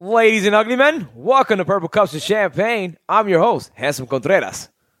Ladies and ugly men, welcome to Purple Cups of Champagne. I'm your host, Handsome Contreras.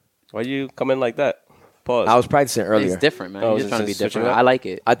 Why you come in like that? Pause. I was practicing earlier. It's different, man. Oh, You're just trying to be different. I like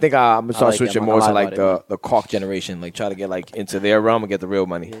it. I think I'm gonna start like switching it. more to I'll lie like about the Cork generation, like try to get like into their realm and get the real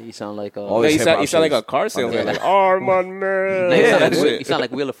money. Yeah, you sound like All Yeah, these you sound hip-hop like a shits. car salesman. Like, oh, my man. you sound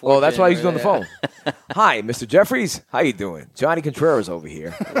like Wheel of Fortune. Oh, that's why he's on the phone. Hi, Mr. Jeffries. How you doing? Johnny Contreras over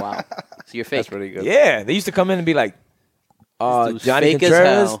here. Wow. So you're fake. That's pretty good. Yeah, they used to come in and be like, dude's Johnny fake as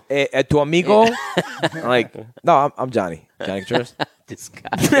Contreras, hell. tu amigo. I'm like, no, I'm Johnny. Johnny Contreras. This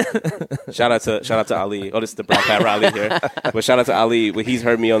guy. Shout out to Ali. Oh, this is the Brown Pat Riley here. But shout out to Ali. When he's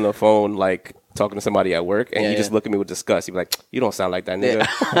heard me on the phone, like, talking to somebody at work, and he just looked at me with disgust. He'd be like, you don't sound like that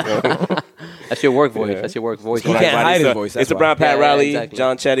nigga. That's your work voice. Yeah. That's your work voice. He can't hide his voice. It's the That's Brown why. Pat Yeah, Riley, exactly.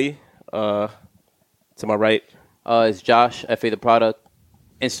 John Chetty. To my right. It's Josh, FA the Product,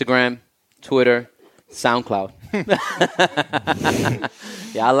 Instagram, Twitter, SoundCloud.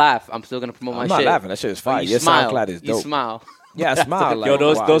 Yeah, I laugh. I'm still going to promote my I'm shit. not laughing. That shit is fire. You Your smile. SoundCloud is dope. You smile. Yeah, I smile. Like, Yo,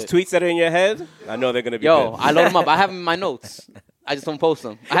 those wow. tweets that are in your head, I know they're going to be Yo, good. I load them up. I have them in my notes. I just don't post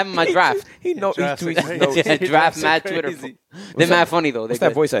them. I have them in my draft. He know he Drafts are tweets his crazy. notes. Yeah, draft mad Twitter. They're mad funny though. What's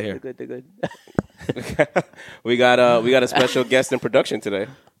that voice I hear? They're good. They're good. we got a special guest in production today.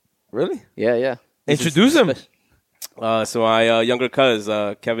 Really? Yeah. Introduce him. So my younger cuz,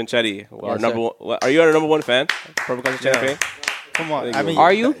 Kevin Chetty, our Yes, number one, are you our number one fan? Purple Cups of Yeah. Champagne? Come on. Thank I you. mean,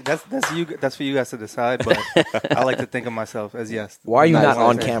 Are you? That's you. That's for you guys to decide. But I like to think of myself as yes. Why are you Nice. not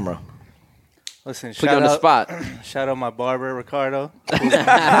on camera? Listen, Put you on the spot. Shout out my barber Ricardo,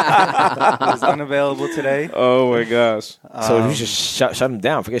 who's unavailable today. Oh my gosh. So you should shut him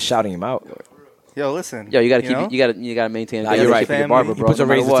down. Forget shouting him out. Yo, listen. Yo, you gotta keep. know? You gotta maintain. Nah, you're right. With your Family. barber, He bro. Puts a no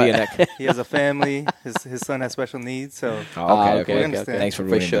matter razor to your what. neck. He has a family. His son has special needs. So Okay. understand. Thanks for For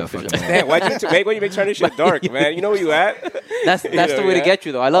ruining sure, that for fucking sure. man. Damn, why you make turn this shit dark, man? You know where you at? That's the way to get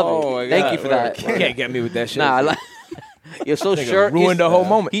you though. I love Oh, my it. Thank God. you for that. You can't get me with that shit. Nah, I like. You're so Nigga sure. ruined the whole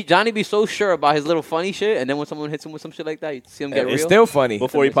moment. Johnny be so sure about his little funny shit, and then when someone hits him with some shit like that, you see him get It's real. still funny.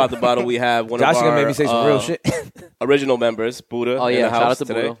 Before you pop the bottle, we have one Josh of gonna our make me say some real shit. original members, Buddha. Oh in yeah, the shout out house to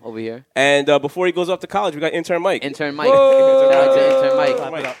today. Buddha over here. And before he goes off to college, we got intern Mike. Intern Mike. Whoa. Shout out to intern Mike.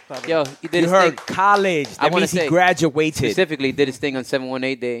 Clap it up, clap it Yo, up. he did You his heard thing. college. I That wanna means he say- graduated. Specifically, did his thing on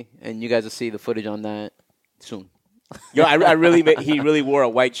 718 Day, and you guys will see the footage on that soon. Yo, I really, he really wore a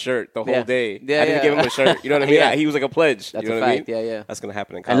white shirt the whole Yeah. day. Yeah, I didn't yeah. give him a shirt. You know what I mean? Yeah. He was like a pledge. That's you know a what I fact. mean? Yeah. That's gonna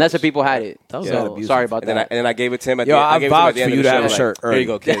happen in college. And lesser people had it. That was So, abusive. sorry about And then, that. and then I gave it to him at Yo, the I I gave it to him at vouched the end for of you the to show, have a like, shirt There you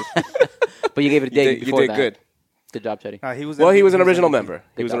go, kid. But you gave it a day You before did that. good. Good job, Chetty. Nah, he was. Well, he was an MVP. original member.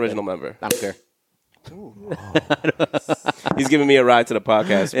 He Good was an job, original man. member. I don't care. He's giving me a ride to the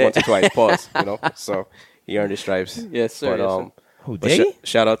podcast once or twice. Pause. You know, so he earned his stripes. Yes, sir. But yes, sir. Who but did he?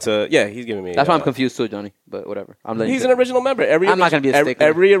 shout out to he's giving me. That's why I'm confused too, Johnny. But whatever. I'm letting He's you an original member. I'm not gonna be a stickler.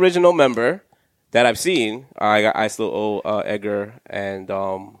 Every original member that I've seen, I still owe Edgar and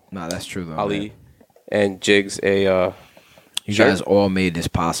Nah, that's true though. Ali man. and Jigs a. You Sure. guys all made this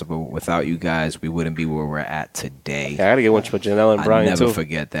possible. Without you guys, we wouldn't be where we're at today. Yeah, I gotta get one for Janelle and I Brian never too.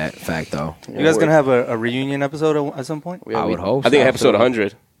 forget that fact though. You guys gonna have a reunion episode at some point? I would hope. I think so. episode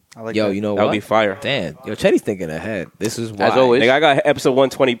 100. I like Yo, that. you know That would what? be fire. Damn, yo, Chetty's thinking ahead. This is why. As always. Nigga, I got episode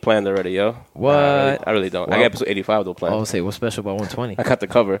 120 planned already, yo. What? I really don't. I Well- got episode 85 though planned. Oh, say what's special about 120? I got the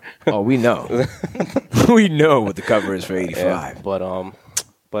cover. Oh, we know. We know what the cover is for 85. Yeah,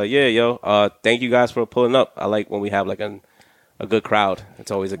 but yeah, yo. Thank you guys for pulling up. I like when we have like a good crowd. It's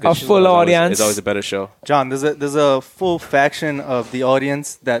always a good A show. full It's always- audience. It's always a better show. John, there's a full faction of the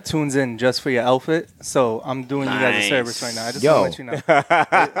audience that tunes in just for your outfit. So I'm doing you guys a service right now. I just Yo. want to let you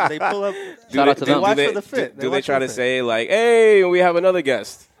know. They pull up. Shout out to them. watch for the fit. Do they watch try for to the fit. say like, "Hey, we have another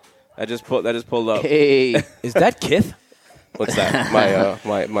guest"? I just pulled up. Hey. Is that Kith? What's that?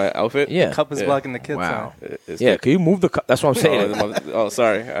 My outfit. Yeah. Cup is Yeah. blocking the kids Wow. out. It's Yeah, good. can you move the cup? That's what I'm saying. Oh,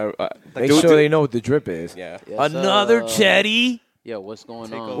 sorry. Make do- sure do- they know what the drip is. Yeah. Yes, Another sir. Chetty. Yo, what's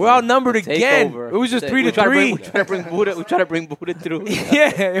going on? over. We're outnumbered Take again. over. It was just 3 to We try 3. We try to bring Buddha. We try to bring Buddha through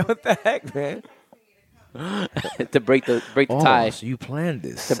Yeah, what the heck, man? to break the tie. So you planned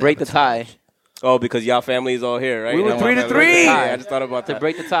this. To break the tie. Oh, because y'all family is all here, right? We were Y'all 3 to family- 3. Yeah, I just thought about To that.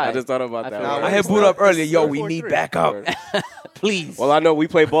 break the tie. I just thought about I that. feel Right. I had Buddha up earlier. Yo, we need backup. Please. Well, I know we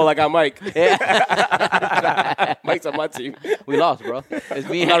play ball. I got Mike. Mike's on my team. We lost, bro. It's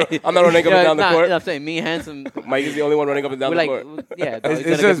me. I'm not running up and down the court. I'm saying me and Handsome. Mike is the only one running up and down We're the like, court. yeah, dog, It's he's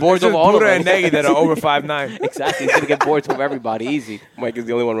gonna just, get bored over all of Buddha us. and Nagy that are over 5'9". Exactly. He's gonna get bored over everybody. Easy. Mike is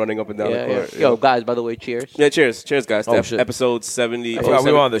the only one running up and down Yeah, the yeah. court. Yo, guys. By the way, cheers. Yeah, cheers. Cheers, guys. Oh, To shit. episode 70. I forgot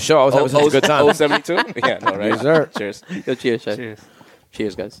we were on the show. I was having such a good time. 72? Yeah, no, right? Yes, sir. Cheers. Yo, cheers, Chef. Cheers.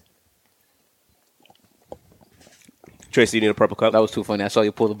 Cheers, guys. Tracy, you need a purple cup. That was too funny. I saw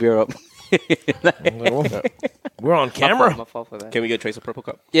you pull the beer up. We're on camera. My fault for that. Can we get Trace a purple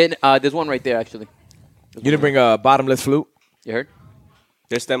cup? Yeah, there's one right there, actually. You didn't bring a bottomless flute? You heard?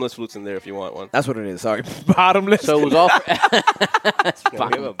 There's stemless flutes in there if you want one. That's what it is. Sorry. Bottomless. So it was all. Yeah, we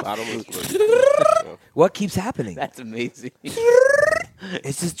have a bottomless flute. What keeps happening? That's amazing.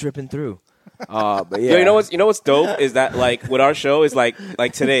 It's just dripping through. But yeah. Yo, you know what's dope is that like with our show is like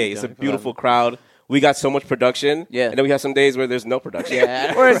today it's a beautiful crowd. We got so much production, Yeah. and then we have some days where there's no production.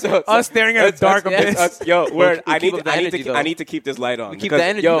 Yeah. Or it's us staring at a dark abyss. Word. We keep up the energy, though. I need to keep this light on. We keep because, the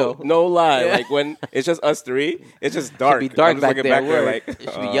energy, yo, though. no lie. Yeah. Like when it's just us three, it's just dark. Be dark I'm just back looking there. back there, Word. like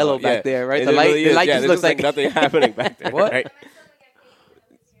It should be yellow back yeah. there, right? It The light- really the is. light Yeah, just there's looks like like- nothing happening back there. What? Right?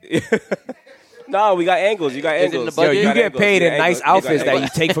 No, we got angles. You got Is it in angles. the Yo, budget? you got get angles. paid You in got nice angles. You got outfits that you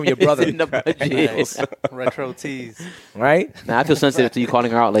angles. take from your brother, In the budget. Retro tees. right? Nah, I feel sensitive to you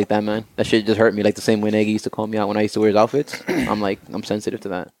calling her out like that, man. That shit just hurt me. Like the same way Nagy used to call me out when I used to wear his outfits. I'm sensitive to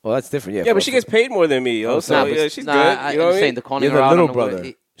that. Well, that's different. Yeah, Yeah, but she gets paid more than me, yo. So Nah, but- yeah, she's nah, good. I, You know I'm what I saying mean? the calling You're her the out little on the way-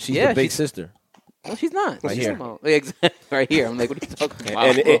 brother. She's yeah, the big she's- sister. No, she's not. Right She's here. talking about- Yeah, exactly. Right here. I'm like, what are you talking about?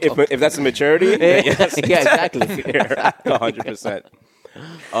 And if that's the maturity, yeah, then yes, exactly. 100%.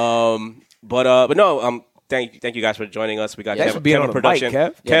 But no, thank you guys for joining us. We got Thanks Kev, for being Kev on in the production.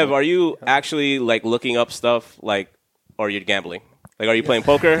 mic, Kev. Kev, are you actually like looking up stuff like, or you're gambling? Like, are you playing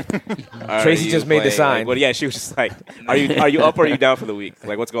poker? Are Tracy you just made the playing, sign. Like, well, yeah, she was just like, are you up or are you down for the week?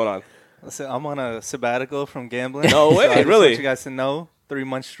 Like, what's going on? Listen, I'm on a sabbatical from gambling. No way, I just really? want you guys to know, 3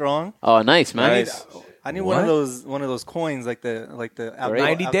 months strong. Oh, nice, man. Nice. I need What? one of those coins like the Apple-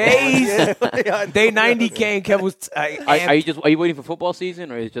 90 Apple- days. Yeah, Day 90 came. Kev was. Are you waiting for football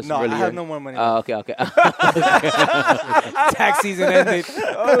season or is it just No, really I your- have no more money. Okay. Tax season ended.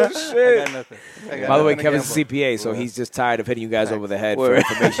 Oh I shit! got nothing. I got By the way, nothing to Kevin's a gamble. CPA, so he's just tired of hitting you guys over the head for Word.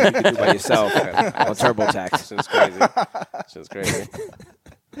 information you can do by yourself on TurboTax. Shit's crazy. Shit's crazy.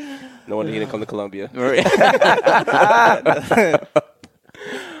 No wonder he didn't come to Columbia.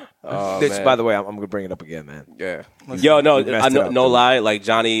 Oh, Which, man. by the way, I'm going to bring it up again, man. Yeah. Yo, no, You messed it up, no dude. lie. Like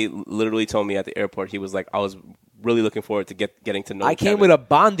Johnny literally told me at the airport, he was like, I was really looking forward to getting to know. I came Kevin. with a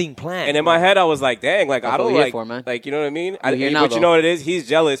bonding plan. and in my head, I was like, dang, like That's I don't what we're here like, for, man. like you know what I mean. We're here now, but you though. know what it is? He's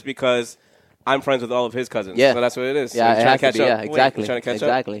jealous because I'm friends with all of his cousins. Yeah. So that's what it is. Yeah, so it he's trying has to catch to be. up. Yeah, exactly. He's trying to catch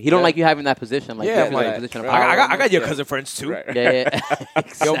exactly. up. He don't Yeah. like you having that position. Like, Yeah, you like, have a position of right. power. I got your cousin friends, too. Right. Yeah.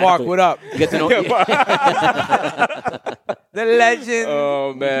 Yo, Mark, what up? You get to know The legend.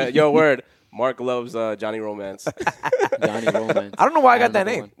 Oh man, yo, word. Mark loves Johnny Romance. Johnny Romance. I don't know why I got that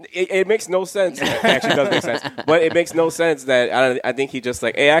Another name. one. It makes no sense. It actually does make sense, but it makes no sense that I think he just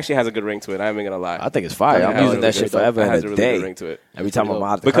like it actually has a good ring to it. I'm not gonna lie. I think it's fire. It I'm has using a that really shit good- forever it and has a a really day. good ring to it. Every time I'm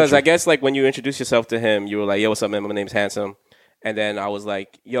out of the Because I country. guess like when you introduce yourself to him, you were like, "Yo, what's up, man? My name's Handsome." And then I was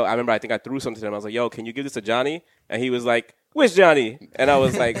like, "Yo," I remember I think I threw something to him. I was like, "Yo, can you give this to Johnny?" And he was like, "Which Johnny?" And I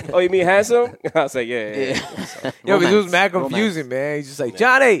was like, "Oh, you mean Handsome?" I was like, "Yeah." Yo, because it was Romance. mad confusing, man. He's just like,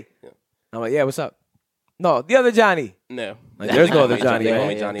 Johnny. I'm like, yeah, what's up? No, the other Johnny. No, Like, there's no other They Johnny. call man.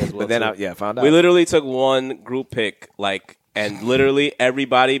 me Johnny as well. But then too. I found out. We literally took one group pic, like, and literally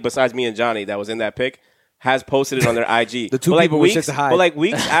everybody besides me and Johnny that was in that pic has posted it on their IG. The two But, like, people with weeks, shit to hide. But like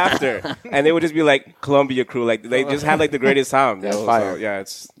weeks after, and they would just be like Columbia crew, like they just had like the greatest time. That's So, fire. yeah,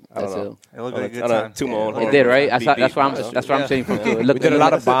 it's I don't That's know. it. It looked like a good On a time. toot my own It horn. did, right? Beep, That's where I'm. beep. That's where I'm saying from too. we did a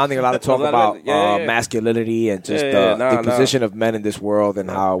lot of bonding, a lot of talk A lot about of- yeah. masculinity and just Yeah, the position of men in this world and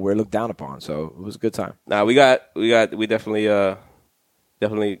how we're looked down upon. So it was a good time. Nah, we definitely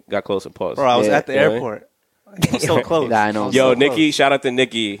got close and paused. Bro, I was Yeah. at the Yeah. airport. I'm so close. Yeah, I know. I'm Yo, so Nikki, close. shout out to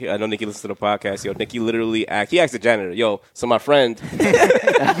Nikki. I know Nikki listens to the podcast. Yo, Nikki literally he asked the janitor, yo, so my friend,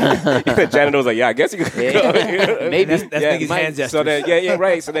 the janitor was like, yeah, I guess you could go. You know what I mean? Maybe. That's Yeah, Nicky's might- hand gestures. So then,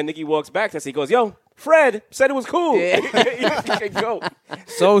 right. So then Nikki walks back to us. He goes, yo, Fred said it was cool. Yeah. You can go.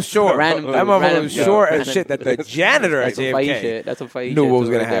 So short. Random- that motherfucker random- was short yeah. as shit that the janitor at That's some fight JFK shit. That's some fight knew shit what was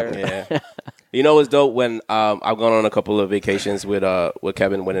too going to right there. happen. Yeah. You know what's dope when I've gone on a couple of vacations with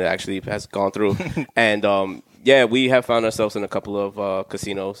Kevin when it actually has gone through, and yeah, we have found ourselves in a couple of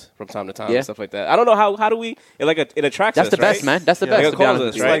casinos from time to time Yeah. and stuff like that. I don't know how do we it attracts That's us. the best, right? man. That's the Yeah. best. Like To it be calls honest us, with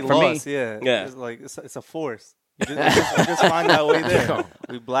It's you. right? like For me, lost, yeah. Yeah. It's like it's a force. You just find that way there.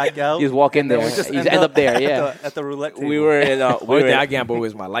 We black out. you just walk in then there. we just You just end up there. Yeah. at the roulette table. We were in. We Only were thing in I gamble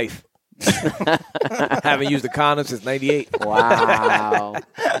with is my life. Haven't used a condom since '98. Wow.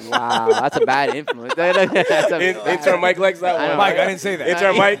 Wow. That's a bad influence. That's a bad- intern Mike likes that I one. know, Mike, I right? didn't say that.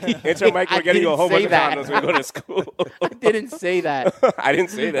 Intern Mike, I we're getting you a whole bunch didn't of say that. condoms when we go to school. I didn't say that. I didn't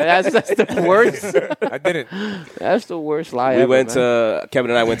say that. That's the worst. I didn't. That's the worst lie We ever, went man. to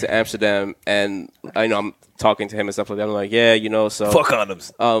Kevin and I went to Amsterdam, and I know I'm talking to him and stuff like that. I'm like, yeah, so Fuck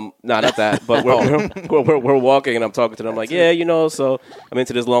condoms. no, not that. But we're walking and I'm talking to them. I'm like, yeah, so I'm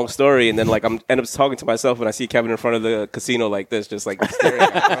into this long story, and then like I'm end up talking to myself when I see Kevin in front of the casino like this, just like staring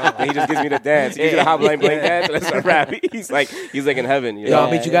at me. And he just gives me the dance. He's gonna hotline bling dance, and that's a rap. He's like in heaven. Yo,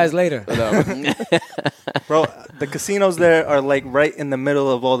 I'll meet you guys later. Bro, the casinos there are like right in the middle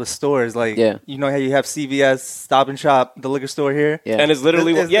of all the stores. Like, you know how you have CVS, Stop and Shop, the liquor store here? Yeah. And it's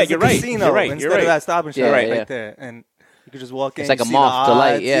literally, It's you're a right. casino You're right. instead You're right. of that Stop and Shop Yeah. there. And you could just walk in. It's like you a see moth the to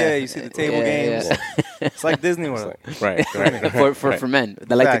light, odds, yeah. you see the table Yeah, games. It's like Disney World. Right. For men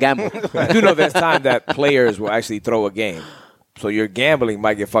that like to gamble. I do know there's time that players will actually throw a game. So your gambling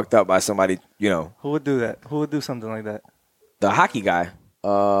might get fucked up by somebody, Who would do that? Who would do something like that? the hockey guy.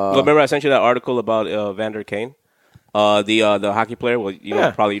 Remember I sent you that article about Vander Kane, the hockey player. Well,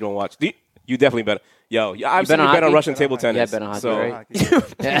 probably you don't watch. You definitely bet. Yo, I've seen you bet on Russian table tennis. Yeah, bet on hockey, so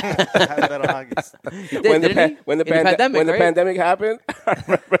right? I bet on hockey. when the right? pandemic happened, I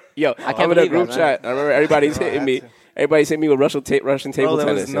remember, I can't in a believe group that, chat. I remember everybody's hitting me. Everybody's hitting me with Russian table Bro, there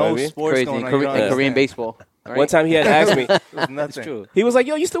tennis. was You know no what I mean? sports Crazy. going on. Korean baseball. Right? One time he had asked me. It was nothing. True. He was like,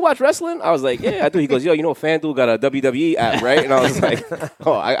 "Yo, you still watch wrestling?" I was like, "Yeah, I do." He goes, "Yo, FanDuel got a WWE app, right?" And I was like,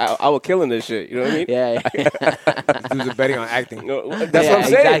 "Oh, I was killing this shit." You know what I mean? Yeah. Dudes are betting on acting. No, that's what I'm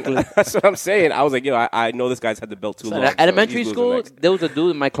saying. Exactly. That's what I'm saying. I was like, "Yo, I know this guy's had the belt too long." At so elementary he's losing school, next. there was a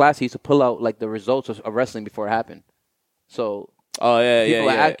dude in my class. He used to pull out like the results of wrestling before it happened. So Oh yeah, people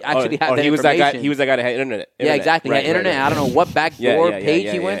actually had that he was that guy. information. He was that guy that had internet. yeah, exactly. Right, He had internet. right. I don't know what backdoor Yeah, page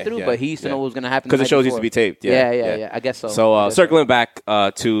he yeah, went through, yeah, but he used to know what was going to happen because the night shows used to before. be taped. Yeah. I guess so. So circling back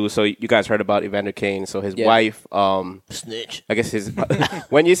to you guys heard about Evander Kane. So his wife, Snitch. I guess his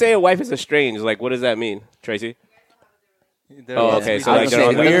when you say a wife is estranged, like what does that mean, Tracy? Oh, okay. So like they're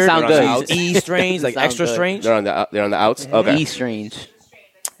on the, Doesn't sound they're on the good. outs. E strange, like Sounds extra good. strange. They're on the outs. Okay. E strange.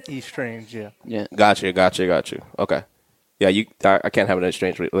 He's strange, yeah. Yeah. Got you. Okay. Yeah, I can't have an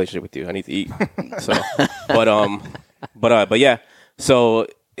estranged relationship with you. I need to eat. So, but yeah. So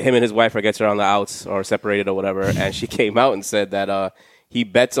him and his wife, I guess, are on the outs or separated or whatever. And she came out and said that he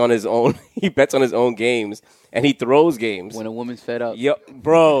bets on his own. He bets on his own games and he throws games. When a woman's fed up. Yo,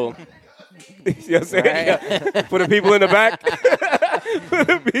 bro. You know what I'm saying? Yeah. For the people in the back. For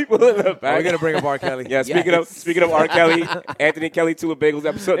the people in the back. We're gonna bring up R. Kelly. Yeah, speaking of R. Kelly, Anthony Kelly, Two Bagels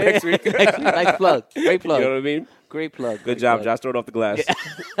episode next week. Nice plug. Great plug. You know what I mean? Great plug. Good Great job, plug. Josh. Throw it off the glass.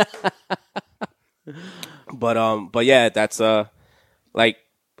 But yeah, that's like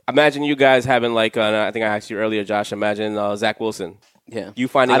imagine you guys having like I think I asked you earlier, Josh. Imagine Zach Wilson. Yeah. You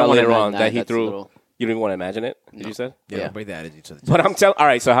finding I don't out wanna later imagine on that he That's a threw. little- You don't even want to imagine it. Did you say? Yeah, Yeah. bring the attitude to the But I'm telling. All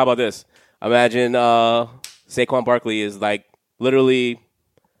right. So how about this? Imagine Saquon Barkley is like literally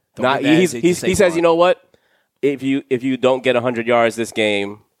not. give that He attitude to says, Saquon. you know what? If you don't get 100 yards this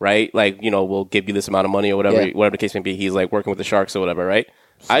game, right? Like we'll give you this amount of money or whatever Yeah. whatever the case may be. He's like working with the Sharks or whatever, right?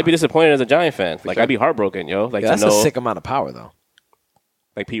 I'd be disappointed as a Giant fan. Like I'd be heartbroken, yo. Like That's to know, a sick amount of power, though.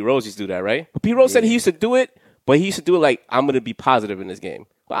 like Pete Rose used to do that, right? But Pete Rose said he used to do it, but he used to do it like I'm going to be positive in this game.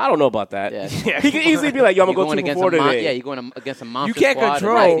 But I don't know about that. Yeah. He could easily be like, yo, I'm You're going to going go 2 for 4 today. Yeah, you're going against a monster You can't squad.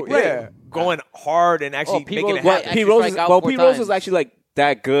 control, Right. going hard and actually people making it like- happen. actually Pete Rose strike out well, 4 Pete Rose times. was actually like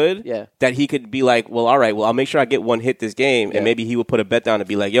that good Yeah. that he could be like, well, all right, well, I'll make sure I get one hit this game, Yeah. and maybe he would put a bet down and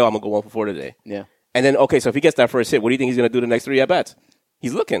be like, yo, I'm gonna go 1 for 4 today. Yeah. And then okay, so if he gets that first hit, what do you think he's gonna do the next 3 at bats?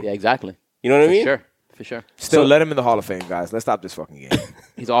 He's looking. Yeah, exactly. You know what I mean? For sure. Still, let him in the Hall of Fame, guys. Let's stop this fucking game.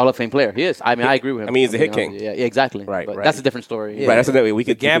 He's a Hall of Fame player. He is. I mean, I agree with him. I mean, he's a hit honest king. with you. Yeah, exactly. Right, But right. that's a different story. Yeah. Right. That's the way we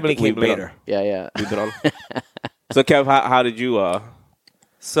could Gambling we came could leave it later. Yeah. Leave it on. So Kev, how did you?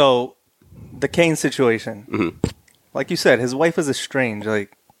 So, the Kane situation. Like you said, his wife is estranged.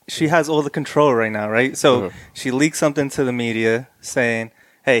 Like, she has all the control right now, right? So, she leaks something to the media saying,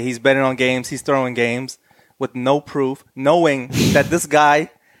 hey, he's betting on games, he's throwing games with no proof, knowing that this guy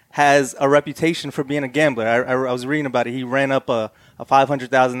has a reputation for being a gambler. I was reading about it. He ran up a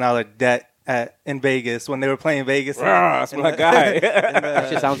 $500,000 debt in Vegas when they were playing Vegas. That's my guy. That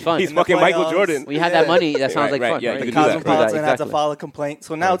shit sounds fun. He's in the fucking Michael playoffs. Jordan. When you have that money, that sounds Right, like right, fun. yeah, right? you The can do that. Cosmopolitan had to Exactly. file a complaint.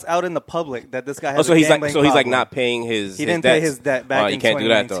 So now it's out in the public that this guy has Oh, so a he's gambling like problem. not paying his. He didn't pay debts. his debt back Oh, in you can't do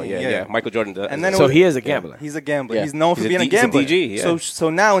that though. 2019, Yeah. yeah. Michael Jordan does. And then it So was- he is a gambler. He's a gambler. Yeah. He's known for He's a being a D- he's a gambler. DG, yeah. So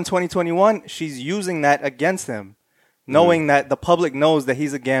now in 2021, she's using that against him, knowing that the public knows that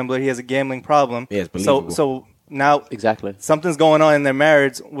he's a gambler. He has a gambling problem. Yeah, it's believable. So now Exactly. something's going on in their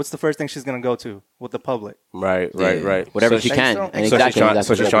marriage. What's the first thing she's going to go to with the public? Right. Whatever So she she- can. so And she's exactly. trying- that's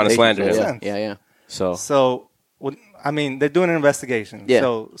so she's the trying to slander reputation. him. Yeah. So So, I mean, they're doing an investigation. Yeah.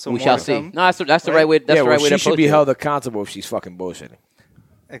 So we more shall to see. come. No, that's the right way. That's yeah, the right way she to should approach be it. held accountable if she's fucking bullshitting.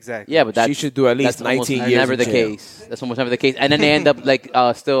 Exactly. Yeah, but that's, She should do at least that's almost 19 years never in the jail. case. That's almost never the case. And then they end up like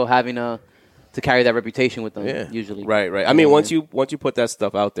still having a to carry that reputation with them. Yeah. Usually, Right. I mean, once you put that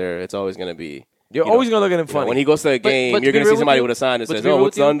stuff out there, it's always gonna be. You're you always know, gonna look at him you know, funny. when he goes to a game, but to you're be gonna real see somebody with with you- a sign that but to says, be "Oh, real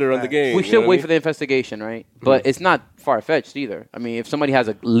what's with you- under on the game?" we You know should what I wait mean? for the investigation, right? But it's not far fetched either. I mean, if somebody has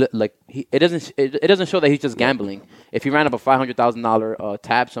it doesn't show that he's just gambling. If he ran up a $500,000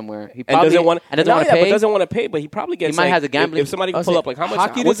 tab somewhere, he And probably doesn't want to pay. But doesn't want to pay. But he probably gets. might like, have a gambling- If somebody I was pull saying, up, like how much?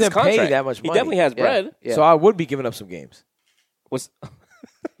 hockey what's his doesn't pay contract? that much He money. definitely has Yeah. bread. Yeah. So I would be giving up some games. What's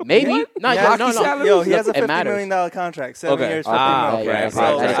Maybe no, Yeah, no, hockey no. salary? Yo, he has a It $50 matters. million contract. 7 Okay. years, $50 Ah, million. okay. Yeah, I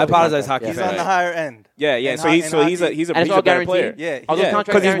apologize. yeah. I apologize, hockey Yeah. He's fans. on the higher end. yeah. In So ho- he's in so he's a hockey. he's a And it's he's all a better guaranteed? player. Yeah, Are those yeah. contracts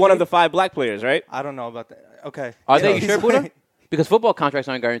Because he's one of the guaranteed? 5 black players, right? I don't know about that. Okay. Are Yeah, they he's sure, Buddha? right. Because football contracts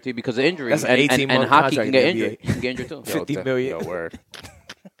aren't guaranteed because of injury. That's an and 18-month hockey contract can get in the injured. You can get injured too. Yo, 50 that- million. Yo, word.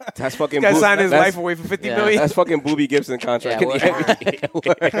 That's fucking. Guy Boo- signed his that's- life away for 50 Yeah. million. That's fucking Booby Gibson contract. Yeah, in the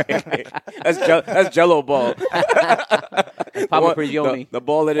NBA. That's Jello ball. Pablo One- Prigioni. The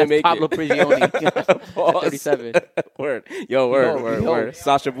ball that didn't make Pablo it. Prigioni. Pause. 37. Word. Yo, word, Yo, word, yo. word.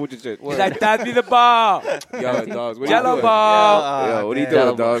 Sasha Vucic. He's like, pass me the ball. Yo, dogs. What are you Jello doing? ball. Yo, what are you Yeah.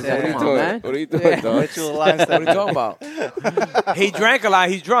 doing, dogs? Yeah. What are you Come on, doing? man. What are you doing, dogs? Mitchell Lines What are you talking about? He drank a lot.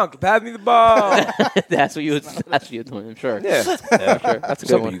 He's drunk. Pass me the ball. That's what you're doing, I'm sure. Yeah. Sure. That's a What's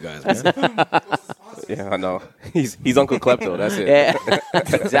good up one. with you guys, man? Yeah, I know. He's Uncle Klepto. That's it. Yeah,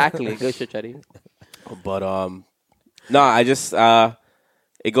 exactly. Good shit, Chetty. But no, I just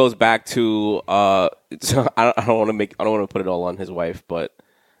it goes back to so I don't want to put it all on his wife, but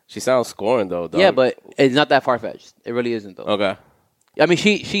she sounds scoring though. Dog. Yeah, but it's not that far fetched. It really isn't though. okay. I mean,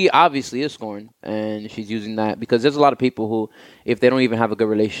 she obviously is scoring, and she's using that because there's a lot of people who, if they don't even have a good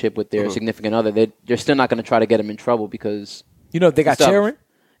relationship with their significant other, they're still not going to try to get them in trouble because You know, they got Stuff. cheering.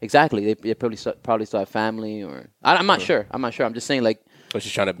 exactly they probably still have family or I'm not sure. I'm not just saying like But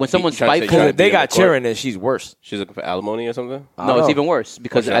she's trying to When someone's trying to say spiteful- she's trying Because to if they be in got the court. cheering, then she's worse. She's looking for alimony or something. I no, don't it's know. even worse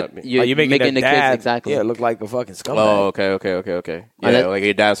because What's that mean? you're making the dad, kids exactly. Yeah, look like a fucking scumbag. Oh, okay. Yeah, Unless- like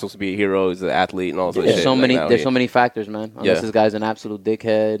your dad's supposed to be a hero, he's an athlete, and all that There's shit. so Like, many. now There's he- so many factors, man. Unless Yeah. this guy's an absolute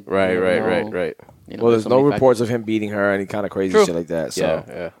dickhead. Right. you know, you know, Well, there's so no many reports factors. of him beating her, any kind of crazy True. shit like that. So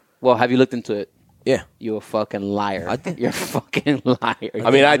Yeah. Well, have you looked into it? yeah. You're a fucking liar. I did. You're a fucking liar. I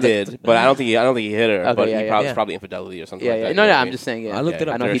mean, I did, but I don't think he hit her. Okay, but yeah, he yeah. probably Yeah. it's probably infidelity or something. Yeah, like yeah. that, No, you know no, what I I'm mean? just saying. Yeah, I looked it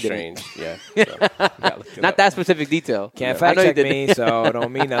I up. know They're he didn't. strange. Yeah. So, gotta look it Not up. that specific detail. Can't I fact know he check did. me, so it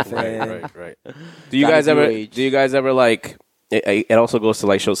don't mean nothing. Right. Do you Got guys his new ever? age. Do you guys ever like? It also goes to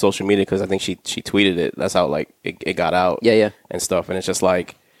like social media because I think she tweeted it. That's how like it got out. Yeah. And stuff, and it's just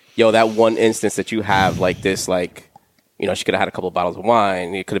like, yo, that one instance that you have like this, like, you know, she could have had a couple of bottles of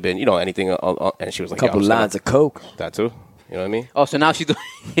wine. It could have been, you know, anything. And she was A like, couple yo, lines of coke. that too. You know what I mean? Oh, so now she's doing.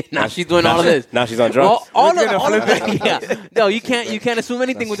 Now she's doing all of this. Now she's on drugs. All of yeah. No, you can't assume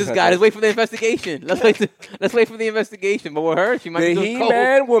anything with this guy. Let's wait for the investigation. Let's wait for the investigation. But with her, she might The be doing coke.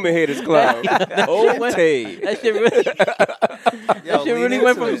 He-Man Woman Haters Club. Okay. That shit really, that shit really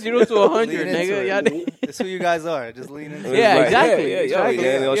went from 0 to 100, nigga. Y'all- It's who you guys are. Just lean into Yeah, it. exactly. Yeah, Exactly.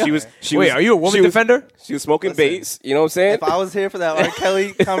 you know, Yeah. She Wait, was, are you a woman she was- defender? She was smoking Listen, bass. You know what I'm saying? If I was here for that R.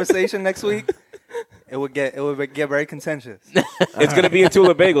 Kelly conversation next week, it would get very contentious. It's gonna be in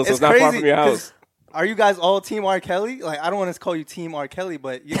Tula Bagel, so it's not far from your 'cause house. Are you guys all Team R. Kelly? Like, I don't want to call you Team R. Kelly,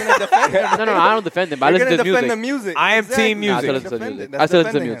 but you're gonna defend him. No, I don't defend him. But I You're listen gonna to defend music. the music. I am Exactly. team music. I still That's listen to defending- music. that's I still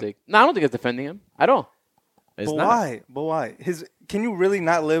listen to defending him. music. No, I don't think it's defending him at all. It's But not. why? But why? Can you really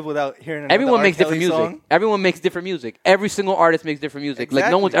not live without hearing another Everyone R. makes Kelly different music. song? Everyone makes different music. Every single artist makes different music. Like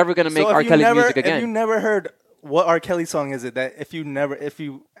no one's ever gonna make So if R. you Kelly's never- music If you again. never heard what R. Kelly song is it that if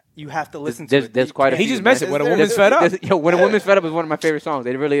you have to listen to it. There's You quite a can't He few. just mentioned Is when a there? woman's fed up. Yo, when a woman's fed up is one of my favorite songs.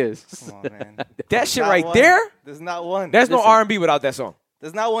 It really is. Come on, man. That shit Not right one. there. There's not one. There's no Listen. R&B without that song.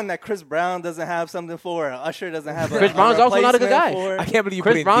 There's not one that Chris Brown doesn't have something for. Or Usher doesn't have. Chris a Brown's also not a good replacement guy. for. I can't believe you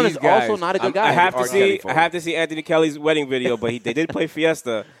Chris putting Brown these is guys. also not a good guy. I have R. to Kelly see. for I it. have to see Anthony Kelly's wedding video, but they did play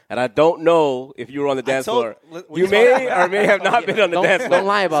Fiesta, and I don't know if you were on the dance told- floor. we You talked may about- or may have not been on the Don't- dance floor. don't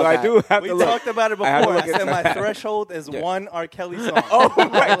lie about so that. I do have We to look. talked about it I have to before. look I said at my threshold is one R. Kelly song. Oh my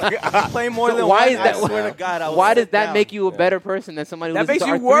god! If you play more than Why one, is that? I swear to God, I will Why does sit that down. make you a better person than somebody who That listens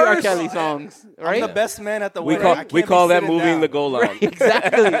to makes you R. worse. Kelly songs? I'm Right? the best man at the We wedding. call I can't we be call that sitting moving down. the goal line.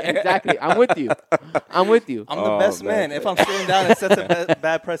 Exactly. I'm with you. I'm with you. I'm the Oh, best man. man. If I'm sitting down, it sets a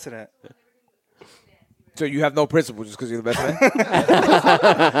bad precedent. So you have no principle just because you're the best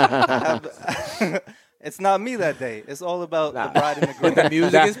man? It's not me that day. It's all about the bride and the groom. The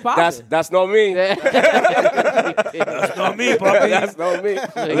music That- is popping. that's not me. That's not me, puppy. That's not me.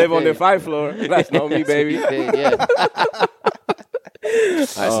 I live on the 5th floor. That's not me, baby. Yeah.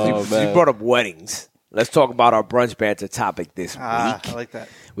 You brought up weddings. let's talk about our brunch banter topic this week, I like that.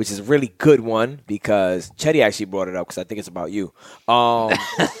 which is a really good one because Chetty actually brought it up because I think it's about you.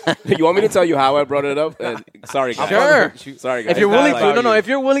 You want me to tell you how I brought it up? Sorry, guys. Sure. Sorry, guys. If you're It's not willing like- to, no. If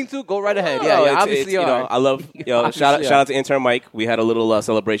you're willing to, go right ahead. Yeah, it's- obviously it's, you are. I love. Shout Obviously out to intern Mike. We had a little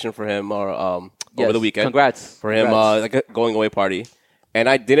celebration for him over Yes. the weekend. Congrats. For him, Congrats. like a going away party. And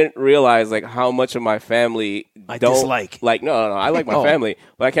I didn't realize like how much of my family I don't dislike. Like no, I like my Oh. family,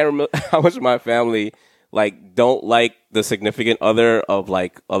 but I can't remember how much of my family like don't like the significant other of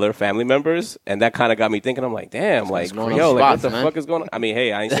like other family members, and that kind of got me thinking. I'm like, damn, like going yo, on like what spots, the man. fuck is going on? I mean,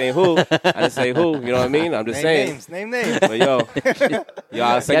 hey, I ain't saying who, I didn't say who. You know what I mean? I'm just saying. Name names. But yo,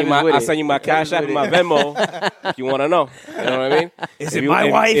 I'll send you Kevin's with I'll it. send you my Cash App and my Venmo if you want to know. You know what I mean? Is If it you- my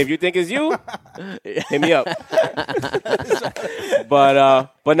if- wife? If you think it's you, hit me up.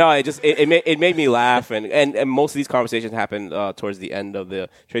 But no, it made me laugh, and most of these conversations happened towards the end of the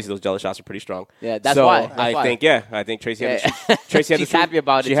Tracy. Those jealous shots are pretty strong. Yeah, that's so why. That's I why. think Tracy had the, Tracy had the She's truth. happy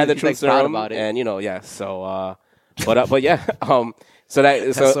about it, She had too. the She's, truth like, proud serum, about it. and So but yeah. So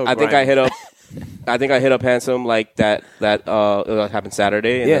so I think I grimy. hit up. I think I hit up Handsome like that it happened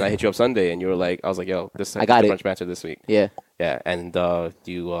Saturday, and Yeah. then I hit you up Sunday, and you were like, I was like, yo, this I got the it. brunch banter this week. Yeah. Yeah, and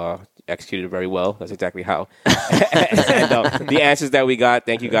you executed very well. That's exactly how. And the answers that we got,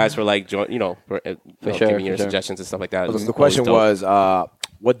 thank you guys for like sure, giving your for sure. suggestions and stuff like that. It was The question always dope. was,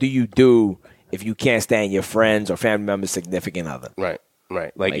 what do you do if you can't stand your friends or family members' significant other? right.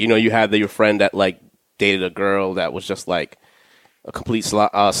 Like you had your friend that like dated a girl that was just like a complete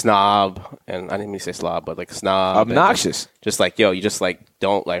snob, and I didn't mean to say slob, but like a snob, and Obnoxious. Just like you just like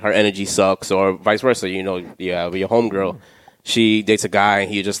don't like her energy sucks, or vice versa. You have your homegirl. She dates a guy,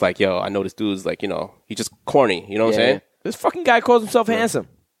 and he just like, yo, I know this dude's like, he's just corny. You know what I'm Yeah. saying? This fucking guy calls himself handsome.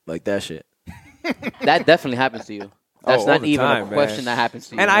 Like that shit. That definitely happens to you. That's all not the even time, a man. question that happens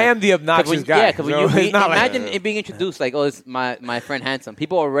to you. And I man. am the obnoxious when, guy. Yeah, because when So you it's not like- imagine it being introduced, like, oh, it's my friend Handsome.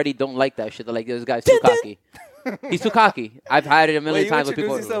 People already don't like that shit. They're like, this guy's too cocky. He's too cocky. I've had it a million Wait, you times with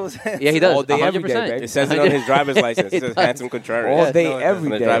people. introduced yourself as handsome? Yeah, he does. All day, every 100%. day, baby. It says it on his driver's license. It It says does. Handsome Contreras. All Yeah, day, no, it every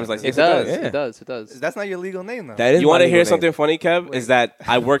on the day. driver's license. It does. Yeah. It does. It does. That's not your legal name, though. That is You my want to legal hear name. something funny, Kev? Is that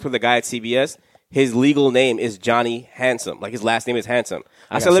I worked with a guy at CBS. His legal name is Johnny Handsome. Like his last name is Handsome.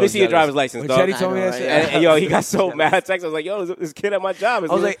 I said, got let so me see your jealous. driver's license, When dog. Chetty told me I know, that right? shit, And yo, he got so mad. I texted. I was like, yo, this kid at my job.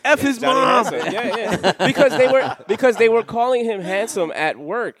 I was like, F his Johnny mom. Handsome. Yeah. because they were calling him handsome at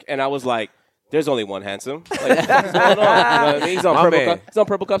work, and I was like, there's only one handsome. Like, what's going on? You know what I mean? He's on My purple. man. He's on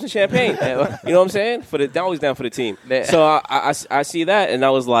purple cups and champagne. You know what I'm saying? They're always down for the team. Yeah. So I see that, and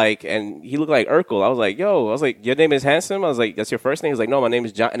I was like, and he looked like Urkel. I was like, your name is Handsome. I was like, that's your first name. He's like, no, my name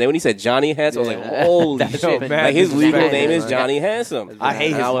is John. And then when he said Johnny Handsome, I was like, Yeah. holy That's shit! so Like mad his legal disrespectful, name is man. Johnny Handsome. I hate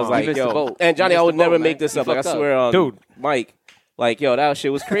And his I was mom. like, You missed the yo, boat. and Johnny, You I missed would the never boat, make man. this You up. Like I fucked up. swear, Dude. Mike. Like, yo, that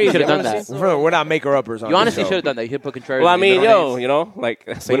shit was crazy. Should've You done know what I'm that. saying? We're not maker-uppers on You this honestly show. should have done that. You should put Contreras. Well, I as your mean, middle yo, name. like,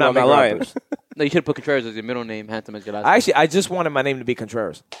 so We're you know, I'm not not lying. maker-uppers. No, you should put Contreras as your middle name. Handsome as your last name. I just wanted my name to be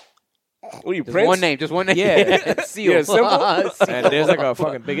Contreras. What are you, Just Prince? one name. Just one name. Yeah. Seal. Yeah, simple. And there's like a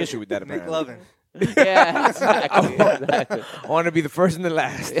fucking big issue with that, Nick apparently. Lovin. Yeah, exactly. Exactly. I want to be the first and the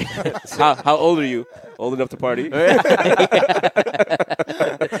last. How old are you? Old enough to party? Good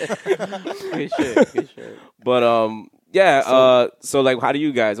shit. Good shit. But yeah. So like, how do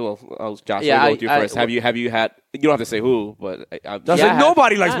you guys? Well, Josh, Yeah, I'll go with you I- first. Have you had? You don't have to say who, but I That's Yeah, like, I-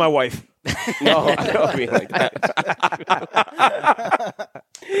 nobody likes I- my wife. no, I don't mean like that.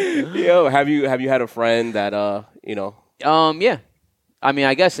 Yo, have you had a friend that Yeah. I mean,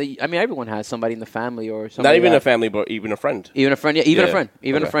 I guess. Everyone has somebody in the family or somebody. not even that- a family, but even a friend? Even a friend, yeah, even Yeah. a friend,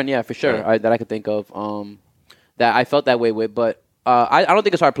 even Okay. a friend, yeah, for sure. Yeah. That I could think of, that I felt that way with, but I don't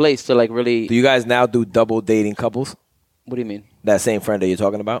think it's our place to like really. Do you guys now do double dating couples? What do you mean? That same friend that you're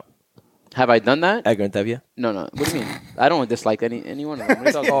talking about? Have I done that? Edgar and Tevye? No. What do you mean? I don't dislike any one of them.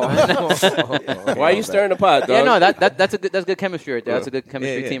 What are you talking about? Why are you stirring the pot, dog? Yeah, no, that's good chemistry right there. That's a good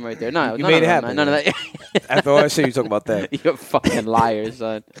chemistry Yeah. team right there. No, You none made of it them, happen, man. None of that. After all that shit, you talk about that. You're fucking liars,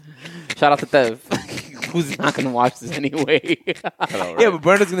 son. Shout out to Tev, who's not gonna watch this anyway. Yeah, but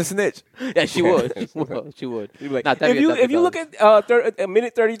Brenda's going to snitch. Yeah, she would. She would. You'd be like, Nah, Tevye if you definitely look does. at a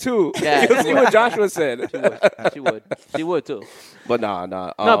minute 32, Yeah. you'll see what Joshua said. She would too. But nah.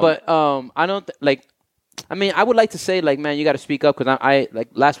 No, but I don't like. I mean, I would like to say like, man, you got to speak up because I like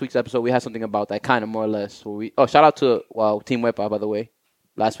last week's episode we had something about that kind of more or less. Where shout out to Team Wepa, by the way,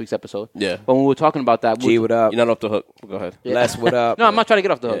 last week's episode. Yeah. But when we were talking about that, G, what up? You're not off the hook. Go ahead. Yeah. Les, what up? No, I'm not trying to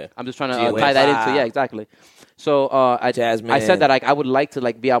get off the hook. Yeah. I'm just trying to G, tie that Wepa. into exactly. So I Jasmine. said that like I would like to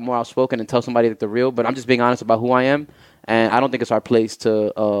like be out more outspoken and tell somebody like the real, but I'm just being honest about who I am, and I don't think it's our place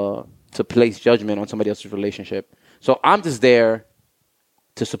to place judgment on somebody else's relationship. So I'm just there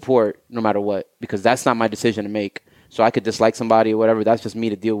to support no matter what, because that's not my decision to make. So I could dislike somebody or whatever. That's just me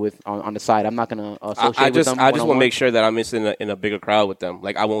to deal with on the side. I'm not gonna associate with them. I just want to make sure that I'm in a bigger crowd with them.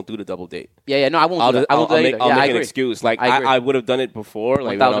 Like I won't do the double date. Yeah, no, I won't. I'll make an excuse. Like I would have done it before,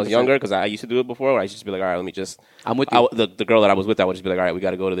 like when I was younger, because I used to do it before. Where I used to be like, all right, let me just. I'm with you. The girl that I was with, I would just be like, all right, we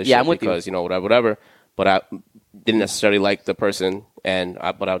got to go to this. Yeah, shit I'm with because whatever. But I didn't necessarily like the person,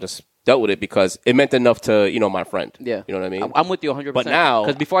 but I just dealt with it because it meant enough to my friend. Yeah, you know what I mean. I'm with you 100%. But now,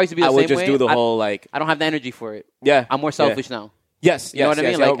 because before I used to be the same way, I would just do the whole like. I don't have the energy for it. Yeah, I'm more selfish now. Yes, you know what I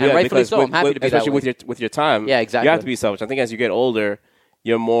mean. Like, and rightfully so. I'm happy to be that way. Especially with your time. Yeah, exactly. You have to be selfish. I think as you get older,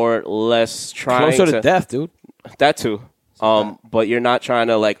 you're more or less trying closer to death, dude. That too. But you're not trying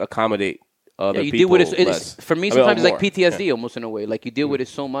to like accommodate other you people. Deal with it. For me, sometimes it's like PTSD almost in a way. Like you deal with it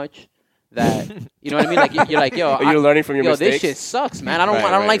so much that you know what I mean. Like you're like, yo, you're learning from your mistakes. This shit sucks, man. I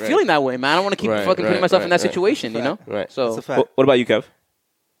don't like feeling that way, man. I don't want to keep fucking putting myself in that situation, you know. Right. So what about you, Kev?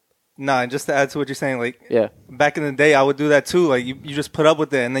 Nah, just to add to what you're saying, like, yeah, back in the day, I would do that too. Like, you just put up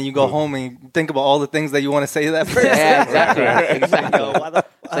with it, and then you go home and you think about all the things that you want to say to that person. Yeah, exactly. Yo,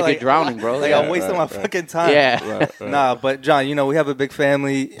 it's like you're drowning, bro. Like, I'm wasting my fucking time. Yeah. Nah, but John, we have a big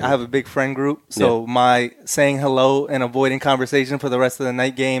family. I have a big friend group. So my saying hello and avoiding conversation for the rest of the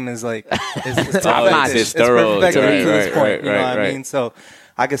night game is like, it's perfect. It's perfect to this point. You know what I mean? So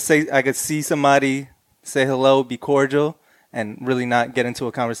I could see somebody, say hello, be cordial, and really not get into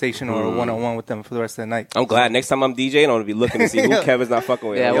a conversation or a one-on-one with them for the rest of the night. I'm glad. Next time I'm DJing, I'm going to be looking to see who Kevin's not fucking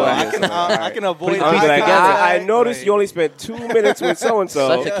with. Yeah, I can avoid I noticed you only spent 2 minutes with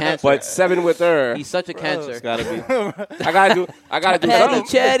so-and-so, Such a cancer. but 7 with her. He's such a cancer. It's got to be. I got to do something. I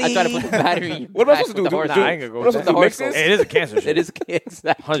try to put the battery in. What am I supposed to do? I ain't gonna go What am I supposed to do? Mix this? It is a cancer shit. It is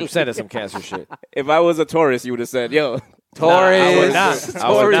exactly 100% is some cancer shit. If I was a Taurus, you would have said, yo. Taurus. I would not.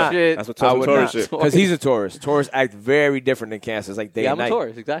 I would not. Shit. That's what I would Taurus not. shit. Because he's a Taurus. Taurus act very different than Cancer. It's like day Yeah, and I'm a night.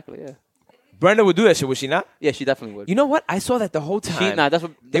 Taurus. Exactly. Yeah. Brenda would do that shit, would she not? Yeah, she definitely would. You know what? I saw that the whole time. That's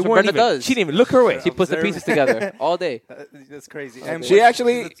what They Brenda weren't does. She didn't even look her way. She puts the pieces together all day. That's crazy.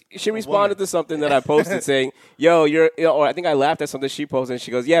 She responded to something that I posted saying, yo, or I think I laughed at something she posted and she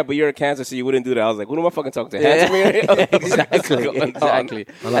goes, yeah, but you're a Cancer, so you wouldn't do that. I was like, who am I fucking talking to? Exactly.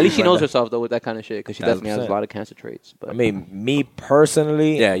 At least she knows herself, though, with that kind of shit, because she definitely has 100%. a lot of Cancer traits. But I mean, me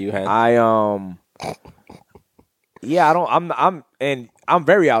personally, Yeah, you had. I'm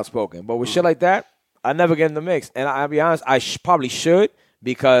very outspoken, but with shit like that, I never get in the mix. And I'll be honest, I probably should,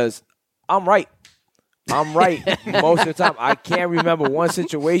 because I'm right. I'm right most of the time. I can't remember one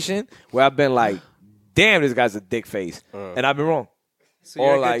situation where I've been like, damn, this guy's a dick face. And I've been wrong. So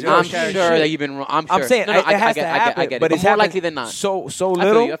you're Or a like, good I'm judge. sure that you've been wrong. I'm saying No, it has to happen, I get it. but it's more happened likely than not. so I feel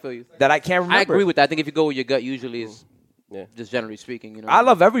little I feel you. that I can't remember. I agree with that. I think if you go with your gut, usually is Yeah. just generally speaking. You know, I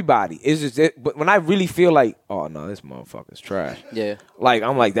love everybody. It's just but when I really feel like, oh no, this motherfucker's trash. Yeah. Like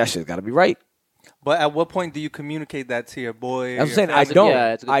I'm like, that shit's got to be right. But at what point do you communicate that to your boy? I'm your saying I family? don't.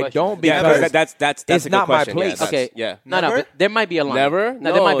 Yeah, it's a good I question. don't Yeah, because that's it's a good not my question. place. Yeah, Okay. Yeah. No, Never? but there might be a line. Never?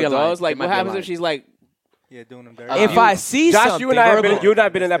 No, there might be a line. dog. Like, There what might be a happens line. if she's like, Yeah, doing them dirty. if I see Josh, something, you and I have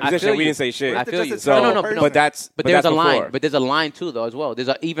been in that I position. feel We you. didn't say shit. I feel you. So- No, But that's But there's that's a line. before. But there's a line too, though, as well. There's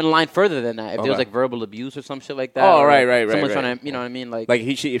a even line further than that. If there was Okay. like verbal abuse or some shit like that. Oh, or right. Someone's right. trying to, you know what I mean? Like Like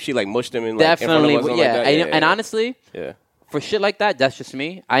if she like mushed him in like definitely, in front of us, yeah. like that. And honestly, yeah. for shit like that, that's just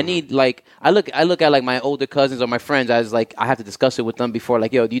me. I need like I look at like my older cousins or my friends as like I have to discuss it with them before.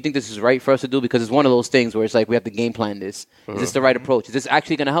 Like, yo, do you think this is right for us to do? Because it's one of those things where it's like we have to game plan this. Is this the right approach? Is this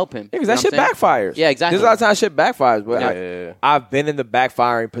actually going to help him? Yeah, because that shit backfires. Yeah, exactly. There's a lot of times shit backfires, but Yeah. I've been in the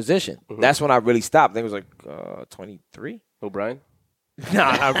backfiring position. That's when I really stopped. I think it was like 23. O'Brien.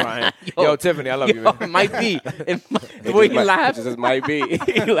 Nah, not Brian. Yo, Tiffany, I love you, man. It might be. The way he laughs. It just might be.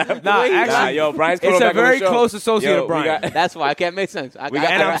 He laughed. Nah, actually, yo, Brian's it's coming a back on the very show. close associate Yo, of Brian. That's why I can't make sense. And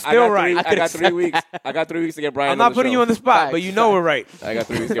I'm still right. I got 3 weeks. I got 3 weeks to get Brian. I'm not putting you on the spot, but you know we're right. I got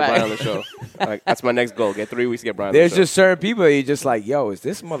 3 weeks to get Brian on the show. Like, that's my next goal. Get 3 weeks to get Brian on the There's show. just certain people that you're just like, yo, is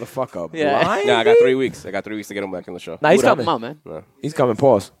this motherfucker Yeah. blind? Nah, I got 3 weeks. I got 3 weeks to get him back on the show. Nah, he's Come coming. on, man. No. He's coming.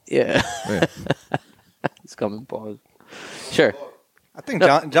 Pause. Yeah. It's coming. Pause. Sure. I think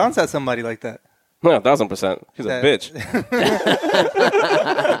John's had somebody like that. No, 1,000%. She's a That- bitch.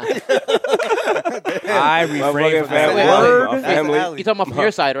 I refrain from that family. word. My family. You talking about from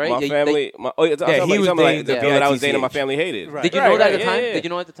your side, right? My Yeah, family. he was dating the the girl that I was BITCH. dating. My family hated. Right. Did you know that at the yeah, time? yeah. Did you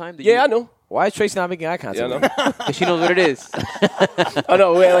know at the time? Yeah, I know. Why is Tracy not making eye contact? Yeah, I know. Because she knows what it is. Oh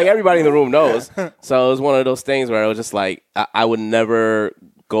no, like everybody in the room knows. So it was one of those things where I was just like, I would never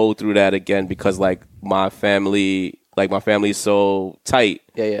go through that again because like my family's so tight.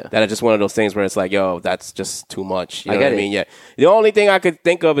 Yeah. That it's just one of those things where it's like, yo, that's just too much. You know I get what I it. mean? Yeah. The only thing I could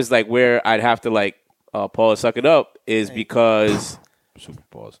think of is like where I'd have to like Paul suck it up is because Super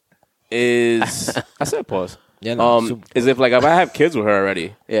pause. is I said pause. Yeah, no, super Is if like if I have kids with her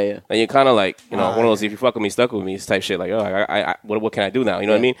already, Yeah, yeah. and you're kind of like one of those if you fuck with me, stuck with me type shit. Like, oh, I what can I do now? You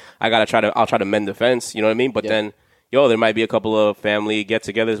know what I mean? I'll try to mend the fence. You know what I mean? But then, there might be a couple of family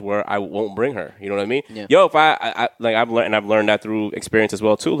get-togethers where I won't bring her. You know what I mean? Yeah. If I like I've learned that through experience as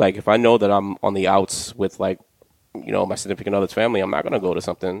well too. Like if I know that I'm on the outs with like, my significant other's family, I'm not gonna go to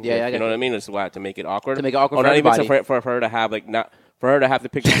something. Yeah, you know what I mean? It's why to make it awkward. To make it awkward or for not even everybody. for her to have like not. For her to have the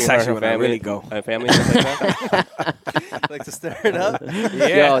picture That's of her actually and when I family, really go. and family and stuff like that. Like to stir it up.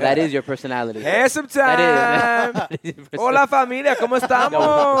 Yo, that is your personality. Handsome That time. is your personality. Hola familia, ¿cómo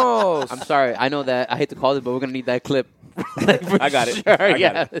estamos? I'm sorry. I know that I hate to call it, but we're gonna need that clip. I got it. Sure, I got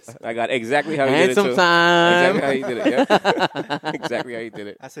yes. it. I got exactly how he did it Handsome too. time. Exactly how he did it. Yeah. Exactly how he did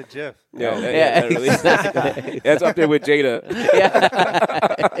it. That's a GIF. Yeah, Yeah, really. exactly. That's up there with Jada. Yeah.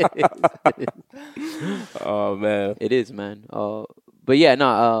 Oh man. It is, man. But yeah,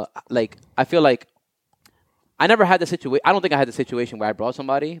 no. Like I feel like I never had the situation. I don't think I had the situation where I brought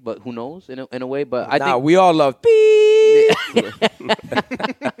somebody, but who knows in a way. But I think we all love beep.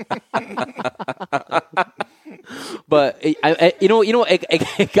 But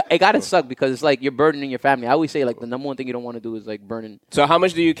it gotta suck because it's like you're burdening your family. I always say like the number one thing you don't want to do is like burning. So how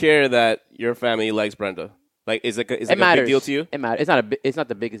much do you care that your family likes Brenda? Like, is it a big deal to you? It matters. It's not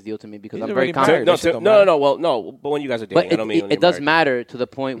the biggest deal to me because He's I'm very already confident. married. No. Well, no. But when you guys are dating, But I don't mean when it you're does married. matter to the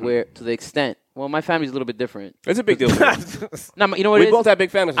point where, to the extent. Well, my family's a little bit different. It's a big deal. To me. No, you know what We it is? both have big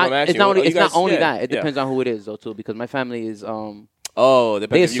families. So I'm asking It's not only, you. it's not only Yeah, that. It yeah. depends on who it is, though, too. Because my family is Oh, they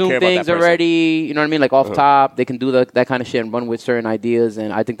depends if you assume care about that things person. already. You know what I mean? Like off top, they can do that kind of shit and run with certain ideas.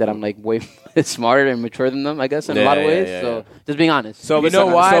 And I think that I'm like way smarter and mature than them. I guess in a lot of ways. So just being honest. So You know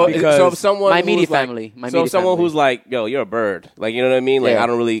why? So Because if someone my who's immediate like- family. My so immediate if someone family. who's like, yo, you're a bird. Like, you know what I mean? Like, Yeah. I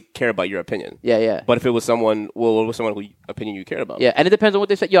don't really care about your opinion. Yeah. But if it was someone, what was someone who opinion you cared about? Yeah, and it depends on what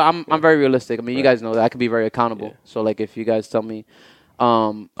they say. Yo, I'm very realistic. I mean, you guys know that I can be very accountable. Yeah. So like, if you guys tell me,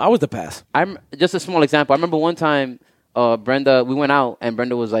 I was the pass. I'm just a small example. I remember one time, Brenda, we went out and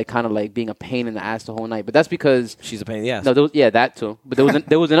Brenda was like kind of like being a pain in the ass the whole night. But that's because She's a pain in the ass. no, that too. But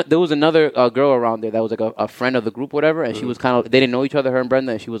there was another girl around there that was like a friend of the group, whatever. And she was kind of they didn't know each other, her and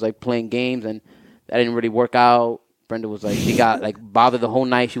Brenda. And she was like playing games, and that didn't really work out. Brenda was like she got like bothered the whole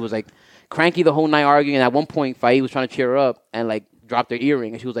night. She was like cranky the whole night arguing. And at one point, Faye was trying to cheer her up and like dropped her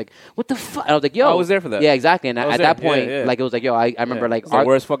earring, and she was like, "What the fuck?" And I was like, "Yo, I was there for that. Yeah, exactly. And I was at there. that point, Yeah. like it was like, "Yo," I remember like It's the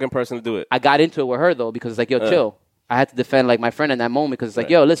worst fucking person to do it. I got into it with her though because it's like, "Yo, chill." I had to defend like my friend in that moment because it's like,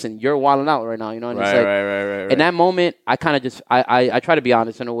 "Yo, listen, you're wilding out right now," you know. And it's like, Right. in that moment, I kind of just I try to be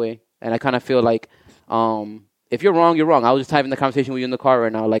honest in a way, and I kind of feel like if you're wrong, you're wrong. I was just having the conversation with you in the car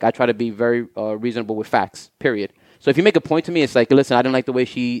right now. Like I try to be very reasonable with facts. Period. So if you make a point to me, it's like, listen, I didn't like the way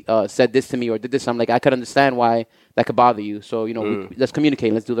she said this to me or did this. I'm like, I could understand why that could bother you. So let's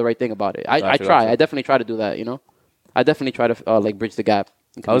communicate. Let's do the right thing about it. I Gotcha, try. gotcha. I definitely try to do that. You know, I definitely try to like bridge the gap.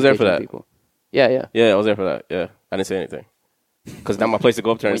 in I was there for communication that. with people. Yeah. Yeah, I was there for that. Yeah, I didn't say anything because not my place to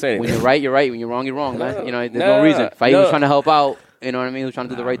go up there and say When anything. you're right, you're right. When you're wrong, you're wrong, man. You know, there's No, no reason. Faye no. was trying to help out. You know what I mean? He was trying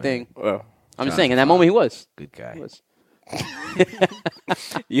to do the right thing. Well, I'm just saying, in that moment, he was. Good guy. He was.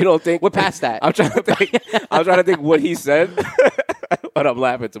 you don't think We're past that. I'm trying to think. I'm trying to think what he said, but I'm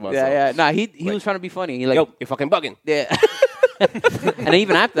laughing to myself. Yeah. Nah, he was trying to be funny. He like, Yo, you're fucking bugging. yeah. And then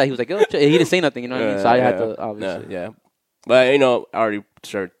even after that, he was like, yo, he didn't say nothing. You know what I mean? So I had to obviously. Yeah. But I already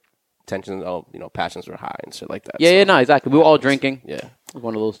shared tensions. Passions were high and shit like that. Yeah, so, no, exactly. We were all drinking. Yeah. It was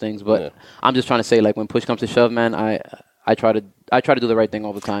one of those things. But Yeah. I'm just trying to say, like, when push comes to shove, man, I try to do the right thing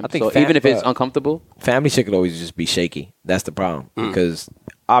all the time. I think so even if it's uncomfortable, Family shit could always just be shaky. That's the problem because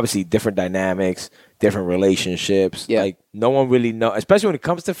obviously different dynamics, different relationships. Yeah. Like no one really know, especially when it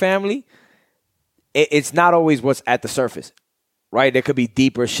comes to family. It's not always what's at the surface, right? There could be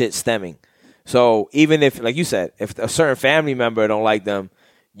deeper shit stemming. So even if, like you said, if a certain family member don't like them,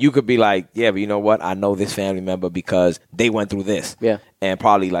 you could be like, yeah, but you know what? I know this family member because they went through this. Yeah. And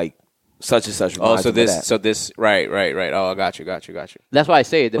probably like such and such. Oh, reminds so them of this, that. so this, right. Oh, I got you. that's why I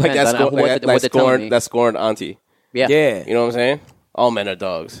say it Like depends that's on what they're telling me. that's scorned auntie. Yeah. Yeah. You know what I'm saying? All men are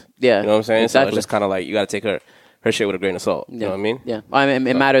dogs. Yeah. You know what I'm saying? So Exactly. it's just kind of like you got to take her shit with a grain of salt. You know what I mean? Yeah. I mean,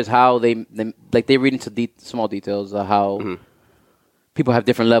 it matters how they read into small details of how people have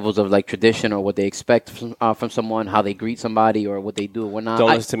different levels of like tradition or what they expect from someone, how they greet somebody or what they do or whatnot. Don't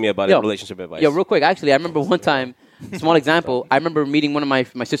listen to me about relationship advice. Yo, real quick, actually, I remember one time, small example, I remember meeting one of my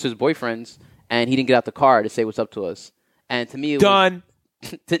sister's boyfriends and he didn't get out the car to say what's up to us. And to me, it Done.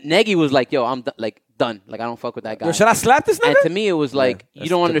 Negi was like, yo, I'm done. Like, I don't fuck with that guy. Yo, should I slap this nigga? And to me, it was like, you that's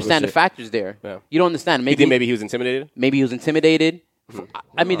don't typical understand the shit. factors there. Yeah. You don't understand. You think maybe he was intimidated? Maybe he was intimidated.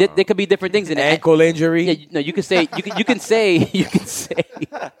 I mean, there could be different things in it. Ankle injury. Yeah, no, you can say you can say.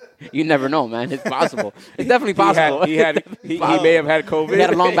 You never know, man. It's possible. It's definitely possible. He may have had COVID. He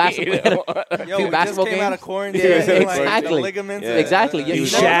had a long basketball. Yo, few we basketball just came out of games. quarantine. Yeah, like, exactly. the ligaments. Yeah. Exactly. Yeah, He you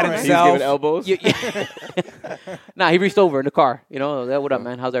shat never know. He's himself. giving elbows. Nah, he reached over in the car. You know, what up,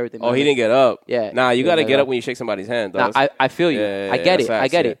 man? How's everything? Oh, man? he didn't get up. Yeah. Nah, you got to Yeah, get yeah. up when you shake somebody's hand. Nah, Dog. I feel you. Yeah, I get that's it. I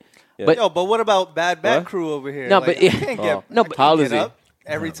facts, get yeah. it. Yeah. But Yo, but what about Bad What? Crew over here? No, Like, but- you can't get. No, but- How old get is he? up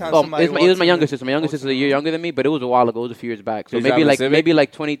every time well, somebody. it was my younger sister. My younger sister's a year younger than me, but it was a while ago. It was a few years back. So He's maybe driving a like Civic? maybe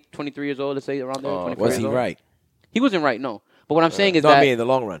like 20, 23 years old. Let's say around there. 24 Was years he old. right? He wasn't right. No. But what I'm saying is No, that I mean in the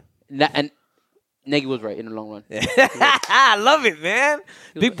long run. and Nagy was right in the long run. I love it, man.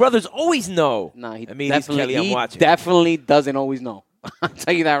 Big brothers always know. Nah, he I mean, he's definitely, Kelly. I'm he watching. definitely doesn't always know. I'll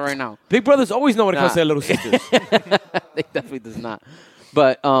tell you that right now. Big brothers always know when it comes Nah. to their little sisters. They definitely does not.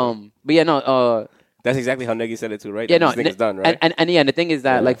 But yeah, no. That's exactly how Nagy said it too, right? Yeah, That no. this thing is done, right? And yeah, and the thing is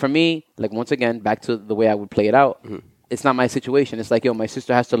that, like, for me, like, once again, back to the way I would play it out, Mm-hmm. it's not my situation. It's like, yo, my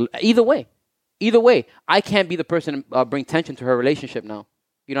sister has to, either way, I can't be the person to bring tension to her relationship now.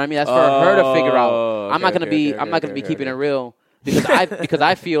 You know what I mean? That's for her to figure out. I'm not gonna be keeping it real because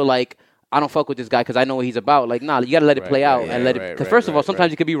I feel like I don't fuck with this guy because I know what he's about. Like, nah, you gotta let it play out and let it. Because first of all,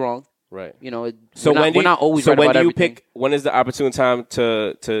 sometimes you could be wrong. Right. You know, So we're not always so right when about do you everything. pick? When is the opportune time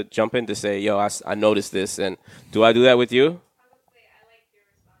to jump in to say, "Yo, I noticed this," and do I do that with you?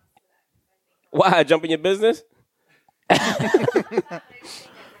 Why I jump in your business?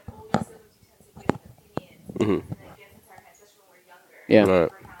 Yeah.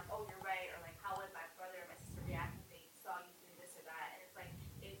 Right. Oh, you're right, or like, how would my brother or my sister react if they saw you do this or that? And it's like,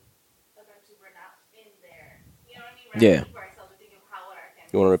 if eventually we're not in there, you know what I mean? We're Yeah. not for ourselves, we're thinking, how would our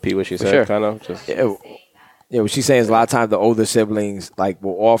family You want to repeat what she said? sure. Kind of. Just Yeah, saying that? yeah, what she's saying is a lot of times the older siblings like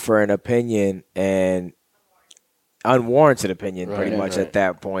will offer an opinion and unwarranted opinion pretty much at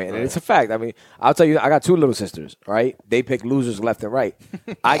that point. And it's a fact. I mean, I'll tell you, I got two little sisters, right? They pick losers left and right.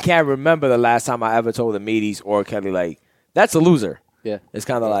 I can't remember the last time I ever told the Meaties or Kelly, like, that's a loser. Yeah. It's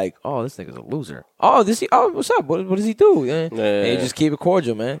kind of like, oh, this nigga's a loser. Oh, what's up? What does he do? Yeah. And you just keep it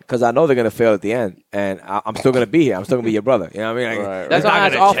cordial, man, because I know they're gonna fail at the end, and I'm still gonna be here. I'm still gonna be your brother. You know what I mean? Like, Right, That's it's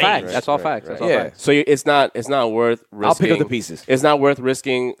not all gonna change. facts. That's all facts. That's all Yeah. facts. so it's not worth risking. I'll pick up the pieces. It's not worth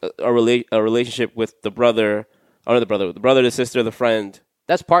risking a relationship with the brother, or the brother, the sister, the friend,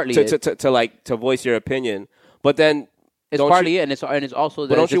 That's partly it. to voice your opinion. But then It's don't partly you, it, and it's also But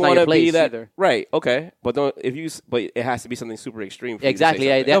that don't it's you just not want your to place be that either. right? Okay, but it has to be something super extreme. For Exactly. You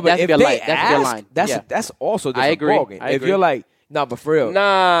Yeah, to say that, No, but that's if your they line. That's your ask, line. that's yeah. that's also a I different agree. ballgame. I If agree. you're like, no, but for real,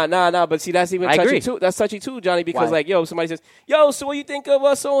 Nah. But see, that's even I touchy agree. too. That's touchy too, Johnny. Because Why? like, yo, somebody says, "Yo, so what you think of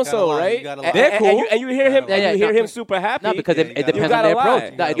us, so and Gotta so, lie, right?" you gotta And- lie. They're and cool. you hear him, Yeah, and you yeah, hear him super happy. No, because it you depends gotta on their lie. approach. You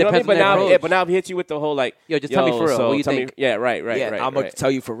It know what I mean? depends on But their now, approach. but now he hits you with the whole like, Yo, just tell me for real. So What you tell me, think? yeah, right. I'm gonna tell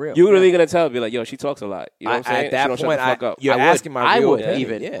you for real. You really gonna tell? Be like, yo, she talks a lot. You know what I'm saying? At that she don't point, shut the fuck up. you're I would. asking my I real would opinion.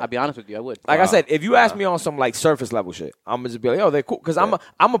 even. Yeah. I'll be honest with you. I would. Like I said, if you ask me on some like surface level shit, I'm gonna just be like, "Yo, they're cool," because I'm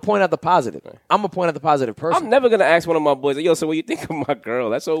gonna point out the positive. I'm gonna point out the positive person. I'm never gonna ask one of my boys, like, yo, so what you think of my girl?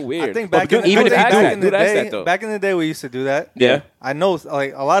 That's so weird. I think But back in, even I think ask back that. in the Dude, ask day, that, though. back in the day, we used to do that. Yeah. I know,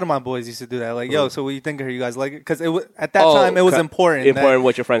 like a lot of my boys used to do that. Like, yo, so what you think of her? You guys like it? Because at that time it was important. Important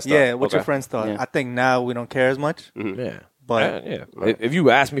what your friends thought. Yeah, what your Okay. friends thought. Yeah. I think now we don't care as much. Yeah, But yeah. If you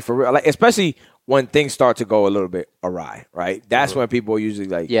ask me for real, like especially when things start to go a little bit awry, right? That's when people are usually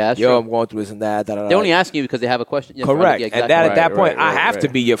like, Yeah, that's yo, true. I'm going through this and that. Da, da, da. They only ask you because they have a question. Yeah, Correct. yeah, And exactly. that at that Right, point, right, I have right. to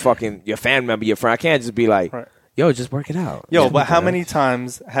be your fan member, your friend. I can't just be like, Right. yo, just work it out. yo, Just but work how it many out.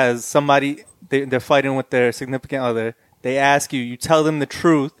 times has somebody they're fighting with their significant other? They ask you, you tell them the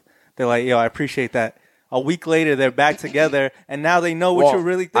truth. They're like, yo, I appreciate that. A week later, they're back together, and now they know what Well, you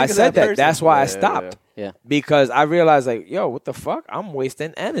really think. I of said that. person. That's why I stopped. Yeah. Because I realized, like, yo, what the fuck? I'm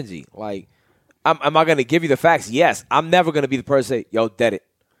wasting energy. Like, am I going to give you the facts? Yes. I'm never going to be the person to say, yo, dead it.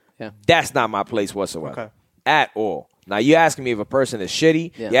 Yeah. That's not my place whatsoever. Okay. At all. Now, you're asking me if a person is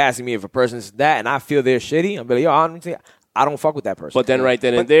shitty. Yeah. You're asking me if a person is that, and I feel they're shitty. I'm like, yo, I don't fuck with that person. But then right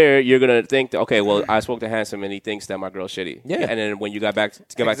then and there, you're gonna think, that, okay, well, I spoke to Handsome and he thinks that my girl's shitty. Yeah. And then when you got back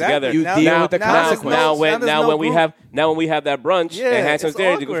Exactly. together, You deal with the consequences. Now there's when we group. have that brunch Yeah, and Handsom's it's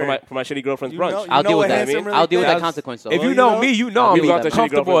there to go awkward. for my shitty girlfriend's You brunch. know- I'll deal what with that. Handsome really I'll deal with that thinks? consequence. Though. if you you know know- me, you know I'm We've gone be to shitty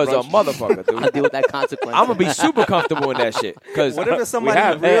comfortable as a girlfriend's motherfucker, dude. I'll deal with that consequence. I'm gonna be super comfortable in that shit. Cause What if it's somebody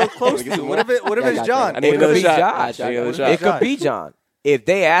have. real close to you? What if Yeah, it's I John? I need it could another be shot. Josh. I need another It shot. could be John. If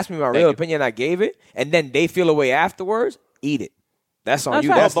they ask me my real you. opinion, I gave it, and then they feel away afterwards. Eat it. That's on That's you.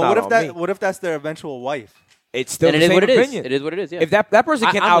 right. That's but not what if on that? me. What if that's their eventual wife? It's still And the it is same what it is. opinion. It is what it is. Yeah. If that person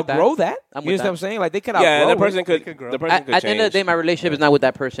can I'm with that. outgrow that, I'm you with understand what that. I'm saying? Like they can Yeah, outgrow and the person it. could could grow. the person At could the end of the change. day, my relationship is not with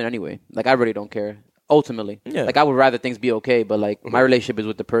that person anyway. Like I really don't care. Ultimately, Yeah. like I would rather things be okay, but like my relationship is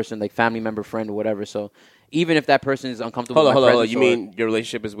with the person, like family member, friend, or whatever. So even if that person is uncomfortable, Hold with my on. presence You or- mean your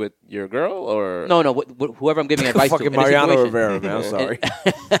relationship is with your girl or no, whoever I'm giving advice to? Fucking in a Mariano situation. Rivera, man. I'm sorry.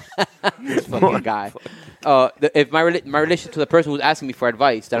 This fucking guy. If my relationship to the person who's asking me for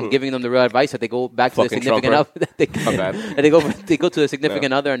advice, that I'm giving them the real advice, that they go back to their Fucking significant Trumper. other, that My bad. they go to a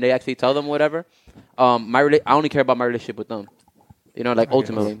significant other and they actually tell them whatever. I only care about my relationship with them. You know, like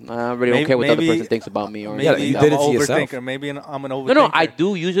ultimately, I really don't care what the other Maybe- person thinks about me or Maybe anything. you like did that. it to I'm an yourself. overthinker. Maybe I'm an overthinker. No, I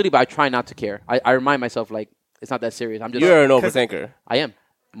do usually, but I try not to care. I remind myself like it's not that serious. I'm just you're an overthinker? I am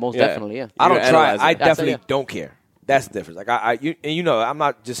most Yeah. definitely, yeah. I don't You're try. analyzing. I Yeah, so definitely yeah. don't care. That's the difference. Like you know, I'm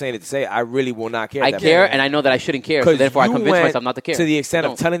not just saying it to say it. I really will not care. I that care, much. and I know that I shouldn't care. So Because therefore, I you convince went myself not to care. to the extent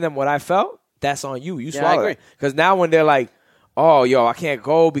Don't. of telling them what I felt. That's on you. You Yeah, I swallow agree. it. Because now when they're like, "Oh, yo, I can't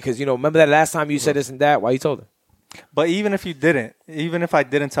go because remember that last time you said this and that." Why you told her? But even if I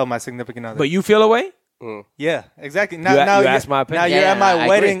didn't tell my significant other, But you feel away. yeah, exactly. You Now asked you're- my opinion? Now Yeah, you're yeah, at my I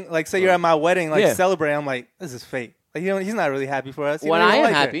wedding. agree. Like, say you're at my wedding, like Yeah. celebrating. I'm like, this is fake. Like, he's not really happy for us. He When don't I even am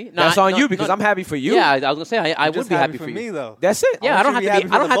like her. happy, no, That's I- on no, you because no, I'm happy for you. Yeah, I was gonna say I You're would just be happy for for me you. though. That's it. Yeah, I I don't want have you to to be.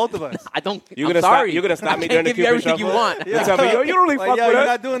 be I don't happy have for the both of us. I don't. You're I'm gonna sorry. stop. You're gonna stop me I during can't the give you Cupid everything you shuffle? want. You tell me, yo, you don't really Like, fuck yo, with you're us.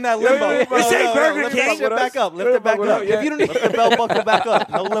 not doing that limbo. yeah, Bro, This ain't yo, Burger lift King. that shit back up. Lift it back Fuck with up. us, yeah. If you don't lift the belt buckle back up.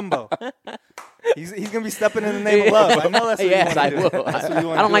 No limbo. He's gonna be stepping in the name of love. I know that's what Yes, you I want to do. will. That's what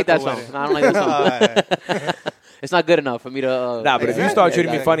you I want don't to like do that at song. the wedding. I don't like that song. Alright. It's not good enough for me to. Nah, but if you start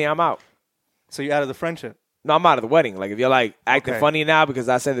treating me funny, I'm out. So you're out of the friendship. No, I'm out of the wedding. Like if you're like acting Okay. funny now because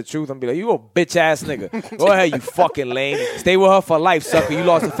I said the truth, I'm be like, you a bitch ass nigga. Go ahead, you fucking lame. Stay with her for life, sucker. You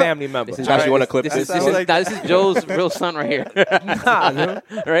lost a family member. This is- Josh, you want to clip This this? is, this, sounds is, like- this is Joe's real son right here. Nah, dude.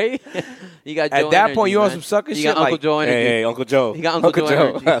 Right? You got Joe At that energy, point, you on man. some sucker You shit. got Uncle Like Joe energy. Hey, Uncle Joe. He got Uncle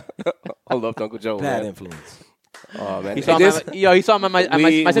Joe energy. Hold up, Uncle Joe. bad Man. influence. Oh man, He saw This- he saw him at my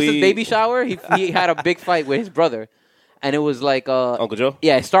we- sister's baby shower. He had a big fight with his brother, and it was like Uncle Joe.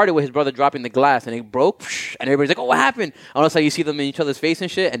 Yeah, it started with his brother dropping the glass, and it broke, and everybody's like, "Oh, what happened?" And also, you see them in each other's face and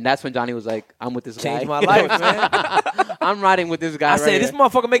shit, and that's when Johnny was like, "I'm with this guy. Changed my life, man. I'm riding with this guy." I said, this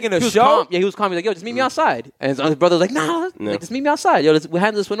motherfucker making a He was show. calm. Yeah, he was calm. He's like, "Yo, just meet me outside." And his brother was like, "No, No. just meet me outside. Yo, we'll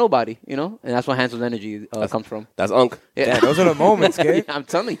handle this with nobody." You know, and that's where Hansel's energy comes from. That's Unc. Yeah, Yeah, those are the moments, kid. I'm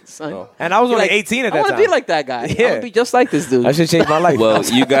telling you, son. Oh. And I was You're only like, 18 at I that want time. to be like that guy. I Yeah. want to be just like this dude. I should change my life. Well,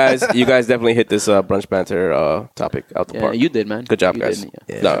 you guys definitely hit this brunch banter topic out the yeah, park. you did, man. Good job, You guys. did,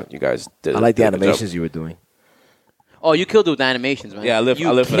 yeah. Yeah. No, you guys did. I like the did a good job. animations you were doing. Oh, you killed it with the animations, man. Yeah, I live you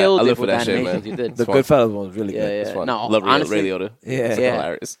for that. killed I it live for with that the shit, animations. man. You did. The fun. Goodfellas one was really Yeah, good. yeah. It's fun. No, Love honestly, Ray Liotta. Yeah. It's Yeah.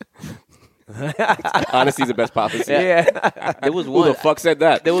 hilarious. Honesty's the best policy. Yeah. there was Who one. the fuck said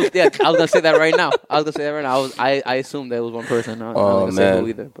that? There was. Yeah, I was gonna say that right now. I assumed there was one person. I'm not Oh, gonna say man. who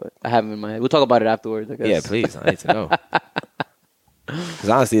either, but I have him in mind. We'll talk about it afterwards. I guess. Yeah, please. I need to know. Because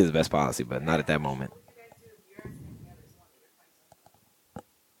honesty is the best policy, but not at that moment.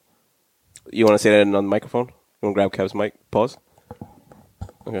 You want to say that on the microphone? You want to grab Kev's mic? Pause.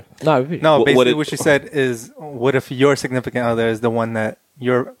 Okay. No, repeat. No, What basically it- what she said is, what if your significant other is the one that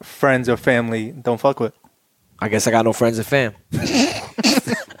your friends or family don't fuck with? I guess I got no friends and fam.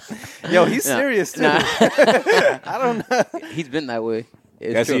 Yo, he's Nah. serious too. Nah. I don't know. He's been that way.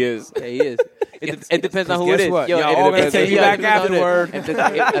 It's Yes, true. he is. Yeah, he is. It depends on who guess it is. what? Yo, Y'all it all gonna depends- take me yeah, back it depends on afterward.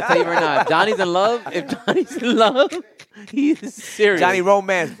 it. I tell you right now, if Johnny's in love. If Johnny's in love, he is serious. Johnny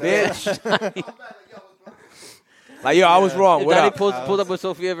Romance, bitch. Like, yo, I was wrong. If What Johnny up? pulls up with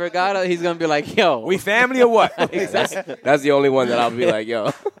Sofia Vergara, he's gonna be like, "Yo, We family or what? That's the only one that I'll be like,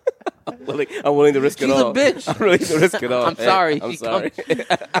 yo. I'm willing to risk she's it a all. bitch." I'm willing to risk it all. I'm sorry. I'm He sorry.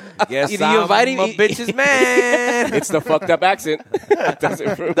 Yes, Either you invite him- I'm a bitch's man. It's the fucked up accent. It does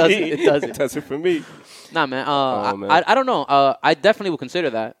it for Does me. it, it does it. It does it for me. Nah, man. Man. I don't know. I definitely would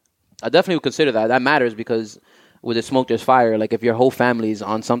consider that. That matters because with the smoke, there's fire. Like if your whole family's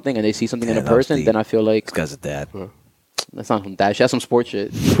on something and they see something in a Yeah, that was person, deep. then I feel like This guy's a dad. that's not some that shit. That's some sports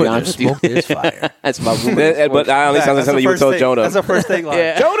shit. To be honest with you. Smoke is fire. That's my room. But that only sounds like That's something the you would first tell take- Jonah. That's a first take line.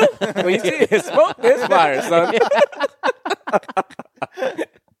 Yeah. Jonah, when you see it, smoke is fire, son.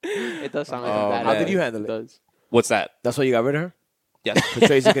 It does sound like Oh, some bad. man. How did you handle it? does. What's that? That's why you got rid of her? Yes. For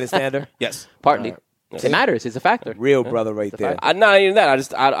Tracy couldn't stand her? Yes. Partly. Yes. It matters. It's a factor. Real brother right there. Not even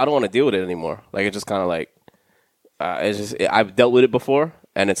that. I don't want to deal with it anymore. Like it's just kind of like I've dealt with it before,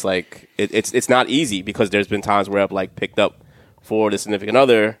 and it's like it's not easy because there's been times where I've like picked up for the significant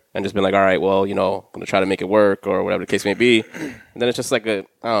other and just been like, all right, well, I'm gonna try to make it work or whatever the case may be, and then it's just like I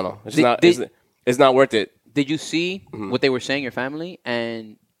don't know. It's it's not worth it. Did you see Mm-hmm. what they were saying, your family?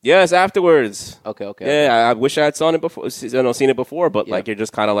 And Yes, afterwards. okay. Yeah, I wish I had seen it before. Seen it before, but Yeah. like you're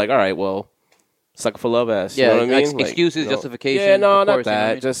just kind of like, all right, well, suck for love ass. Yeah, you know what I like mean? excuses, justification, Yeah, no, of not course, you know what I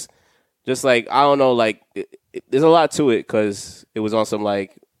that. mean? Just Just like I don't know, like there's a lot to it because it was on some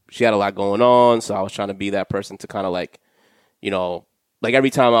like she had a lot going on, so I was trying to be that person to kind of like, like every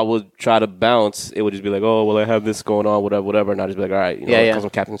time I would try to bounce, it would just be like, oh well, I have this going on, whatever, and I'd just be like, all right, because I'm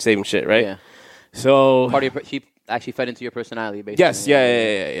Captain Saving shit, right? Yeah. So Part of she actually fed into your personality, basically. yes,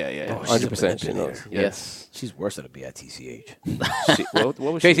 yeah, Oh, she's a 100%. engineer. Yes. She's worse than a B at TCH. What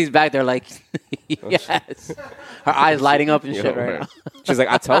was Tracy's back there like, yes. Her eyes lighting up and she? shit right now. She's like,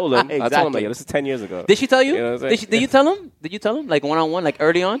 I told him, Exactly. like, yo, this is 10 years ago. Did she tell you? You know what I'm saying? Did you tell him? Did you tell him? Like one-on-one, like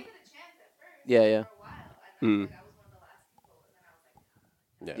early on? Yeah.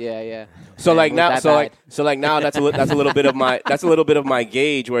 Yeah. So like Was now, that so bad? like now, that's a little bit of my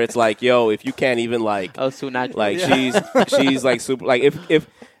gauge where it's like, yo, if you can't even like, Oh, so natural. like she's like super, like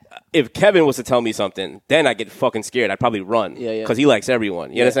if Kevin was to tell me something, then I get fucking scared. I'd probably run, Yeah. because he likes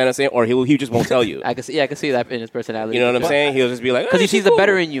everyone. You understand what I'm saying? Or he just won't tell you. I can see that in his personality. You know what I'm saying? He'll just be like, Because he sees the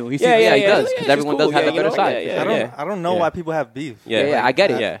better in you. He sees, he does. Because everyone does have the better side. I don't know why people have beef. Yeah, I get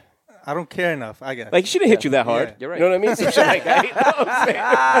it. Yeah. I don't care enough. I guess. Like, she didn't hit you that hard. Yeah. You're right. You know what I mean? Some shit like that. You know what I'm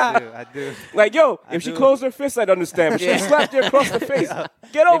saying? I do. Like, yo, if she closed her fist, I'd understand. But she slapped you across the face.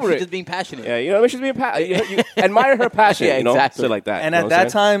 Get over She's it. just being passionate. Yeah, you know, she's being you admire her passion, Yeah, you know, exactly. shit like that. And you know at what I'm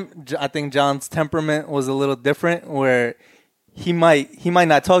that saying? time, I think John's temperament was a little different, where he might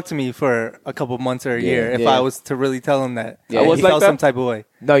not talk to me for a couple months or a year if yeah. I was to really tell him that. Yeah, he was like felt that? some type of way.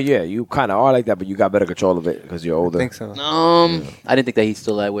 No, yeah, you kind of are like that, but you got better control of it because you're older. I think so. I didn't think that he's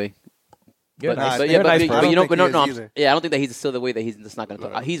still that way. You're But, nice. but, You're yeah, a nice but, person. you know, I but don't no, think he is I'm, either. yeah, I don't think that he's still the way that he's just not going to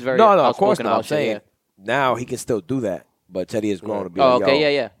talk. He's very No, of outspoken course not. I'm about shit, saying now he can still do that, but Teddy has grown to be Oh, like, okay, yo,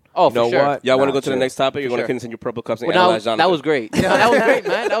 yeah. Oh, you know for sure. what? Y'all want to Nah, go to the chill. next topic? You're going to sure. continue Purple Cups and Well, analyze Jonathan. that was great. That was great,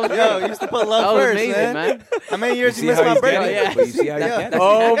 man. That was great. Yo, you used to put love That was first, amazing, man. man. How many years You you see missed how my he's birthday? getting it? But you see how he's getting it?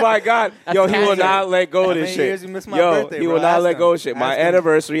 Oh my God! Yo, he will cancer. not let go of How this many shit. years you missed my Yo, birthday, he bro? will not Ask let him. go of shit. My Ask him.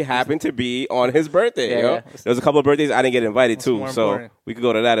 anniversary happened to be on his birthday. Yeah, yo, yeah. there was a couple of birthdays I didn't get invited to, more so important? we could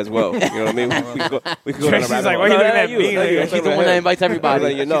go to that as well. You know what I mean? We could go down Tracy's a rabbit like, hole. why you No, looking not at me? No, Like, you're He's the talking one about that him. invites everybody.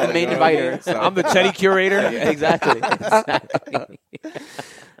 Like, you know, He's the main you know what I mean? inviter. So- I'm the Teddy curator. Exactly.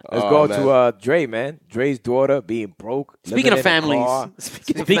 Let's Oh, go man. to Dre, man. Dre's daughter being broke. Speaking living of in a families. car.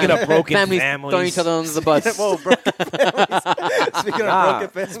 Speaking of broken families families. throwing each other under the bus. Whoa, broken families. Speaking Nah.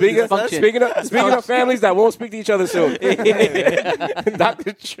 of broken families. Speaking of families that won't speak to each other soon.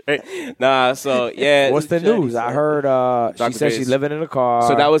 Dr. Dre. Nah, so yeah. What's the news? I heard she Dr. said Dre's. she's living in a car.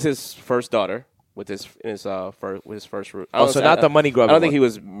 So that was his first daughter with his first root. Oh, so not the money grubbing I don't think one. he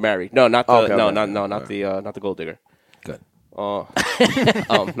was married. No, not the Okay, no, okay. not the gold digger. Good. Not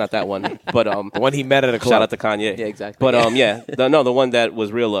that one. But The one he met at a club. shout out to Kanye. Yeah, exactly. But the one that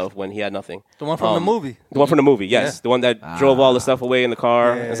was real love when he had nothing. The one from the movie. The one from the movie, yes. The one that drove all the stuff away in the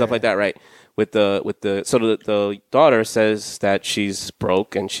car Yeah. and stuff like that, right? The daughter says that she's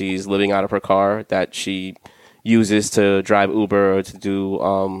broke and she's living out of her car that she uses to drive Uber or to do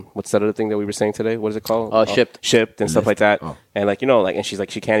what's that other thing that we were saying today? What is it called? Shipped and stuff like that. Oh. And and she's like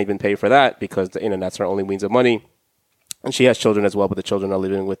she can't even pay for that because that's her only means of money. And she has children as well, but the children are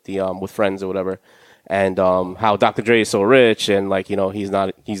living with the with friends or whatever. And how Dr. Dre is so rich and he's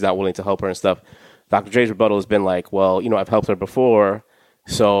not willing to help her and stuff. Dr. Dre's rebuttal has been like, well, I've helped her before,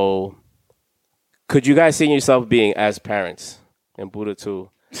 so could you guys see yourself being as parents and Buddha too?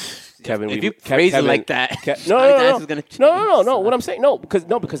 Kevin, If you phrase it like that, No. no. What I'm saying,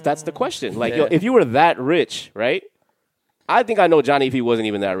 because that's the question. Like, yo, if you were that rich, right? I think I know Johnny if he wasn't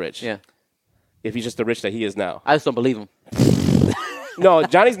even that rich. Yeah. If he's just the rich that he is now. I just don't believe him. No,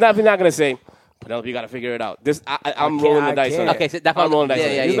 Johnny's not gonna say, Penelope, you got to figure it out. I'm rolling the dice on it. Okay, so that's I'm rolling the dice. yeah,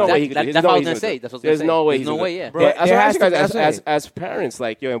 on it. yeah, There's no yeah. way he could do it. That's what I was gonna say. That's what I was gonna There's say. no way. There's no way. Yeah. Bro, That's what there I has ask you to- guys that's as parents.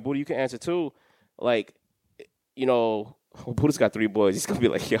 Like, yo, and Buddha, you can answer too. Like, Buddha's got 3 boys. He's gonna be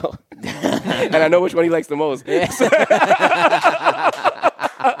like, yo, and I know which one he likes the most.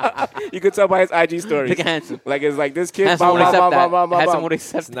 You could tell by his IG stories. Look at Handsome. Like, it's like this kid. Handsome blah, would blah, accept blah, that. blah, blah, Handsome blah. would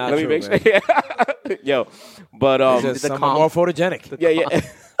accept It's that. not Let me true, make man. sure. Yo, but It's just the some calm. more photogenic. yeah.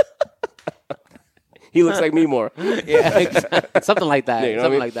 He looks like me more. Yeah, something like that. Yeah, you know what I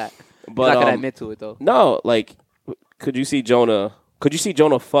Something mean? like that. But, He's not gonna um, admit to it though. No, like, could you see Jonah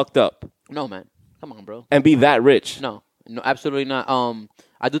fucked up No, man. Come on, bro. and be that rich? No, absolutely not.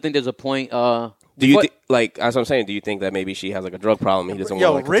 I do think there's a point. Do you What- like? That's what I'm saying. Do you think that maybe she has like a drug problem? And he doesn't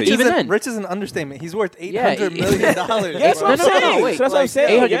Yo, want to rich Even is, then. rich is an understatement. He's worth Yeah, $800 million. Yeah, that's what No, I'm no, saying. wait. So that's what I'm saying.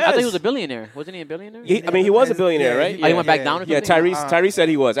 800. I Yes. thought he was a billionaire. Wasn't he a billionaire? I mean, he was a billionaire, right? Oh, he went back down or Yeah, something? Tyrese said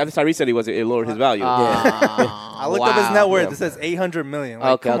he was. After Tyrese said he was, it lowered his value. I looked up his net worth. It says $800 million. Like,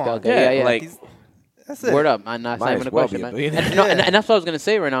 Okay, come okay, on. okay. Yeah. like He's- That's it. Word up. That's not Might even as a well question, be a man. billionaire. And that's what I was gonna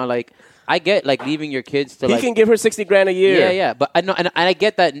say right now. Like, I get like leaving your kids to He like. can give her $60,000 a year. Yeah. But I know, and I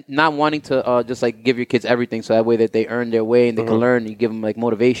get that not wanting to just like give your kids everything, so that way that they earn their way and they can learn. You give them like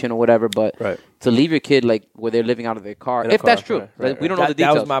motivation or whatever. But Right. to leave your kid like where they're living out of their car, In a if that's car, true, right, we don't know the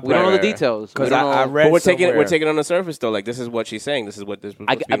That was details. my We don't know the point. details. Because We don't I know- read But we're taking somewhere- it on the surface though. Like this is what she's saying. This is what this.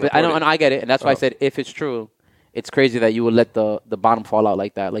 I know, and I get it, and that's why I said if it's true, it's crazy that you would let the bottom fall out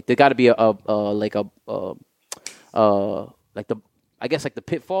like that. Like there got to be I guess like the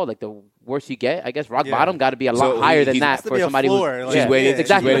pitfall, like the worse you get. I guess rock Yeah. bottom got to be a lot So higher he- than he's- that Has to for be a somebody who's floor. Like, She's waiting-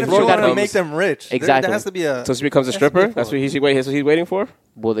 exactly. she's waiting The If floor you gotta want to be- make them rich, Exactly. there has to be a. So she becomes a has to be stripper. a That's floor. what he's waiting for.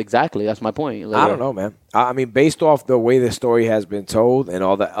 Well, exactly. That's my point. Like, I don't know, man. I mean, based off the way the story has been told and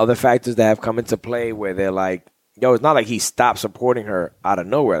all the other factors that have come into play, where they're like, yo, it's not like he stopped supporting her out of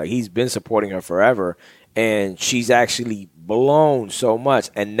nowhere. Like he's been supporting her forever, and she's actually blown so much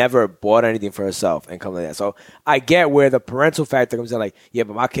and never bought anything for herself and come like that. So I get where the parental factor comes in. Like, yeah,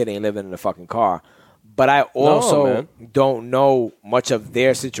 but my kid ain't living in a fucking car. But I also man. don't know much of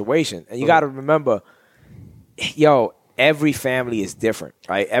their situation, and you got to remember, yo, every family is different,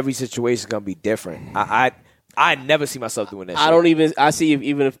 right? Every situation is gonna be different. I never see myself doing this. I don't even. I see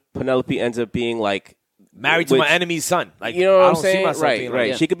even if Penelope ends up being like married to which- my enemy's son. Like, you know what I I'm don't see saying? myself Right, being right.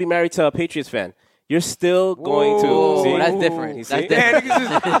 Like, She could be married to a Patriots fan. You're still going Whoa, to. See? that's different. You That's see? different. Man,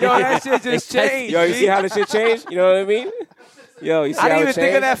 niggas just, yo, that shit just changed. Yo, you see how the shit changed? You know what I mean? Yo, you see I how didn't it even think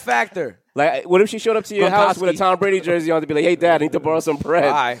of changed? that factor. Like, what if she showed up to your house with a Gronkowski. Tom Brady jersey on to be like, "Hey, Dad, I need to borrow some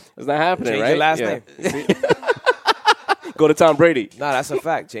bread." Why? It's not happening, Change right? your last Yeah. name. Go to Tom Brady. Nah, that's a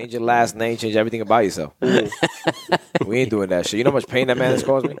fact. Change your last name. Change everything about yourself. We ain't doing that shit. You know how much pain that man has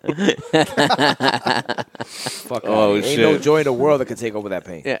caused me? Fuck. Oh, ain't shit. no joy in the world that can take over that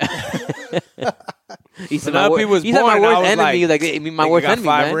pain. Yeah. He said Penelope was he said my born, I worst was enemy. like, Like, I mean, my nigga worst got enemy,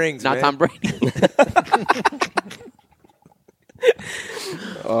 5 man. rings, Not man. Tom Brady.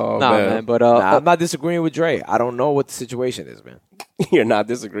 Oh Nah, man. But Nah, I'm not disagreeing with Dre. I don't know what the situation is, man. You're not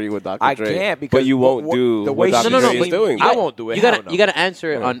disagreeing with Dr. I Dre. can't because but you won't do the what way Dr. she- Dre is doing. I won't do it. You Hell gotta no. you gotta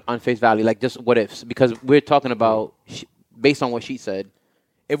answer it on face value, like just what ifs, because we're talking about based on what she said.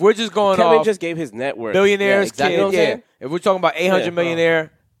 If we're just going Kevin off just gave his net worth. billionaires, Yeah, exactly. kid, You know what I'm yeah. saying? If we're talking about 800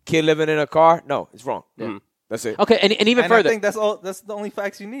 millionaire kid living in a car, no, it's wrong. That's it. Okay, and even And further, I think that's all. That's the only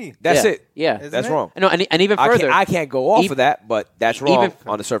facts you need. That's yeah, it. Yeah, Isn't That's it? wrong. no, and even further, I can't go off Even- of that, but that's wrong even-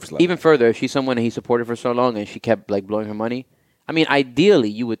 on the surface level. even further, if she's someone that he supported for so long and she kept like blowing her money. I mean, ideally,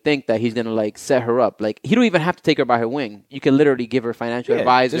 you would think that he's gonna like set her up. Like he don't even have to take her by her wing. You can literally give her financial Yeah,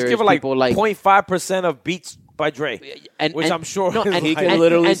 advisors, just give her like people like 0.5% of Beats by Dre, and I'm sure no, is and, He like can and-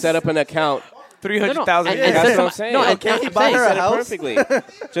 literally and- set up an account. 300,000. and- Yeah, and That's set what up- I'm saying. no, and- Okay, and- he I'm saying- said it house? perfectly.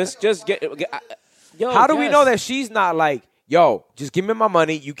 just get. Yo, How do we yes. know that she's not like, yo, just give me my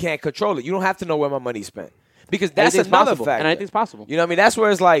money. You can't control it. You don't have to know where my money's spent because that's anything's another possible, fact. and anything's possible. You know what I mean? That's where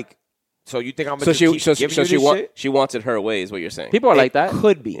it's like, so you think I'm So gonna she, keep so giving so you she this want, shit? she wants it her way, is what you're saying. People are like It that.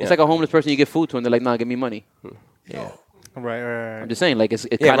 could be. It's like a homeless person you give food to, and they're like, "Nah, give me money." Right. I'm just saying, like it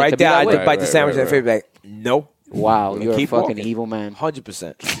Yeah, kind of right could be there. I that way. just bite the sandwich and face like, no. Wow, you're a Keep fucking walking. evil man.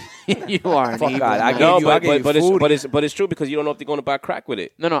 100%. You are an Fuck evil God, I man. gave No, you- I but gave but, you it's food. but it's true because you don't know if they're going to buy crack with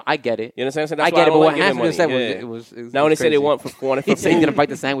it. No, I get it. You understand? So I that's why get it, don't but like what giving Anthony money. said Yeah. was Now when they say they crazy. want for He said he's gonna bite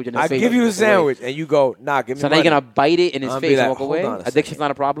the sandwich in his I face. give you a Walk away. sandwich and you go, nah, give me So now money. you're gonna bite it in his I'll be face like, and walk hold away. on a Addiction's second.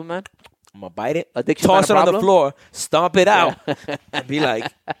 not a problem, man. I'm gonna bite it, Addiction's toss it not a on the problem? floor, stomp it out, and be like,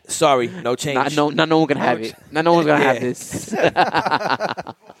 sorry, no change. Not no one can have it. Not no one's gonna have Yeah. this.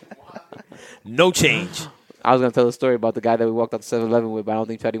 No change. I was gonna tell a story about the guy that we walked out to 7-Eleven with, but I don't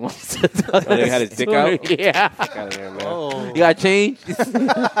think Chatty wants to tell Oh, they had his dick out? Yeah. Fuck outta here, man. You got change? He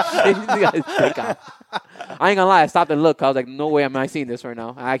got his dick out. I ain't gonna lie, I stopped and looked. I was like, no way am I seeing this right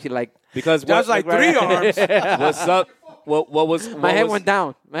now. I actually like Because That's like 3 arms. What's up? What was my head went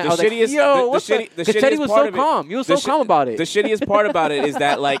down. Man, The I was like, shittiest, yo, the what's shitty, the Because Chetty shittiest was part so of it- calm. You were the so calm about it. The shittiest part about it is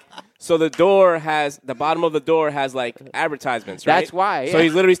that like, so the door has the bottom of the door has like advertisements, right? That's why, So yeah.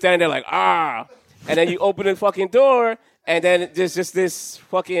 he's literally standing there like and then you open the fucking door. And then there's just this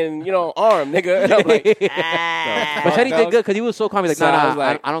fucking, arm, nigga. And I'm like, But Chetty that did was- good because he was so calm. He's like, So I nah, was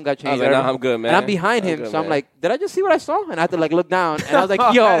like- I don't got I change. was like, nah, I'm good, man. And I'm behind I'm him, good, so I'm man. like, did I just see what I saw? And I had to like look down, and I was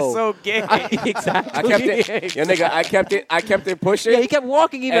like, yo, so gay. exactly. I kept it, yo, nigga. I kept it pushing. Yeah, he kept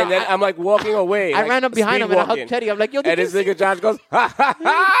walking. Even and then I'm like walking away. I like, ran up behind speed him and I walking. hugged Chetty. I'm like, yo, did And you this see? nigga Josh goes, ha ha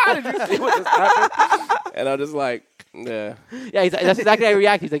ha! Did you see what just happened? And I'm just like, yeah. Yeah, that's exactly how he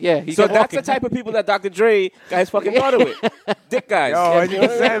reacted. He's like, yeah. He So kept that's walking. the type of people that Dr. Dre got his fucking daughter with. Dick guys. Yo, You know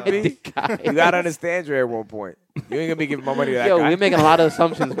what I mean? 100%, B. You gotta understand Dre at one point. You ain't gonna be giving my money to that Yo, guy. we're making a lot of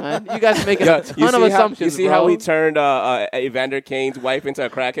assumptions, man. You guys are making Yo, a ton of assumptions. you see bro. how he turned Evander Kane's wife into a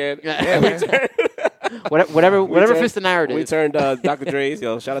crackhead? Yeah, man. Whatever fits the narrative. We turned Dr. Dre's.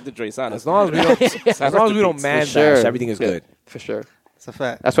 Yo, shout out to Dre Sana. As long as we don't man sure. bash, everything is good. For sure. It's a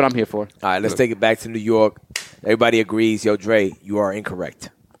fact. That's what I'm here for. All right, let's take it back to New York. Everybody agrees. Yo, Dre, you are incorrect.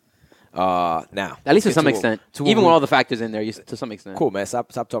 Now, At least to get some what- extent. to what Even we- with all the factors in there, to some extent. Cool, man. Stop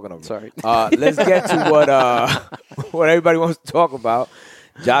talking over me. Sorry. Let's get to what everybody wants to talk about.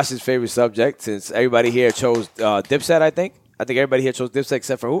 Josh's favorite subject, since everybody here chose Dipset. I think everybody here chose Dipset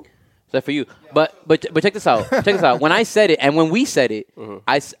except for who? Is that for you? But check this out. Check this out. When I said it, and when we said it,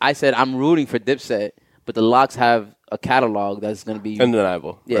 I said I'm rooting for Dipset, but the Locks have a catalog that's going to be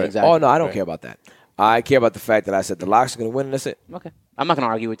Undeniable. Yeah, right. exactly. Oh no, I don't care about that. I care about the fact that I said the Locks are going to win, and that's it. Okay. I'm not going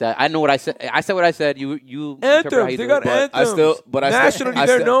to argue with that. I know what I said. I said what I said. You interpret how you do it. Nationally, I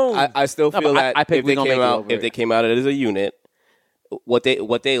they're still, known. I still No, feel but that I picked if they We Gon' came Make It out, over if it. they came out as a unit, what they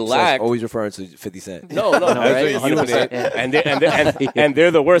So it's lacked. always referring to 50 Cent. No, right? as a 100%. unit, Yeah. and they're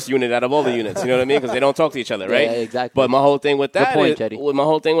the worst unit out of all the units. You know what I mean? Because they don't talk to each other, right? Yeah, exactly. But my whole thing with that, point, Chetty. my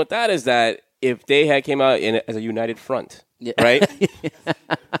whole thing with that is that if they had came out as a united front, Yeah. right?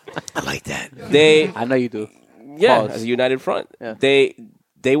 I like that. They I know you do. yeah, Pause. as a united front, Yeah.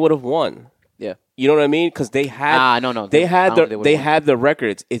 they would have won. Yeah. You know what I mean? Because they had no. they I had don't think they the would've they won. had the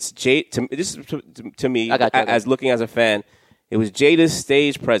records. It's Jay. This is to me I got you. as looking as a fan. It was Jada's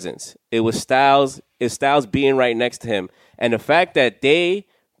stage presence. It was Styles. It's Styles being right next to him, and the fact that they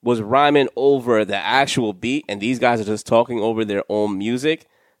was rhyming over the actual beat, and these guys are just talking over their own music.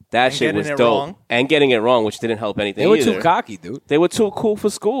 That And shit getting was it dope, wrong. and getting it wrong, which didn't help anything. They were either. too cocky, dude. They were too cool for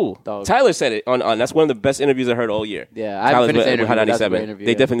school. Dog. Tyler said it on. That's one of the best interviews I heard all year. Yeah, I Tyler's haven't finished the with interview. Hot but that's a 97. great interview,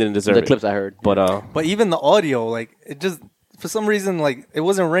 They yeah. definitely didn't deserve The it. clips I heard. But even the audio, like it just for some reason, like it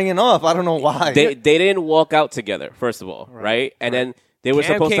wasn't ringing off. I don't know why. they didn't walk out together. First of all, right? And then they were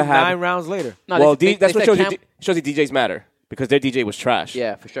Cam supposed came to have 9 rounds later. No, well, they that's what said shows you DJs matter because their DJ was trash.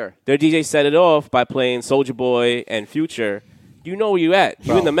 Yeah, for sure. Their DJ set it off by playing Soulja Boy and Future. You know where you at.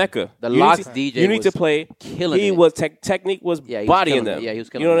 You in the Mecca. The You Locks need to- DJ You need to was play. killing He it. was technique was Yeah, he was bodying killing them. it. Yeah, he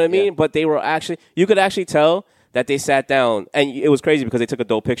was killing You know what I it, mean? yeah. But they were actually. You could actually tell that they sat down, and it was crazy because they took a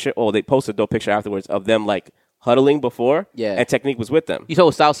dope picture. Oh, they posted a dope picture afterwards of them like huddling before. Yeah. And technique was with them. You saw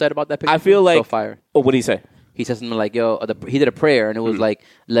what Styles said about that picture? I feel like so fire. Oh, what did he say? He said something like, "Yo," he did a prayer, and it was like,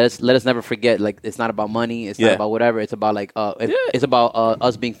 let us never forget. Like, it's not about money. It's not Yeah. about whatever. It's about like, it's about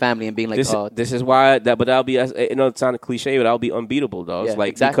us being family and being like, This is why that, but that'll be, you know, it sounded cliche, but that'll be unbeatable, though. Yeah, It's like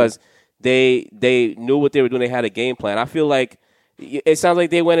exactly. because they knew what they were doing. They had a game plan. I feel like it sounds like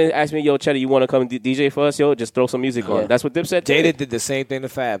they went and asked me, "Yo, Cheddar, you want to come DJ for us? Yo, just throw some music on." Yeah. That's what Dipset Jada did. did the same thing to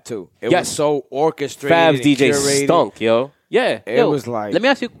Fab, too. It Yes. was so orchestrated. Fab's and DJ curated. stunk, yo. Yeah. It was like... let me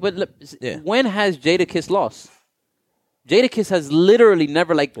ask you, Yeah. when has Jadakiss lost? Jadakiss has literally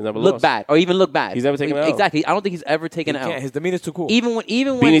never He's never looked lost. bad or even looked bad. He's never taken an L. Exactly. I don't think he's ever He taken an can't. L. His demeanor's too cool. Even when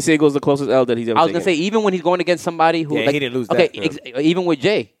Beanie Siegel's the closest L that he's ever I was taken. gonna say, even when he's going against somebody who, Yeah, like, he didn't lose okay, that. even with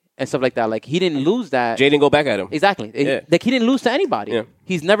Jay and stuff like that, like he didn't lose that. Jay didn't go back at him. Exactly. Yeah. Like he didn't lose to anybody. Yeah.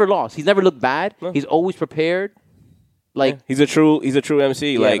 He's never lost. He's never looked bad. No. He's always prepared. Like He's a true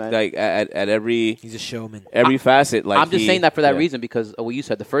MC. Yeah, like man. like at every He's a showman. facet. Like I'm just saying that for that yeah. reason because of what you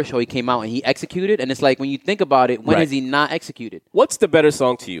said. The first show he came out and he executed, and it's like when you think about it, when Right. has he not executed? What's the better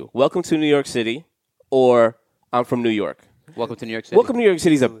song to you? Welcome to New York City or I'm from New York? Welcome to New York City. Welcome to New York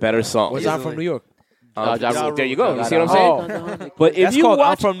City is a better song. What's I'm from New York? There you go. You see what I'm saying? saying? But if That's you called I'm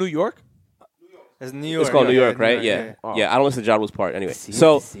watch, from New York? It's New York. it's called New yeah, York, right? Yeah. Oh. Yeah. I don't listen to Ja Rule's part anyway.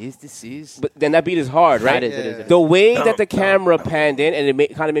 So, this is. but then that beat is hard, right? It is. The way that the camera panned in, and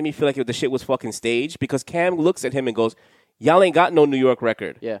it kind of made me feel like the shit was fucking staged because Cam looks at him and goes, "Y'all ain't got no New York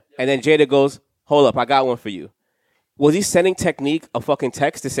record." Yeah. And then Jada goes, "Hold up, I got one for you." Was he sending Technique a fucking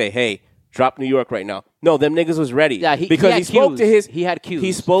text to say, "Hey, drop New York right now"? No, them niggas was ready. Yeah, he because had he spoke cues. to his He had cues,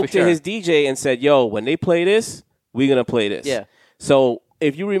 He spoke for to sure. his DJ and said, "Yo, when they play this, we're gonna play this." Yeah. So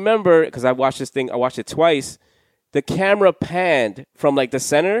if you remember, because I watched it twice. The camera panned from like the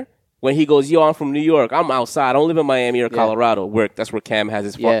center when he goes, "Yo, I'm from New York. I'm outside. I don't live in Miami or Colorado." That's where Cam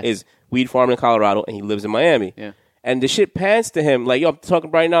has his weed farm in Colorado, and he lives in Miami. Yeah. And the shit pans to him like, "Yo, I'm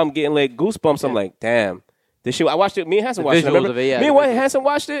talking right now. I'm getting like goosebumps." I'm like, "Damn." This shit. I watched it. Me and Hanson watched it. visuals Remember? of it, yeah, Me the and visuals. Hanson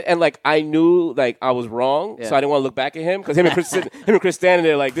watched it, and like I knew like I was wrong, Yeah. so I didn't want to look back at him because him and Chris standing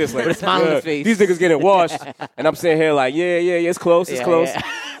there like this, like With a smile on his face. These niggas getting washed, and I'm sitting here like, yeah, it's close, it's Yeah, close, yeah.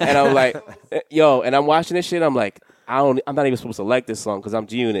 and I'm like, yo, and I'm watching this shit. I'm like, I'm not even supposed to like this song because I'm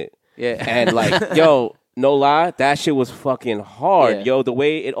G-Unit. Yeah. And like, yo, no lie, that shit was fucking hard, Yeah. yo. The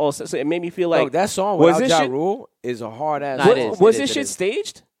way it all, so it made me feel like Look, that song was without this Ja shit, Rule is a hard ass Nah, song. it is. was It this is, it shit is.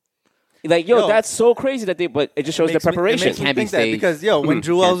 staged? Like, yo, Yo. that's so crazy that but it just shows the preparation. It makes me Can't be think that staged. because when Can't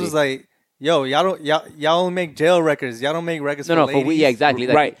Jewels be. was like, "Yo, y'all only make jail records. Y'all don't make records No, for no, ladies." yeah, exactly.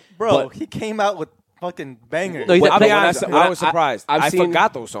 Like, Right. Bro, But- he came out with fucking banger. No, he's I'll When be I- honest. when I was surprised. I've I seen-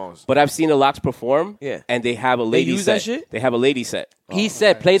 forgot those songs. But I've seen the Locks perform. Yeah. And they have a lady use set. that shit? They have a lady set. He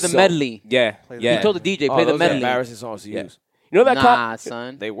said, "Play the So- medley." Yeah. Yeah. He told the DJ, Oh, "Play the those are medley." embarrassing songs to Yeah. use. You know that Nah,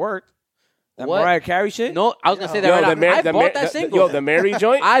 son. They worked. That What? Mariah Carey shit? No, I was gonna say that Yo, right the now. Mar- I the bought Mar- that the- single. Yo, the Mary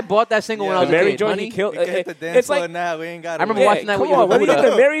joint. I bought that single when I Yeah. was The a Mary kid. joint Honey. he killed. We can hit the dance It's floor like now. We ain't got. I remember Yeah, watching that come with on, when he Buddha.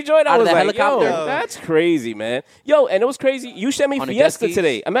 did the Mary joint, I Out of was the like, helicopter. yo, that's crazy, man. Yo, and it was crazy. You sent me On the jet Fiesta skis.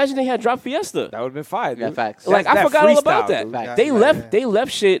 today. Imagine they had dropped Fiesta. That would have been fire. Yeah, dude. facts. Like That's I that forgot all about freestyle, that. dude. Facts. They Yeah, left. yeah. They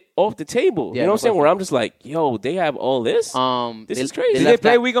left shit off the table. Yeah, you know what I'm saying? no Where I'm just like, yo, they have all this. This is crazy. Did they left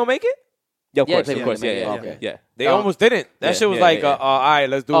play that- We Gonna Make It? Yeah, of Yeah, course, they of played course, the yeah, Mary, yeah, okay. yeah. They almost didn't. That Yeah, shit was yeah, like, yeah. all right,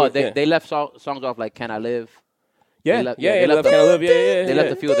 let's do Oh, it. they left songs off like "Can I Live." Yeah, They left- yeah, yeah, yeah, they Love left Can I the- Live, yeah, yeah. they left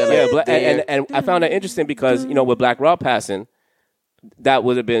yeah. a few of them, Yeah, like, and I found that interesting because you know with Black Rob passing, that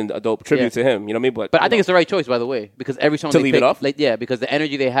would have been a dope tribute Yeah. to him. You know what I mean? But I think it's the right choice, by the way, because every song To they leave it picked, off? like, yeah, because the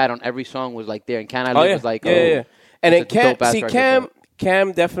energy they had on every song was like there, and "Can I Oh Live" yeah, was like, yeah, oh, yeah. And then it's a dope-ass record,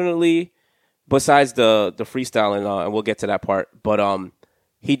 Cam definitely, besides the freestyling, and we'll get to that part, but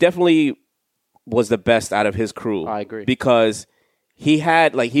he definitely was the best out of his crew. I agree. Because he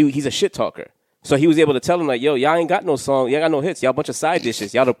had like he's a shit talker. So he was able to tell them like, yo, y'all ain't got no song, y'all got no hits, y'all a bunch of side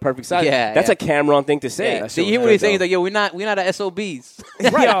dishes, y'all the perfect side. Yeah, That's yeah. a Cameron thing to say. Yeah. So you hear what he's saying? He's like, "Yo, we're not at SOBs."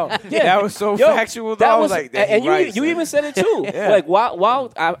 Right. Yo, that was so factual. Though. That I was was like, and right, you son. even said it too. Like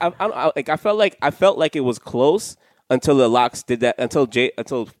while I felt like it was close until the Locks did that until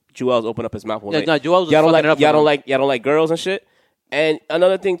Joel's opened up his mouth. And was Yeah, like, no, Joel was y'all don't fucking like it up y'all for don't him. y'all don't like girls and shit. And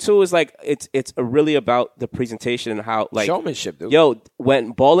another thing too is like it's really about the presentation and how like Showmanship, dude. Yo,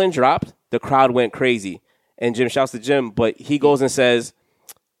 when Ballin dropped, the crowd went crazy, and Jim shouts to Jim, but he goes and says,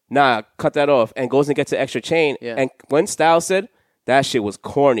 "Nah, cut that off," and goes and gets an extra chain. Yeah. And when Styles said that shit was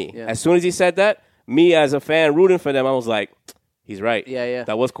corny, Yeah. as soon as he said that, me as a fan rooting for them, I was like, he's right. Yeah, yeah.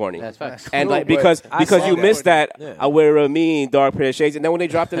 That was corny. That's facts. And No, like but because I saw you that. missed that, Yeah. I wear a mean dark pair of shades, and then when they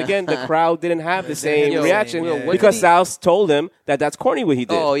dropped it again, the crowd didn't have the same Yo, reaction yo, what because did he- Styles told him that that's corny what he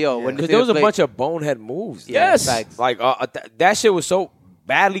did. Oh, yo, when Because they there was a played- bunch of bonehead moves. Yes. Facts. Like that shit was so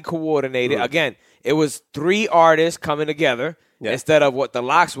badly coordinated. Again, it was 3 artists coming together Yeah. instead of what the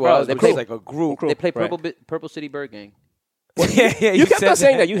Locks Bro, was, they which played- was like a group. They play Right. Purple City Bird Gang. yeah, You kept said on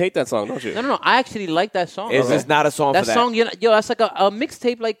saying that. You hate that song, don't you? No. I actually like that song. It's bro. just not a song that for that. song, you know, yo, that's like a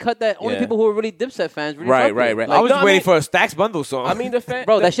mixtape like cut that only Yeah. people who are really Dipset fans really Right, fuck right, with. right. I Like, was No, just I waiting mean- for a Stax Bundle song. I mean, the fan,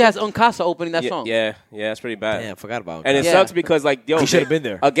 bro, that shit has Uncasa opening that yeah, song. yeah, it's pretty bad. Damn, forgot about And that. it Yeah. sucks because like yo, He should have been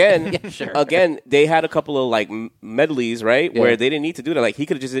there. again. Yeah, sure. Again, they had a couple of like medleys, right, Yeah. where they didn't need to do that. Like he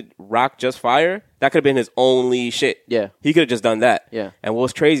could have just did Rock Just Fire. That could have been his only shit. Yeah. he could have just done that. Yeah. And what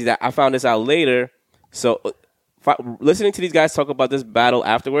was crazy that I found this out later. So listening to these guys talk about this battle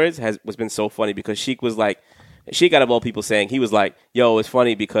afterwards was been so funny because Sheik was like. Sheik out of all people saying he was like, "Yo, it's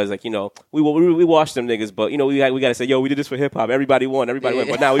funny because like you know we watched them niggas, but you know we got to say, yo, we did this for hip hop. Everybody won, Yeah.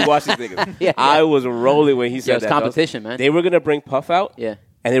 but now we watch these niggas." Yeah. I was rolling when he said it's that. competition, man. They were gonna bring Puff out, Yeah.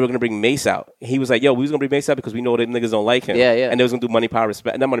 and they were gonna bring Mace out. He was like, "Yo, we was gonna bring Mace out because we know that niggas don't like him." Yeah, yeah. And they was gonna do Money, Power,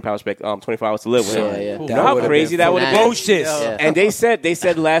 Respect, not Money, Power, Respect. 24 Hours to Live with him. Yeah, yeah. You That know how would've crazy been that would have been. ferocious. Yeah. And they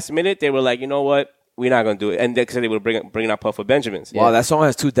said last minute they were like, you know what, we're not gonna do it. And they said they were bringing out Puff for Benjamins. Wow, that song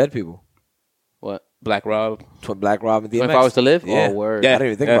has 2 dead people. What? Black Rob. Black Rob and DMX. 24 Hours to Live? Yeah. Oh, word. Yeah. I didn't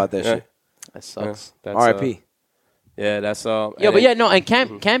even think Yeah. about that Yeah. shit. That sucks. That's, R.I.P. Yeah, that's Yeah, and but it- yeah, no, and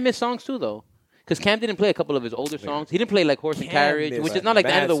Cam missed songs too, though. Because Cam didn't play a couple of his older songs. He didn't play like Horse and Cam Carriage, missed which is not like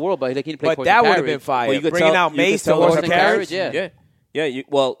the end of mad- the world, but like, he didn't play But Horse that and would have Carriage. been fire. Well, you could Bringing tell- out you could Mace to tell Horse Horse and and Carriage. Carriage, yeah. Yeah.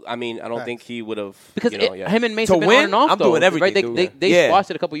 Well, I mean, I don't think he would have Because you know, yeah. him and Mace To have been win, on and off, I'm though. doing everything, Right? They, dude. they Yeah.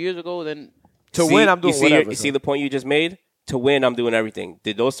 squashed it a couple years ago, then... To win, I'm doing whatever. You see the point you just made? To win, I'm doing everything.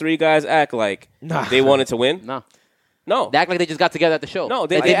 Did those 3 guys act like Nah. they wanted to win? No. No. They act like they just got together at the show. No,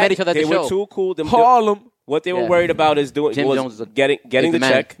 they met each other at they the show. were too cool. Harlem. What they were Yeah. worried about is doing Jim was Jones is a- getting He's the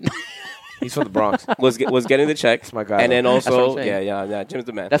man. check. He's from the Bronx. was getting the check. That's my guy, And then though. That's what also, I'm saying. yeah, Jim's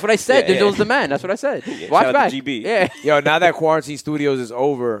the man. That's what I said. Yeah, Jim yeah. Jones is the man. That's what I said. shout Watch out to back. GB. Yeah. Yo, now that Quarantine Studios is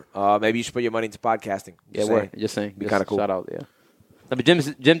over, maybe you should put your money into podcasting. Yeah, Just we're saying. just saying. Be Just kinda cool. Shout out, yeah. No, but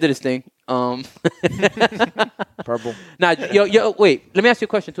Jim did his thing. Purple. Now, yo, wait. Let me ask you a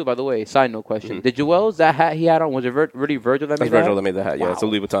question too. By the way, side note question: Did Joel's that hat he had on was it really Virgil that That's made that Virgil hat? that made the hat. Yeah, it's a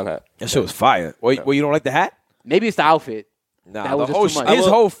Louis Vuitton hat. That shit was fire. Well, you don't like the hat? Maybe it's the outfit. Nah, That was the just whole too much. his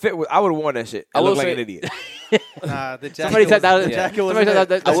whole fit was. I would have worn that shit. I will look like say- an idiot. Nah, the jacket Somebody said that. the jacket was Somebody said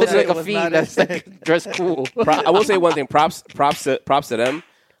that. I will That's say like a was fiend. not That's it. like dressed cool. I will say one thing. Props to them.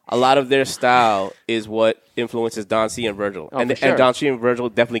 A lot of their style is what influences Don C and Virgil, Oh, and for sure. and Don C and Virgil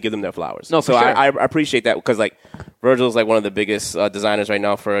definitely give them their flowers. No, for so sure. I appreciate that because like Virgil's like one of the biggest designers right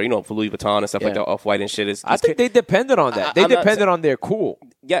now for for Louis Vuitton and stuff like Yeah. that, Off White and shit. I think they depended on that. They I'm not depended on their cool.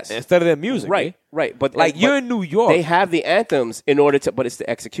 Yes. instead of their music. Right, eh? right. But Like you're in New York. They have the anthems in order to, but it's the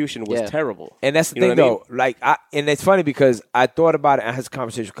execution was Yeah. terrible. And that's the You know thing, what I mean? though. Like, and it's funny because I thought about it. I had this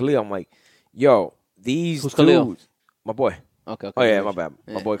conversation with Khalil. I'm like, yo, these Who's dudes, Khalil? my boy. Okay. Oh yeah, my bad,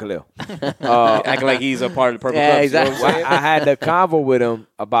 my boy Khalil. Acting like he's a part of the Purple Yeah, Clubs, you know what I'm exactly. saying? I had the convo with him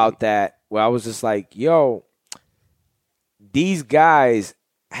about that, where I was just like, yo, these guys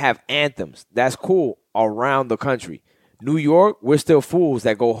have anthems. That's cool around the country. New York, we're still fools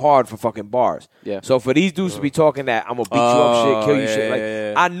that go hard for fucking bars. Yeah. So for these dudes to be talking that I'm gonna beat you up, shit, kill you, yeah, shit, like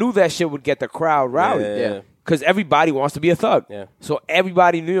yeah. I knew that shit would get the crowd rowdy. Yeah. Because everybody wants to be a thug. Yeah. So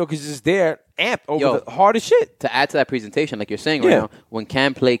everybody in New York is just there, amped over Yo. the hardest shit. To add to that presentation, like you're saying right Yeah. now, when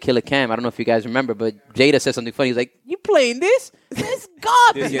Cam played Killer Cam, I don't know if you guys remember, but Jada said something funny. He's like, "You playing this? This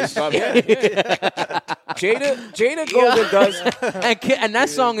garbage." Yeah, Jada goes and does. and that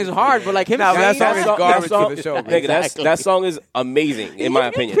song is hard, but like him Nah, saying that song is garbage song- to the show, man. Nigga, Exactly. that song is amazing in my You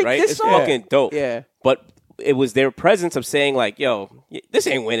opinion, picked right? this It's song. fucking dope. Yeah. But it was their presence of saying like, "Yo, this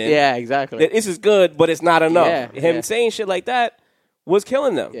ain't winning. Yeah, exactly. This is good, but it's not enough." Yeah, Him yeah. saying shit like that was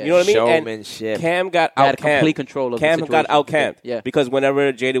killing them. Yeah. You know what I mean? Showmanship. And Cam got They out had complete control of the Cam got situation. out camped. Yeah. Because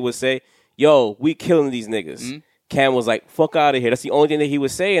whenever Jada would say, "Yo, we killing these niggas," Cam was like, "Fuck out of here." That's the only thing that he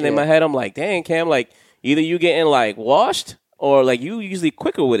would say. And in Yeah. my head, I'm like, "Dang, Cam, like either you getting like washed." Or like you usually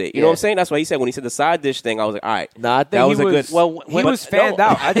quicker with it, you know what I'm saying? That's why he said when he said the side dish thing, I was like, all right, Nah, I think that he was a was, good. well, he was fanned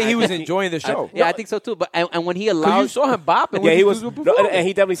out. I think he was enjoying the show. Yeah, I think so too. But and when he Because allowed, you saw him bopping. Yeah, he was, When no, and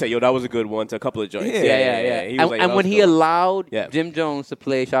he definitely said, "Yo, that was a good one." To a couple of joints. Yeah. yeah. He was And, like, and "That when was he dope." allowed Yeah. Jim Jones to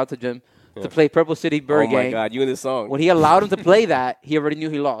play, shout out to Jim, to play Purple City Bird oh my Gang. god, you in this song? When he allowed him to play that, he already knew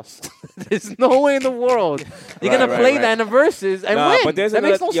he lost. There's no way in the world you're Right, gonna right, play right. that in the verses and Nah, win. but there's that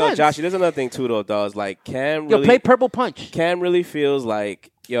another, makes no sense. Joshie, there's another thing too, though, does like Cam Yo, really play Purple Punch. Cam really feels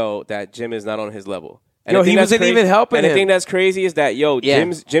like that Jim is not on his level. And Yo, the thing he that's wasn't even helping And the him. thing that's crazy is that Yeah.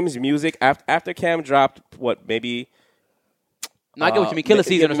 Jim's music after Cam dropped maybe No, I get what you mean. Killer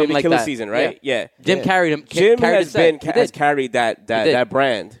Season or something maybe like Killer that. Season, right? Yeah. Jim carried him. Jim carried has the set. been He has did. carried that He did. that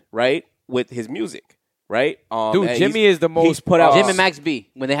brand, right, with his music, right? Dude, and Jimmy he's- is the most he's put out Jim and Max B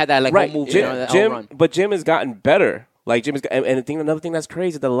when they had that like right. whole movie, Jim, you know, that whole Jim run. but Jim has gotten better. Like Jim is, and the thing, another thing that's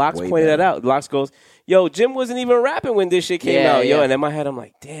crazy, the Locks Way pointed better. that out. Locks goes, "Yo, Jim wasn't even rapping when this shit came Yeah, out, yo." yeah. And in my head, I'm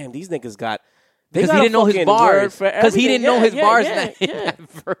like, "Damn, these niggas got." Because he didn't know his bars. Because he didn't know his bars. in that- in Yeah. that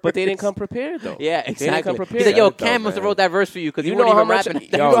verse. But they didn't come prepared though. Yeah, They didn't exactly. come He's prepared. like, yo, That's Cam dope, must have man. wrote that verse for you because you You weren't know how even much- rapping. you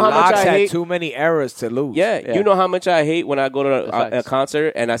Yo, know how much Locks I had hate- too many errors to lose. Yeah, Yeah. you know how much I hate when I go to a Facts.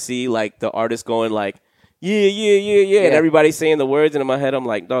 concert and I see like the artist going like, yeah, and everybody's saying the words, and in my head I'm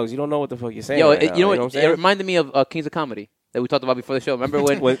like, dogs, you don't know what the fuck you're saying. Yo, right now, you know what? I'm It saying? reminded me of Kings of Comedy that we talked about before the show. Remember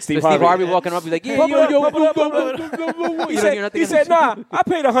when, When Steve Steve Harvey- Harvey walking up, he's like, yeah, Pump it up, yo, pump it up, pump it up. You He know, said, you're not he thinking said, "Nah, I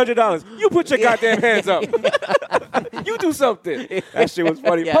paid $100. You put your goddamn hands up. You do something." That shit was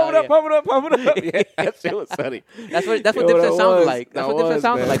funny. Yeah, Pump it up, yeah. pump it up, pump it up. Yeah, that shit was funny. That's what Yo, Dipset that sounded was- like. That's that what Dipset was,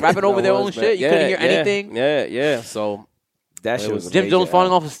 sounded man. like. Rapping over That their was, own man. shit. You couldn't hear anything. Yeah. So That shit was Jim major, Jones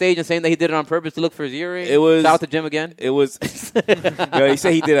falling Al. off the stage and saying that he did it on purpose to look for his earring. It was- Shout out to Jim again. it was. Yo, he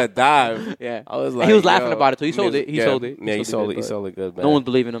said he did a dive. Yeah. I was And like, he was laughing yo, about it, too. He sold yeah, it. He sold it. Yeah, he sold it. He but sold it good, man. No one's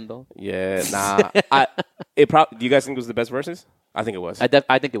believing him though. Yeah, nah. Do you guys think it was the best verses? I think it was. I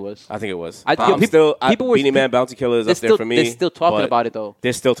think it was. I think it was. I- I'm people- still. people were- Beanie Man, Bounty Killer is They're up there still, for me. they're still talking but about it though.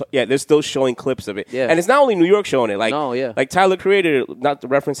 They're still. They're still showing clips of it. Yeah. And it's not only New York showing it. Like, No, yeah. Like Tyler Creator, not to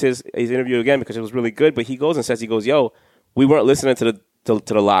reference his interview again because it was really good, but he goes and says, "Yo, we weren't listening to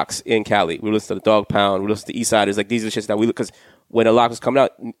the Locks in Cali. We listened to the Dog Pound. We listened to East Siders. Like these are the shits that we because when the Locks was coming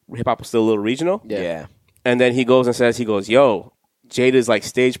out, hip hop was still a little regional. Yeah. And then he goes and says, "Yo, Jada's like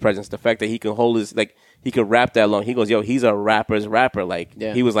stage presence, the fact that he can hold his like he could rap that long. He goes, yo, he's a rapper's rapper. Like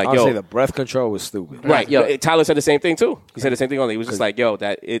Yeah. he was like, I'll yo, say the breath control was stupid. right. Yo. Tyler said the same thing too. He said the same thing. Only he was just like, yo,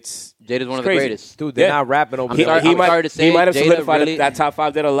 that it's Jada's one of crazy. the greatest. Dude, they're Yeah. not rapping over I'm there. sorry- he I'm might, sorry to say, he might have Jada solidified really- that top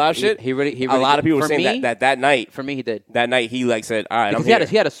 5 Dead or Alive shit. He really a lot of people were for saying me, that night. For me, he did. That night he like said, all right, Because I'm he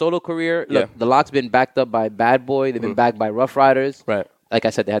here. had a solo career. Look, Yeah. the Locks been backed up by Bad Boy. They've been backed by Rough Riders. Right. Like I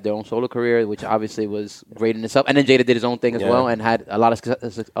said, they had their own solo career, which obviously was great in itself. And then Jada did his own thing as Yeah. well and had a lot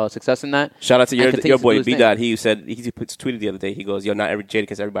of success in that. Shout out to And your continues to boy do his B thing. Dot. He said he tweeted the other day. He goes, "Yo, not every Jada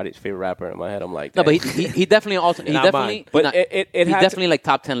is everybody's favorite rapper." In my head, I'm like, No, but damn. he definitely also he Not definitely mine. But not- it he's had to- definitely like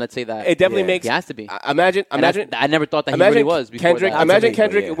top 10. Let's say that. it definitely Yeah. makes. He has to be. Imagine, And that's- imagine. I never thought that he Imagine really was before Kendrick. that. Imagine Absolutely,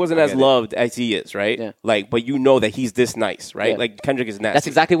 Kendrick yeah, wasn't I as get it. loved as he is, right? Yeah. Like, but you know that he's this nice, right? Yeah. Like Kendrick is nasty. That's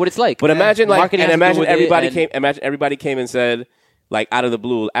exactly what it's like. But imagine like, Marketing and has to do imagine with it, everybody and- came. Imagine everybody came and said, like, out of the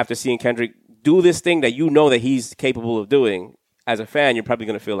blue, after seeing Kendrick do this thing that you know that he's capable of doing. As a fan, you're probably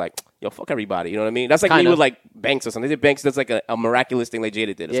gonna feel like, yo, fuck everybody. You know what I mean? That's like Kind me of. with like Banks or something. They did Banks does like a miraculous thing like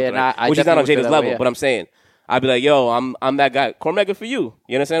Jada did, or Yeah, something, nah, right? I Which is not on definitely would feel Jada's that level. way, yeah. But I'm saying, I'd be like, yo, I'm that guy. Cormac, good for you.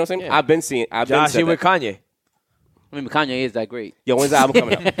 You understand what I'm saying? Yeah. I've been seeing. I've been Josh, said you with that. Kanye? I mean, Kanye is that great. Yo, when's the album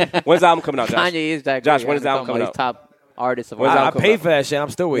coming out? When's the album coming out, Josh? Kanye is that Josh, great. when is the I'm album talking coming about out? He's top artist of all When's the time. I album paid coming for that shit. I'm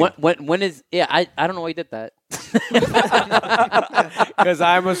still waiting. When is? Yeah, I don't know why he did that. Because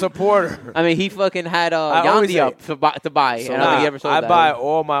I'm a supporter. I mean, he fucking had I always Yandi say- up to buy, and I don't think he ever sold I that. buy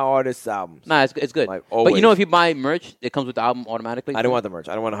all my artists' albums. Nah, it's good. Like, but always. you know, if you buy merch, it comes with the album automatically. I didn't want the merch.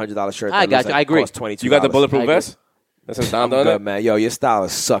 I don't want a $100 shirt. I that got looks you. like I agree. Costs $22. You got the I bulletproof agree. vest? That's what I'm I'm doing. good, man. Yo, your style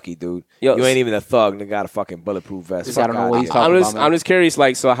is sucky, dude. Yo, You ain't even a thug. Nigga got a fucking bulletproof vest. This guy don't know what he's Fuck talking outta about, man. I'm just curious.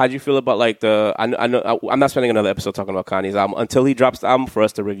 Like, so how'd you feel about like the? I know I'm not spending another episode talking about Kanye's album until he drops the album for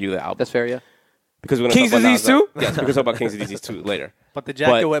us to review the album. That's fair, yeah. Because we're gonna King's talk about Disease Nas, 2? Yes, we're gonna talk about King's Disease 2 later. But the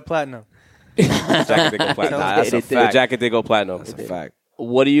jacket But- went platinum. The jacket did go platinum. Nah, that's a It did. The fact. jacket did go platinum. That's a fact.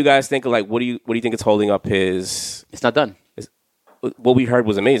 What do you guys think? Like, what do you think is holding up his? It's not done, What we heard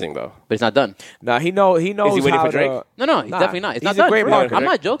was amazing, though. but it's not done. Nah, he knows. waiting how for Drake? to- No, he's Nah, definitely not. It's he's not a done. great bro. marketer. I'm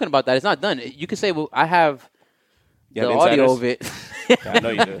not joking about that. It's not done. You could say, well, I have You the have audio insiders? of it, Yeah, I know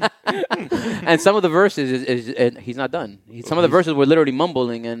you do. and some of the verses is he's not done. Some of the verses were literally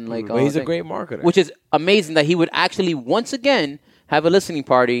mumbling and like. But he's a thing. great marketer. Which is amazing that he would actually once again have a listening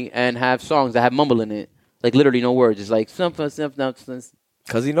party and have songs that have mumble in it, like literally no words. It's like something.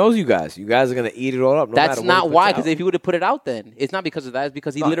 Because he knows you guys. You guys are going to eat it all up. No That's matter what not he puts why. out. Because if he would have put it out, then it's not because of that. It's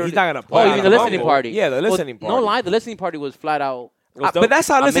because he No, literally. he's not gonna put Oh, it you mean out the a listening mumble. party? Yeah, the listening No party. lie, the listening party was flat out. But that's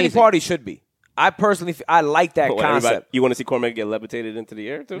how listening amazing. parties should be. I personally, I like that What, everybody- concept. you want to see Cormac get levitated into the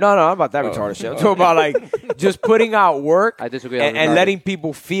air too? No, I'm about that retarded shit. I'm talking about like just putting out work I disagree. and letting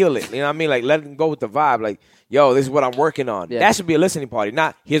people feel it. You know what I mean? Like letting them go with the vibe. Like, yo, this is what I'm working on. Yeah. That should be a listening party.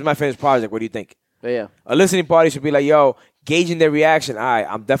 Not here's my finished project. What do you think? But yeah. A listening party should be like, yo, gauging their reaction. All right,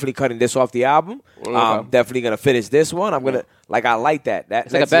 I'm definitely cutting this off the album. I'm definitely gonna finish this one. I'm gonna like. I like that.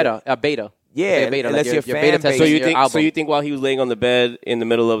 It's like a beta. Yeah, It's like a beta. and Like that's your fan beta base. testing So you your think? album. So you think while he was laying on the bed in the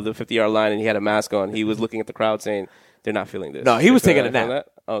middle of the 50-yard line and he had a mask on, he was looking at the crowd saying, "They're not feeling this." No, he was taking a Feel nap.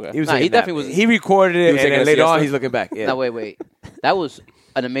 that? Okay. He was Nah, taking he a nap. definitely was- He recorded He it, was and taking then a later on siesta? he's looking back. Yeah, No, wait. That was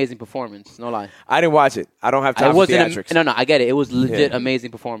an amazing performance. No lie. I didn't watch it. I don't have time It for wasn't. theatrics. No, I get it. It was legit Yeah.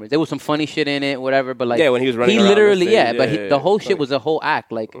 amazing performance. There was some funny shit in it, whatever. But like, Yeah, when he was running he around literally, the stage, yeah. But yeah, the whole yeah. shit was a whole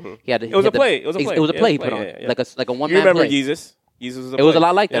act. Like he had. It was a play. It was a play. It was a Yeah, play he it was a put play, on, yeah. like a one You man remember play. Jesus? Jesus was a It was play. a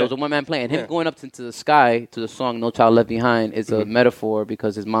lot like that. Yeah. It was a one man play, and him Yeah. going up into the sky to the song "No Child Left Behind" is a metaphor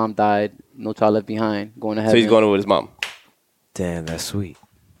because his mom died. No child left behind. Going to heaven. So he's going with his mom. Damn, that's sweet.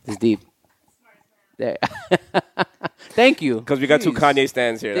 It's deep. There. Thank you. Because we got two Jeez. Kanye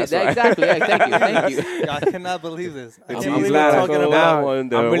stands here. That's why. Exactly. Yeah, thank you. I cannot believe this. I I'm can't believe glad we're I talking go about. now.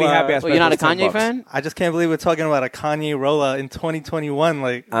 wonder I'm really why. happy I Well, you're not a spent Kanye $10. fan? I just can't believe we're talking about a Kanye rollout in 2021.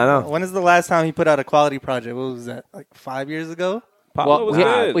 Like, I know. When is the last time he put out a quality project? What was that? Like 5 years ago? Pablo was we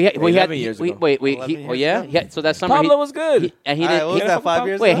good. had, we had, 11 years ago. Wait. 11 He, years oh yeah, ago? yeah. So that summer, Pablo was good. and he All right, didn't. what was he- that, 5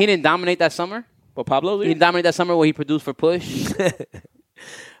 years Wait, ago? he didn't dominate that summer. But Pablo, He didn't dominate that summer where he produced for Push.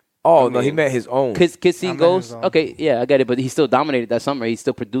 Oh no, he meant his own. Kids See I meant Ghost. his own. Okay, yeah, I get it. But he still dominated that summer. He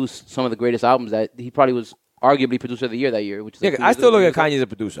still produced some of the greatest albums that he probably was arguably producer of the year that year. Which is like Yeah, 2 I years still ago. look at Kanye as a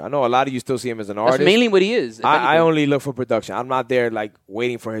producer. I know a lot of you still see him as an That's artist. mainly what he is. if I anything. only look for production. I'm not there like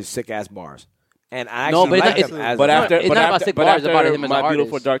waiting for his sick ass bars. And I No, actually but it's like not- him as But a- after, it's but not about after, sick but bars, it's after about him as an My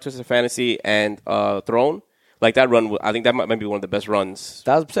Beautiful artist. Dark Twisted Fantasy and Throne, like that run, I think that might be one of the best runs.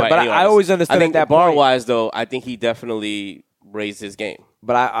 1000%. by But any I artist. always understood I think at that bar point- wise though, I think he definitely raised his game.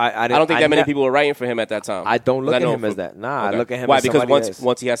 But I I don't think that many ne- people were writing for him at that time. I don't look I at know him as from- that. Nah, I Okay. look at him Why? as Because somebody that's-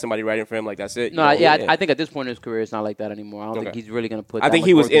 once he has somebody writing for him, like that's it. No, you know? yeah, I think at this point in his career, it's not like that anymore. I don't think Okay. he's really going to put. I that think much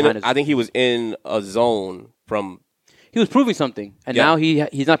he was work in. behind his- I think he was in a zone from. he was proving something, and Yeah. now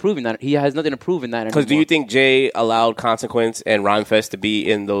he's not proving that. He has nothing to prove in that anymore. Because do you think Jay allowed Consequence and Rhymefest to be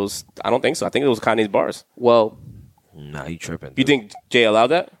in those? I don't think so. I think it was Kanye's bars. Well, Nah, you tripping. You think Jay allowed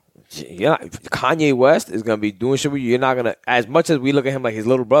that? Yeah, Kanye West is gonna be doing shit with you. You're not gonna, as much as we look at him like his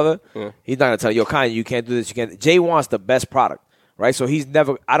little brother, he's not gonna tell you, yo, Kanye, you can't do this. You can't. Jay wants the best product, right? So he's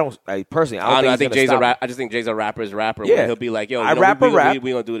never. I don't personally. I I don't know. I don't think think he's Jay's a gonna rap. stop. I just think Jay's a rapper's rapper. Yeah. Where he'll be like, yo, I you know, rap a rap.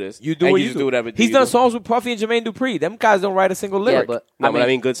 We gonna do this. You do and what you you just do. whatever. He's you done do. songs with Puffy and Jermaine Dupri. Them guys don't write a single lyric. yeah, but No, but I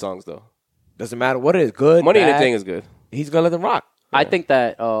mean good songs though. doesn't matter what it is. Good, Money and bad, the Thing is good. He's gonna let them rock. I think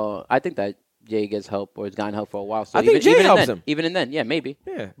that Jay gets help or has gotten help for a while. So I think Jay even helps then, him. Even in then, yeah, maybe.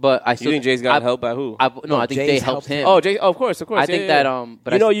 Yeah. But I You still think Jay's got help by who? I No, think Jay's Jay helps helped him. Oh, Jay. Oh, of course. I think that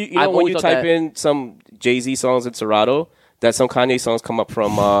but you know, I've when always you thought type that- in some Jay-Z songs in Serato, that some Kanye songs come up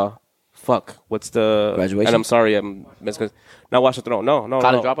from fuck. What's the Graduation? And I'm sorry, I'm not Watch the Throne. No.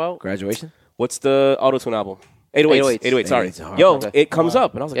 College Dropout. Graduation. What's the auto-tune album? 808. 808s. Sorry. 808s are hard. Yo, Okay. it comes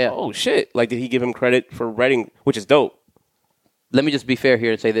up, and I was like, Yeah. oh shit! Like, did he give him credit for writing? Which is dope. let me just be fair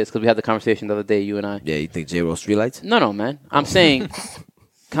here and say this because we had the conversation the other day, you and I. Yeah, you think J-Ro streetlights? No, man. I'm saying,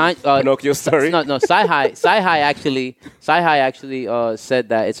 Pinocchio story. No, Sci-Hi actually said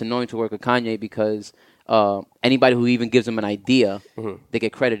that it's annoying to work with Kanye because anybody who even gives him an idea, they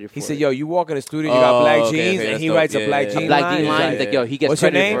get credited for He it. said, yo, you walk in the studio, you got black jeans, okay, and that's he dope. writes Yeah, a black yeah, jean yeah. Black line. Jean line. He's He's like, yo, he gets What's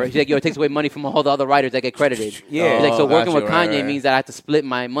your credit name? for it. He's like, yo, it takes away money from all the other writers that get credited. Yeah. He's like, so working with Got you, Kanye right. means that I have to split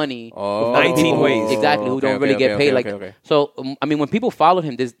my money Oh. with other 19 people, ways. exactly, who don't really get paid. Okay. So, I mean, when people followed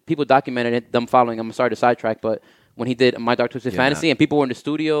him, there's people documented it, them following him. I'm sorry to sidetrack, but when he did My Dark Twisted Fantasy and people were in the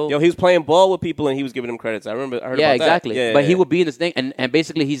studio. Yo, he was playing ball with people and he was giving them credits. I heard about that. Exactly. Yeah, but yeah. he would be in this thing, and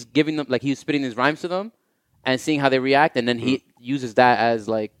basically he's giving them, like, he was spitting his rhymes to them and seeing how they react, and then he uses that as,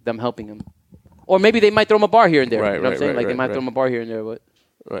 like, them helping him. Or maybe they might throw him a bar here and there. Right, you know what I'm right, saying? right, Like, they right, might right. throw him a bar here and there, but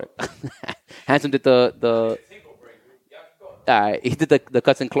Right. Handsome did the he did the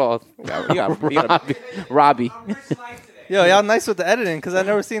cuts and cloth. Robbie. Yo, y'all nice with the editing because I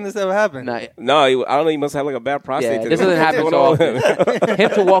never seen this ever happen. Nah, No, I don't know. He must have like a bad prostate. yeah, today. this doesn't happen What's so going on? often. Him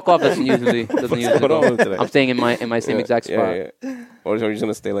to walk off doesn't usually going on go. today? I'm staying in my same exact spot. Yeah. Or are you just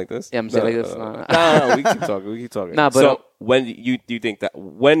gonna stay like this? Yeah, I'm staying like this. No, we keep talking. We keep talking. Nah, but, so when do you think that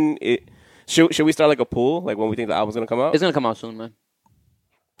when it should we start like a pool, like when we think the album's gonna come out? It's gonna come out soon, man.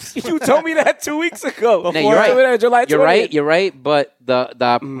 You told me that 2 weeks ago. No, you're right. You told me that July 20th. You're right. But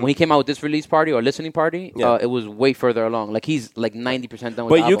the when he came out with this release party or listening party, Yeah. it was way further along. Like he's like 90% done with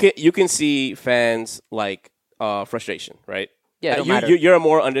But the album. you can see fans like frustration, right? Yeah, it don't matter. You're a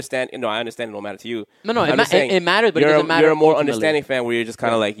more understanding. No, I understand it don't matter to you. No, I'm it just saying, it matters, but it you're doesn't matter. You're a more ultimately. understanding fan where you're just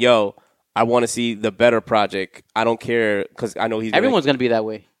kind of like, yo, I want to see the better project. I don't care because I know he's Everyone's gonna be that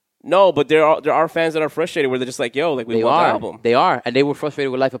way. No, but there are fans that are frustrated where they're just like, yo, like we They want are. the album. They are, and they were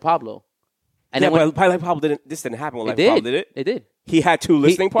frustrated with Life of Pablo. And Yeah, then when, but Life of Pablo this didn't happen with Life it of Pablo, did. did it? It did. He had two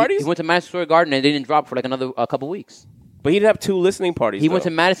listening parties, He went to Madison Square Garden and they didn't drop for like a couple weeks. but he didn't have two listening parties. He went though.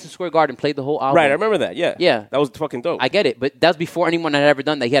 to Madison Square Garden, played the whole album. Right, I remember that. Yeah, Yeah. that was fucking dope. I get it, but that was before anyone had ever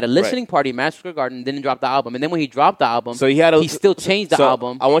done that. He had a listening party in Madison Square Garden and didn't drop the album. And then when he dropped the album, So he still changed the so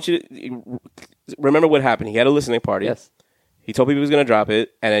album. I want you to remember what happened. He had a listening party. Yes. He told people he was going to drop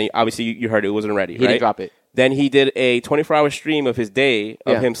it, and then obviously you heard it wasn't ready. He right? didn't drop it. Then he did a 24-hour stream of his day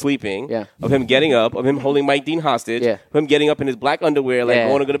of Yeah. him sleeping, Yeah. of him getting up, of him holding Mike Dean hostage, Yeah. of him getting up in his black underwear, like Yeah.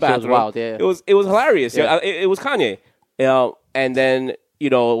 going to go to the Shit was bathroom. wild, yeah. It was hilarious. Yeah. It was Kanye. And then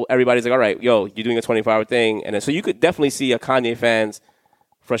everybody's like, all right, yo, you're doing a 24-hour thing, and then, so you could definitely see a Kanye fan's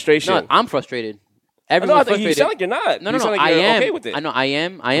frustration. No, I'm frustrated. No, Everyone's I think you frustrated. sound like you're not. No, you sound like I you're am. okay with it. I know I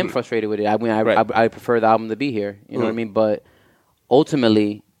am. I am frustrated with it. I mean, Right. I prefer the album to be here. You know what I mean? But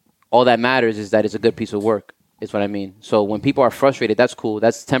ultimately, all that matters is that it's a good piece of work. Is what I mean. So when people are frustrated, that's cool.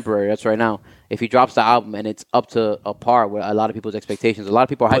 That's temporary. That's right now. If he drops the album and it's up to a par with a lot of people's expectations, a lot of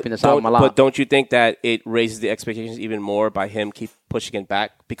people are hyping this album a lot. But don't you think that it raises the expectations even more by him keep pushing it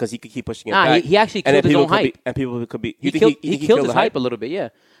back because he could keep pushing it Nah, back? he actually and then killed his people own could hype. and people could be. He You think killed, he killed his the hype a little bit, yeah.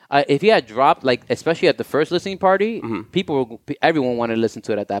 If he had dropped, like, especially at the first listening party, everyone wanted to listen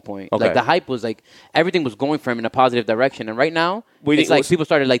to it at that point. Okay. Like, the hype was like, everything was going for him in a positive direction. And right now, Wait, it's like was- people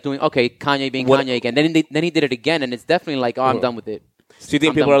started like doing, okay, Kanye being What- Kanye again. Then he did it again, and it's definitely like, oh, I'm done with it. So you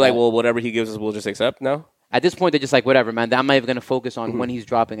think I'm people done are with like, that. well, whatever he gives us, we'll just accept now? At this point, they're just like, whatever, man. I'm not even going to focus on when he's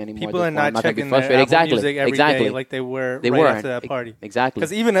dropping anymore. People At are this point. not I'm gonna be checking their frustrated. Apple Exactly. Music every exactly. day like they were They right weren't. after that party. Exactly.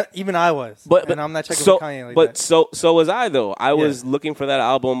 Because even I was, and I'm not checking so, with Kanye like but that. so was I though. I was looking for that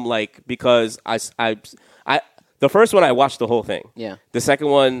album like because I the first one I watched the whole thing. Yeah. The second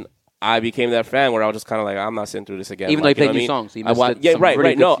one I became that fan where I was just kind of like I'm not sitting through this again. Even like, though he you know played new what I mean? songs, he I wa- missed yeah, some right, really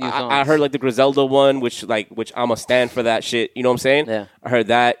right. good No, new I songs. heard like the Griselda one, which I'm a stand for that shit. You know what I'm saying? Yeah. I heard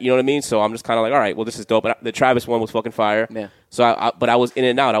that. You know what I mean? So I'm just kind of like, all right, well, this is dope. But the Travis one was fucking fire. Yeah. So but I was in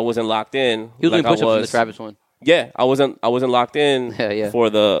and out. I wasn't locked in. he was like doing push-ups I in the was. Travis one. Yeah, I wasn't locked in Yeah. for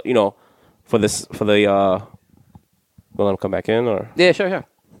the for the will let him come back in or Yeah, sure.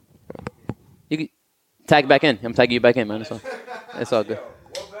 You can tag back in. I'm tagging you back in, man. It's all good.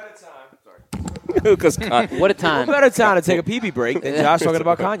 because What a time. What better time to take a pee-pee break than Josh talking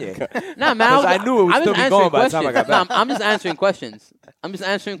about Kanye? Nah, man. 'Cause I knew it would I'm still just be going answering by the time I got questions. back. Nah, I'm just answering questions.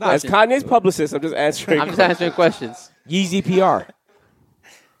 as Kanye's publicist, I'm just answering. I'm just answering questions. Yeezy PR.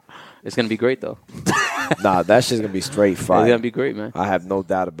 It's gonna be great though. Nah, that shit's gonna be straight It's fire. gonna be great, man. I have no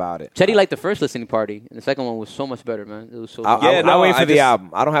doubt about it. Chetty liked the first listening party, and the second one was so much better, man. It was so. I, good. Yeah, I, no, I wait for I the just- album.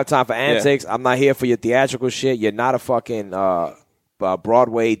 I don't have time for antics. I'm not here for your theatrical shit. You're not a fucking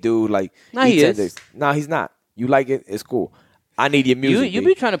Broadway dude. Like, Nah, he is. said this. Nah, he's not. You like it? It's cool. I need your music. You B.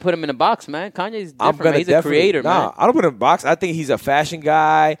 be trying to put him in a box, man. Kanye's different. I'm gonna Man. He's a definitely- creator, nah, man. I don't put him in a box. I think he's a fashion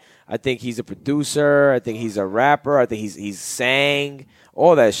guy. I think he's a producer. I think he's a rapper. I think he's sang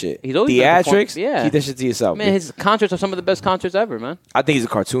all that shit. He's always been a theatrics. performer. Yeah. Keep that shit to yourself. Man, his concerts are some of the best concerts ever, man. I think he's a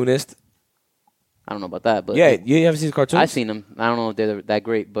cartoonist. I don't know about that, but Yeah, you haven't seen his cartoons? I've seen him. I don't know if they're that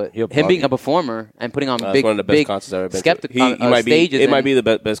great, but You're him being bugging. a performer and putting on That's big, one of the best big concerts I've ever been skeptic to. He might be. stages. It might and- be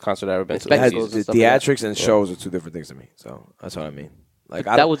the best concert I've ever been to. It has, spectacles the and stuff like that. theatrics and shows are two different things to me. So that's what I mean. Like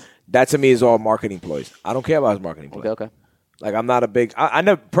That was- that to me is all marketing ploys. I don't care about his marketing ploys. Okay. Like I'm not a big. I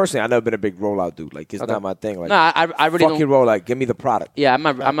never personally. I never been a big rollout dude. Like it's Okay. not my thing. Like No, I really fucking don't. rollout. Give me the product. Yeah, I'm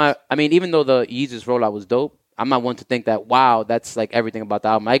not. I mean, even though the Yeezus rollout was dope, I'm not one to think that wow, that's like everything about the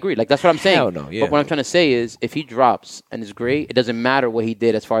album. I agree. Like that's what I'm saying. Hell no, yeah. But what I'm trying to say is, if he drops and it's great, it doesn't matter what he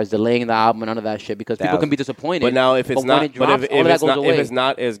did as far as delaying the album and none of that shit because people can be disappointed. But now if it's when not, it drops, but all of that goes away. if it's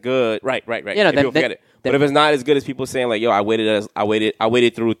not as good, right. Yeah, no, If then- people forget it. then- But if it's not as good as people saying like, yo, I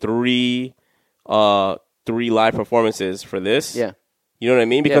waited through three live performances for this. Yeah. You know what I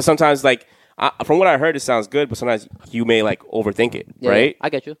mean? Because Yeah. sometimes like from what I heard, it sounds good, but sometimes you may like overthink it, Yeah, right? I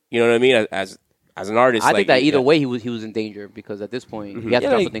get you. You know what I mean? As an artist, I like, think that either yeah. way he was in danger because at this point he has to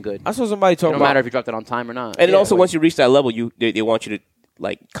drop something good. I saw somebody It talking don't about. matter if he dropped it on time or not. And then Yeah, also, like- once you reach that level, they want you to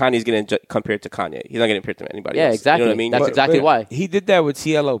like Kanye's getting compared to Kanye. He's not getting compared to anybody Yeah, else. exactly. You know what I mean? That's But- exactly why. He did that with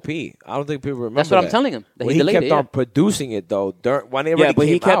TLOP. I don't think people remember. That's what I'm that. telling him, that he When delayed kept it, yeah. on producing it though. When it already Yeah, but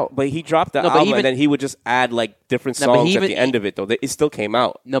came he kept, out. but he dropped the No, but album, even- and then he would just add like different No, but songs he at even- the end of it. Though it still came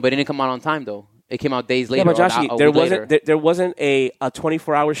out. No, but it didn't come out on time though. It came out days later. Yeah, but or Josh, a there week wasn't later. there wasn't a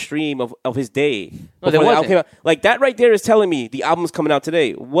 24-hour stream of his day. No, before there the album wasn't. came out. Like that right there is telling me the album's coming out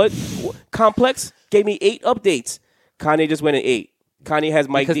today. What Complex gave me 8 updates. Kanye just went at 8. Kanye has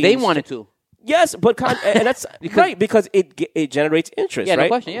Mike because Dean's- they wanted to. Yes, but and that's right because it generates interest, Yeah, no right?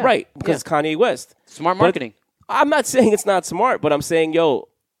 question, yeah. Right, because it's Kanye West. Smart But marketing. I'm not saying it's not smart, but I'm saying, yo,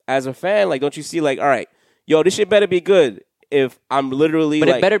 as a fan, like, don't you see, like, all right, yo, this shit better be good if I'm literally, But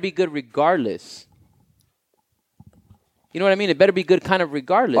like, it better be good regardless. You know what I mean? It better be good kind of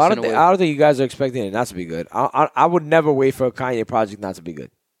regardless. Well, I in don't a think, way. I don't think you guys are expecting it not to be good. I would never wait for a Kanye project not to be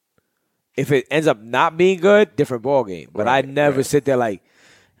good. If it ends up not being good, different ball game. But I never sit there like,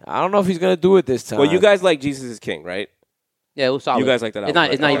 I don't know if he's gonna do it this time. well, you guys like Jesus is King, right? Yeah, it was solid. You guys like that It's album,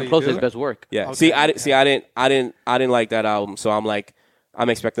 not. It's right? not Oh, even you close to do? his best work. Yeah. Okay. I didn't like that album, so I'm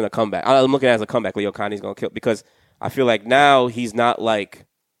expecting a comeback. I'm looking at it as a comeback. Like, yo, Kanye's gonna kill because I feel like now he's not like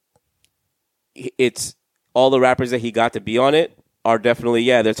it's all the rappers that he got to be on it are definitely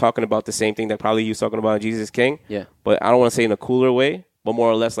they're talking about the same thing that probably he was talking about in Jesus is King. Yeah. But I don't want to say in a cooler way, but more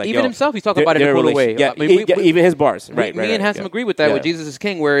or less like Even yo, himself, he's talking their- about it in a their cooler way. relation- Yeah, I mean, we- even his bars. Me- Right, me right, and right, Handsome yeah. agree with that Yeah. with Jesus is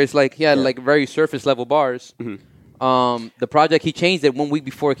King, where it's like he had like very surface level bars. The project he changed it 1 week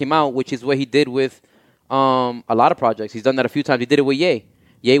before it came out, which is what he did with a lot of projects. He's done that a few times. He did it with Ye.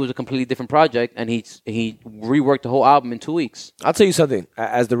 Ye was a completely different project, and he reworked the whole album in 2 weeks. I'll tell you something.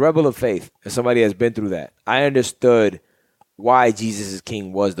 As the rebel of faith, as somebody has been through that, I understood why Jesus is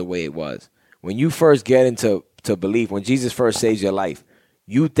King was the way it was. When you first get into belief, when Jesus first saves your life,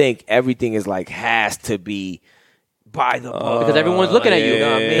 you think everything is like has to be by the book. Because everyone's looking at you. yeah, You know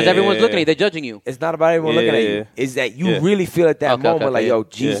what I mean? Because everyone's looking at you. They're judging you. It's not about everyone looking at Yeah. you. It's that you Yeah. really feel at that Okay, moment okay, like, yeah. yo,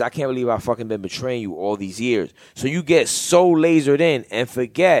 Jesus, Yeah. I can't believe I've fucking been betraying you all these years. So you get so lasered in and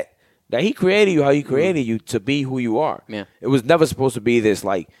forget that he created you how he created you to be who you are. Yeah. It was never supposed to be this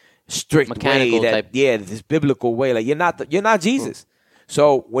like strict Mechanical way that type. this biblical way. Like you're not Jesus.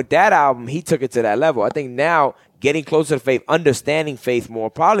 So with that album, he took it to that level. I think now getting closer to faith, understanding faith more,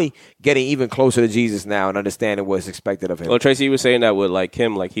 probably getting even closer to Jesus now and understanding what's expected of him. Well, Tracy was saying that with like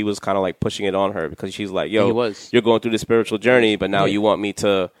him, like he was kind of like pushing it on her because she's like, "Yo, He was. you're going through the spiritual journey, but now Yeah. you want me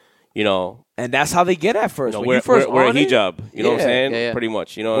to, you know, And that's how they get at first. When wear, you first wear a on it, hijab." You know what I'm Yeah. saying? Yeah, yeah. Pretty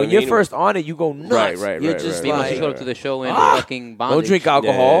much. You know when what I you're mean? first on it, you go nuts. Right, You're right, just right, Meanwhile, like, she showed up to the show in Ah! fucking bondage. don't drink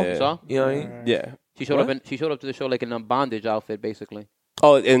alcohol. Yeah. Saw? You know what I mean? Yeah. She showed What? up. She showed up to the show like in a bondage outfit, basically.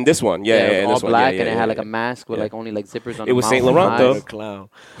 Oh, in this one, yeah, it was in all this one. black, yeah, and it yeah, had yeah, like yeah. a mask with Yeah. like only like zippers on. It the was mouth Saint and Laurent, eyes. though. A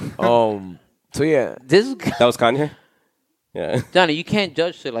clown. So yeah, This That was Kanye. Yeah. Johnny, you can't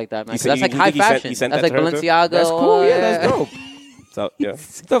judge shit like that, man. You 'cause said- that's you- like you high think he sent- fashion. he sent That's that like to her, too? Balenciaga. that's cool. Yeah, that's dope. So yeah. What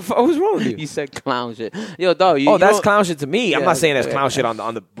the fuck was wrong with you? You said clown shit. Yo, dog. You, Oh, you that's don't- clown shit to me. I'm Yeah, not saying that's yeah. clown shit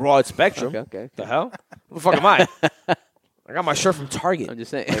on the broad spectrum. Okay. The hell? What the fuck am I? I got my shirt from Target. I'm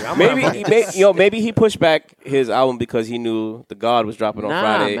just saying. I'm Maybe not- maybe he pushed back his album because he knew the God was dropping on Nah,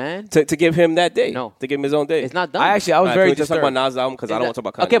 Friday man. to give him that day. No. To give him his own day. It's not done. I was All right, very can we just talk disturbed. about Nas' album because I don't want to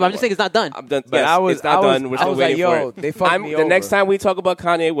talk about Kanye. Okay, but I'm just anymore. saying it's not done. I'm done. But Yes, it's not done. We're I still was like, waiting yo, for it. they fucked me over. The next time we talk about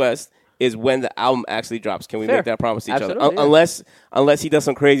Kanye West is when the album actually drops. Can we Fair. make that promise to each Absolutely, other? yeah. Unless he does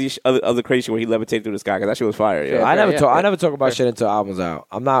some crazy other crazy shit where he levitated through the sky because that shit was fire. Fair. Yeah. I never yeah, talk. yeah. I never talk about shit until albums out.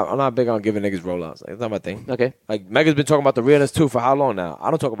 I'm not big on giving niggas rollouts. Like, it's not my thing. Okay. Like Mega's been talking about the realness too for how long now? I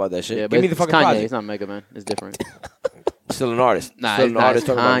don't talk about that shit. Yeah, but Give me the it's fucking Kanye. project. It's not Mega Man. It's different. Still an artist. Nah, Still it's an not. artist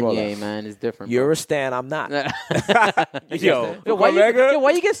It's talking about Kanye, rollouts. man. It's different. You're a stan. I'm not. Yo,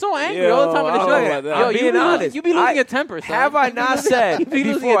 why you get so angry all the time in the I don't show? know about that. Yo, I'm you being be honest. losing, you be losing your temper, son. Have I not said You be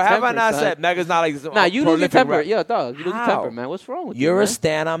losing your before? Have I temper, not son. said Mega's not like Nah, you lose your prolific temper. rapper? Yo, dog, you lose your How? temper, man. What's wrong with you? You're man? a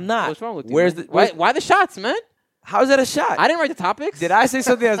stan. I'm not. What's wrong with you? Where's man? the? Where's, why the shots, man? How's that a shot? I didn't write the topics. Did I say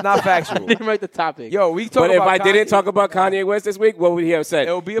something that's not I factual? didn't write the topic. Yo, we talk But if about I didn't Kanye. talk about Kanye West this week, what would he have said?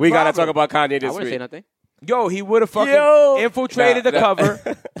 It would be a we gotta problem. talk about Kanye I this wouldn't say week. nothing. Yo, he would have fucking Yo. infiltrated the Nah. cover,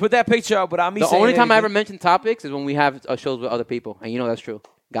 put that picture up without me The saying only time I ever anything. mention topics is when we have shows with other people, and you know that's true.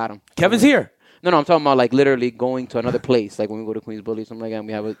 Got him. Kevin's here. No, I'm talking about like literally going to another place, like when we go to Queens Bully, something like that. And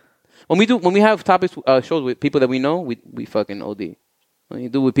we have when we have topics shows with people that we know, we fucking OD. When you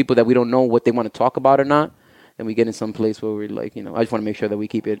do with people that we don't know what they want to talk about or not, then we get in some place where we're like, I just want to make sure that we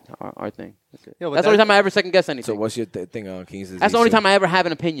keep it our thing. That's it. Yeah, but That's the only time I ever second guess anything. So what's your thing on King's Disease? That's the only time I ever have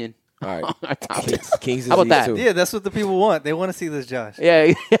an opinion All right. on our topics. King's How about Disease that? too. Yeah, that's what the people want. They want to see this Josh.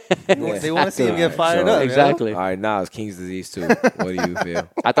 Yeah, They want to see him get fired so- up. exactly. All right, Nas, King's Disease too. What do you feel?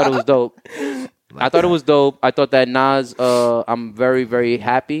 I thought it was dope. I thought it was dope. I thought that Nas, I'm very, very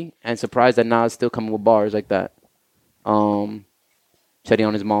happy and surprised that Nas still coming with bars like that. Chetty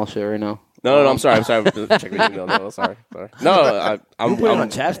on his mall shirt right now. No, I'm sorry. Check my email. No, sorry. No, I'm put it I'm on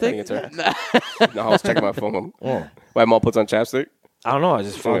chapstick? it's her. No, I was checking my phone. Oh. My mom puts on chapstick. I don't know. I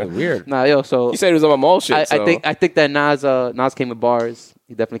just found it weird. Nah, yo, so You said it was on my mall shit. I so. think that Nas came with bars.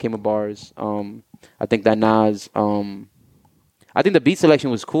 He definitely came with bars. I think that Nas, I think the beat selection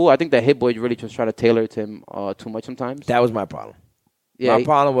was cool. I think that Hit Boy really just try to tailor it to him too much sometimes. That was my problem. Yeah, My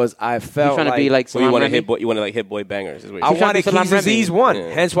problem was I he's felt trying to be like So you Salam want to Remy. hit boy? You want to like hit boy bangers? Is what I you're saying. wanted Salam King's Remy. Disease 1. Yeah.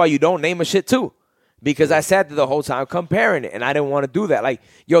 Hence why you don't name a shit 2. Because I sat there the whole time comparing it, and I didn't want to do that. Like,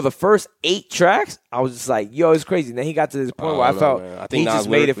 yo, the first 8 tracks, I was just like, yo, it's crazy. And then he got to this point where I no, felt man. I think he Nas just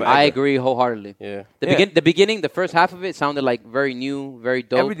made it lyrically- for I agree wholeheartedly. Yeah. The beginning, the first half of it sounded like very new, very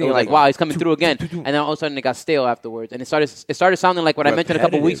dope. Everything It was like, like- wow, he's coming through again. And then all of a sudden it got stale afterwards. And it started sounding like what I mentioned a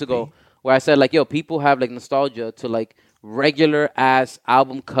couple weeks Repetitive, ago, where I said like, yo, people have like nostalgia to like regular ass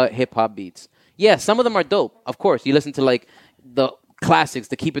album cut hip hop beats. Yeah, some of them are dope. Of course, you listen to like the classics,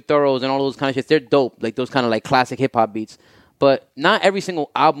 the Keep It Thorough and all those kind of shit. They're dope, like those kind of like classic hip hop beats. But not every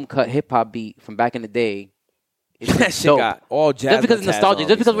single album cut hip hop beat from back in the day is that shit dope. got all jazz. Just because it's nostalgia,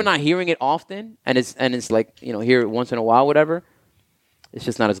 just because we're not hearing it often, and it's like hear it once in a while, whatever. It's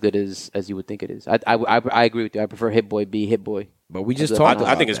just not as good as you would think it is. I agree with you. I prefer Hit Boy be Hit Boy. But we just I- talked I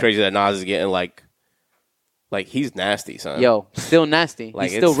about think it's that. crazy that Nas is getting like he's nasty, son. Yo, still nasty. Like,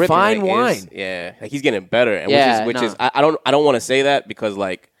 He's still it's ripping. fine Like, wine. it's- Yeah, like he's getting better, and Yeah, which is nah. I don't want to say that because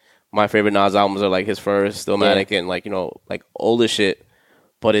like my favorite Nas albums are like his first, Stillmatic, and like like older shit.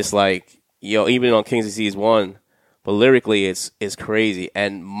 But it's like even on King's Disease 1, but lyrically it's crazy.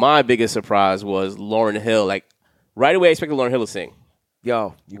 And my biggest surprise was Lauryn Hill. Like right away, I expected Lauryn Hill to sing.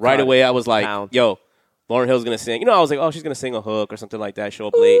 Yo, you Right caught away, it. I was like, Pound. yo, Lauryn Hill's gonna sing. I was like, oh, she's gonna sing a hook or something like that. Show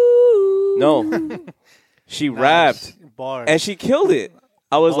up late. No, she rapped. Bars. And she killed it.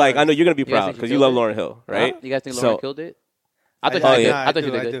 I was like, I know you're gonna be You guys proud think she because you killed love it? Lauryn Hill, right? You guys think So- Lauren killed it? I thought Oh, she did. yeah. I thought she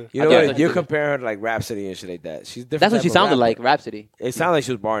I did do. good. You know I what? thought she You're did good. comparing her to like Rhapsody and shit like that. She's different. That's what type she of sounded rapper. like, Rhapsody. It sounded like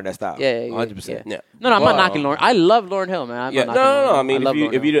she was borrowing that style. Yeah, 100%. yeah. Yeah. No, I'm But- not knocking Lauren. I love Lauryn Hill, man. I'm Yeah, not no, knocking no. Lauryn. I mean, love if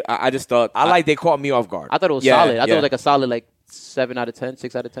Lauryn Hill. you, I just thought I like they caught me off guard. I thought it was Yeah, solid. I thought it yeah. was like a solid 7 out of 10,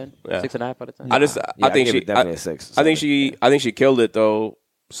 6 out of 10, Yeah. 6.5 out of 10. I just, Yeah, I think give she, it definitely a 6. I think she killed it though.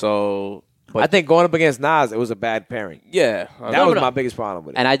 So, but I think going up against Nas, it was a bad pairing. yeah, That was no. my biggest problem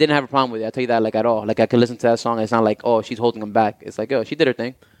with it. And I didn't have a problem with it. I tell you that like at all. Like I could listen to that song. And it's not like she's holding him back. It's like she did her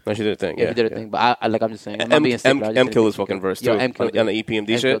thing. no, she did a thing. Yeah, Yeah, she did her thing. But I'm just saying. I'm not being sick, but I just M think killed his she fucking killed verse it. Yo, too M killed on it. the EPMD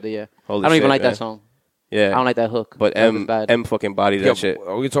M shit. killed it, yeah. Holy I don't even shit, like man. that song. Yeah, I don't like that hook. But That was bad. M fucking bodied Yo, that shit.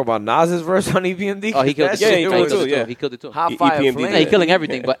 Are we talking about Nas's verse on EPMD? Oh, he killed That it. Yeah, shit he No, killed was- it too, yeah. He killed it too. Hot fire EPMD. flame. Yeah, he killing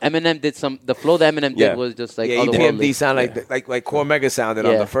everything. But Eminem did the flow that Eminem Yeah. did was just like Yeah, otherworldly. EPMD sounded like Cormega sounded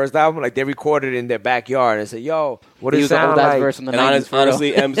on Yeah. the first album. Like they recorded it in their backyard and said, "Yo, what He does it was the sound old ass like?" verse from the And 90s. for real.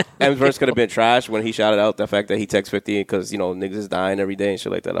 honestly, M's verse could have been trash when he shouted out the fact that he texts 50 because niggas is dying every day and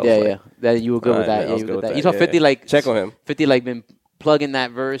shit like that. I was Yeah, like, yeah. That you were good with Alright, that. man, I Yeah, was you good were good with with that. that, You saw 50 yeah. like Check on him. 50 like been plugging that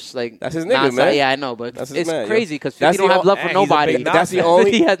verse like That's his nigga, nonstop. man. Yeah, I know, but That's his it's man, yo. crazy because 50 That's don't the have o- love and for he's a nobody. big Nas That's the fan.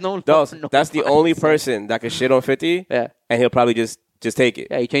 only. 50 has no love Dawes, for nobody. that's the only person that can shit on 50. Yeah. And he'll probably just take it.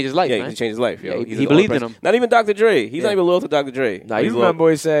 Yeah, he changed his life, Yeah, man. he changed his life. Yo. Yeah, He's he the only believed in person- him. Not even Dr. Dre. He's not Yeah. even loyal to Dr. Dre. Now He's you loyal- remember what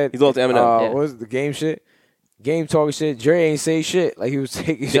he said? He's loyal to Eminem. Yeah. What was it, the game shit? Game talking shit. Dre ain't say shit. Like he was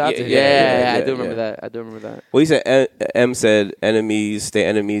taking shots. yeah, at Yeah, him. I do yeah. remember that. I do remember that. Well, he said M said enemies stay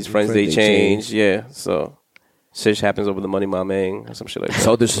enemies, friends they Friends they change. Yeah, so Shit happens over the money, my man, or some shit like that.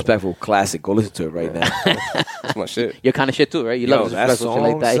 So disrespectful. Classic. Go listen to it right now. That's my shit. Your kind of shit too, right? You love that disrespectful shit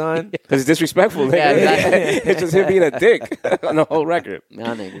like song, that. son. Because it's disrespectful, nigga. Yeah, exactly. It's just him being a dick on the whole record.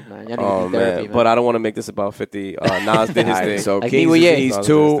 Nah, niggas, man. Y'all Oh, need therapy, man. But I don't want to make this about 50. Nas did his All right, thing. so Like Kings me with and Ye. Thieves Nas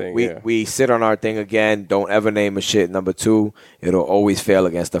 2, did his thing, we, yeah. we sit on our thing again. Don't ever name a shit number 2. It'll always fail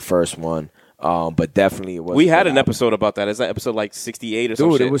against the first one. But definitely it was. We had good an album. episode about that. Is that episode like 68 or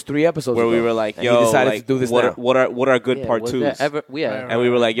something? Dude, it was 3 episodes where ago. we were like, And yo, he decided like, to do this what now. what are good Yeah, part was twos? there ever, yeah. And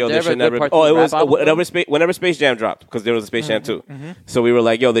we were like, yo, Was they there should ever a never. good part two It was rap album? whenever Space Jam dropped, because there was a Space Jam 2. So we were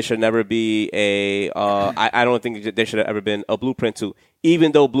like, yo, there should never be a. I don't think there should have ever been a Blueprint 2,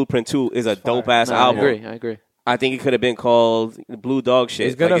 even though Blueprint 2 is a dope ass No, album. I agree. I think it could have been called Blue Dog Shit.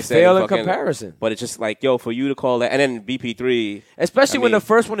 It's gonna like you said, fail in fucking- comparison. But it's just like, yo, for you to call that, and then BP3, Especially I when mean, the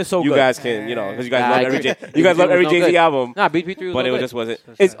first one is so you good. guys can, you know, because you guys Yeah, love I every agree. you guys love BP3 every was no Jay Z good. album, Nah, BP3 was but no it good. just wasn't.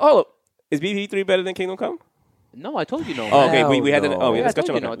 Is BP3 better than Kingdom Come? No, I told you no. Oh, okay, Hell we had no. to. Oh, we Yeah, had I a told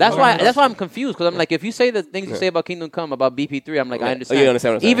discussion you no. about That's why I'm confused, because I'm like, if you say the things you say about Kingdom Come about BP3, I'm like, I understand. you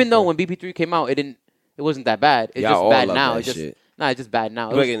understand what I'm saying. Even though when BP3 came out, it wasn't that bad. It's Y'all just all bad love now. that It's just shit. it's just bad now.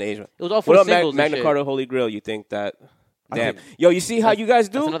 It We're was, getting Asian. it was all for What the up, singles and Magna shit. Carta Holy Grail? You think that? Damn, think- yo, you see how you guys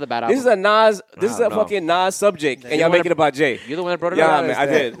do? That's another bad This is a Nas. This is I a don't know. fucking Nas subject, and y'all the one make it about Jay. You're the one that brought it Yeah, up. man, I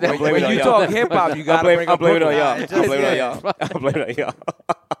did. I'm blaming When it on you y'all. talk hip hop, you gotta bring I'm up blaming it on Brooklyn. y'all. I'm blaming it on y'all. I'm blaming it on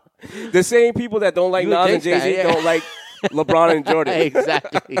y'all. The same people that don't like You a Nas and Jay Jay Z guy, yeah. don't like LeBron and Jordan.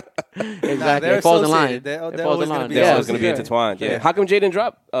 Exactly. Nah, they're It falls in line. associated. They're It falls always in gonna line. be They're Yeah, always going to be yeah. intertwined. Yeah. Yeah. How come Jay didn't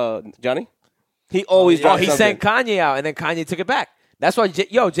drop, Johnny? He always Oh, dropped he something. sent Kanye out, and then Kanye took it back. That's why,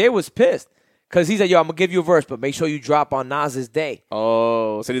 Jay was pissed. Because he said, yo, I'm going to give you a verse, but make sure you drop on Nas's day.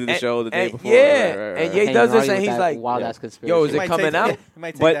 Oh, so he did the show the day and- before. yeah, Right, right, and right. Ye does this, Hardy and with he's that like, wild ass conspiracy. yo, is He it might coming take out? that- he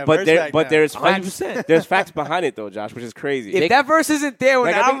might take that But verse there, back but now. there's 100%. there's facts behind it though, Josh, which is crazy. If that verse isn't there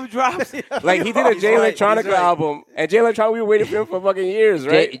when Like, the I album drops, Like he did a He's Jay right, Electronica he's right. album, and Jay Electronica, we were waiting for him for fucking years,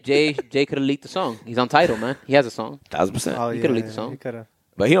 right? Jay could have leaked the song. He's on title, man. He has a song. 1,000%. Oh, You yeah, could've leaked the song. You could have.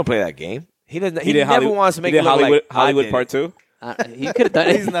 But he don't play that game. He doesn't. He did never Hollywood, wants to make he it did look Hollywood, like I Hollywood did it. Part 2. He could have done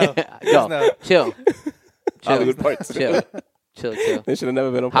it. Please no. Yo, no. chill. Hollywood Part 2. Chill. They should have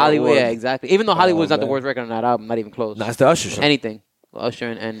never been on Part Hollywood, 1. yeah, exactly. Even though Hollywood's not the man. worst record on that album, not even close. Nah, it's the Usher song. Anything. Usher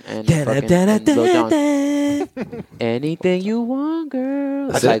and fucking and Lil Jon. Anything you want,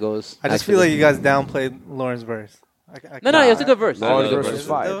 girl. That's how it goes. I just feel like you guys downplayed Lauren's verse. No, it's a good verse. Lauren's I verse love was it.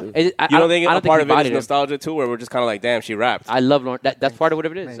 fire. dude. I You don't think a part he of it is bodied him. nostalgia too, where we're just kind of like, damn, she rapped. I love Lauren. That's part of what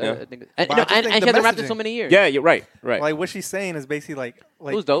it is. Yeah. I think, and, But no, I just and think she the hasn't rapped in so messaging- many years. Yeah, you're right. Right. Like what she's saying is basically like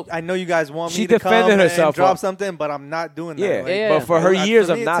was dope. I know you guys want She me to come defended and herself drop up. something, but I'm not doing that. Yeah, Like, Yeah. but for her to years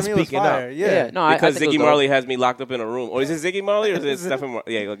me- of not to me it was speaking fire. up, Yeah. No, because I think it Ziggy was dope. Marley has me locked up in a room. Or is it Ziggy Marley or is it Stephen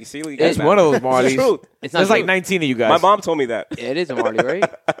Marley? Yeah, like you see, you guys It's mad. one of those It's the Marleys. truth. It's There's not like true. 19 of you guys. My mom told me that. It is a Marley, right?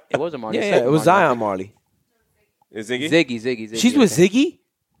 It was a Marley. Yeah, Second it was Marley. Zion Marley. Is Ziggy? Ziggy. She's with Ziggy?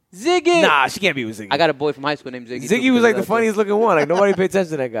 Ziggy. Nah, she can't be with Ziggy. I got a boy from high school named Ziggy. too, Ziggy was because like of the that. funniest looking one. Like nobody paid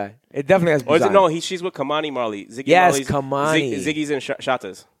attention to that guy. It definitely has to be Or is it Zion. no? She's with Kamani Marley. Ziggy Yes, Marley's, Kamani. Ziggy's in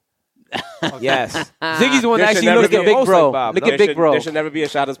Shatas. Yes. Ziggy's the one There that should actually never looks be the a big most bro. like Bob. Look no? at Big Bro. There should never be a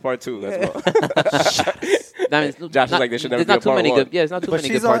Shatas Part 2. That's all. That means, Josh is like, there should never there's be a not too part many one. good. Yeah, it's not too But many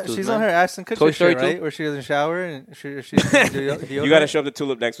good part twos. she's man. on her Ashton Toy Kutcher Story shit, 2? right? Where she doesn't shower and she You got to show up the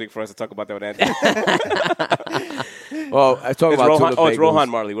Tulip next week for us to talk about that with Anthony. Well, I talk It's about Rohan. Tulip Oh, it's bagels. Rohan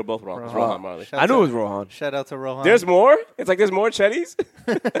Marley. We're both wrong. It's Rohan Marley. I knew it was Rohan. Shout out to Rohan. There's more? It's like there's more Chettys?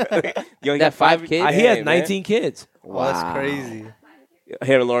 Yo, he got That 5 kids? He has Dang, 19 kids. Oh, that's crazy. man.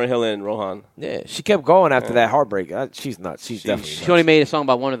 Here in Lauryn Hill and Rohan. Yeah, she kept going after that heartbreak. She's nuts. She's definitely She nuts. only made a song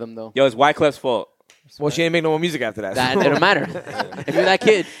about one of them though. Yo, it's Wyclef's fault. Well, she didn't make no more music after that. That it don't matter. If you're that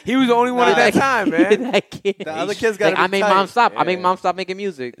kid, He was the only one at that time, you're man. that kid. The other kids got Like, I made mom stop. I made mom stop making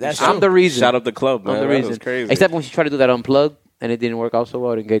music. That's I'm true. the reason. Shout out the club, man. I'm the That reason. was crazy. Except when she tried to do that unplugged and it didn't work out so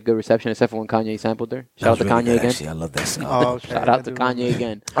well. Didn't get good reception. Except for when Kanye sampled her. Shout out to Kanye again. Actually, I love that song. Oh, okay. Shout out to Kanye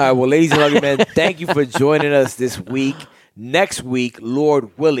again. All right, well, ladies and gentlemen, thank you for joining us this week. Next week,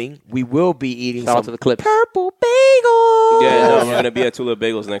 Lord willing, we will be eating Shout out to some the clips. purple bagels. Yeah, no, we're going to be at Tulip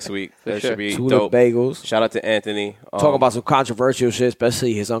Bagels next week. That sure. should be Tulip dope. bagels. Shout out to Anthony. Talk about some controversial shit,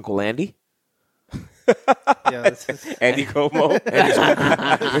 especially his Uncle Andy. Yeah, this is, Andy Como.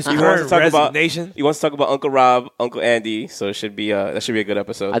 His current resignation. He wants to talk about Uncle Rob, Uncle Andy. So it should be that should be a good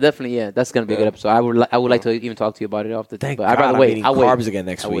episode. I definitely, that's gonna be a good episode. I would like to even talk to you about it off the Thank but God I'd rather I'm wait. eating I'll carbs wait. again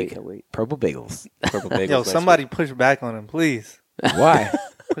next I'll week. wait. I'll wait. Purple bagels. Purple Bagels yo, next somebody push back on him, please. Why?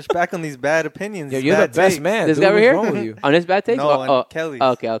 Push back on these bad opinions. Yo, these you're the bad best takes. man. This dude. guy right What's here wrong with you? on his bad takes. No, on Kelly's.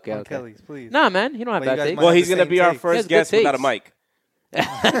 Okay. On Kelly's, please. Nah, man, he don't have Well, you bad guys takes. might Well, have he's the gonna same be our take. first He has good guest without a takes. mic.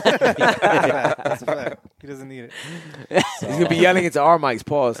 That's a fact. He doesn't need it. He's gonna be yelling into our mics.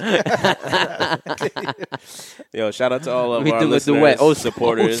 Pause. Yo, shout out to all of We our do a listeners, duet. Old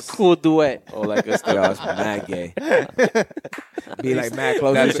supporters, school duet. all that good Yo, stuff. it's mad gay. Be like mad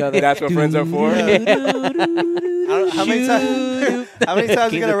close to That's, each other. that's what friends are for. How many times? How many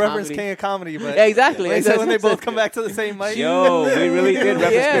times you King gonna of reference comedy. King of Comedy? But Yeah, exactly. They said when they Exactly. both come back to the same mic. Yo, we really did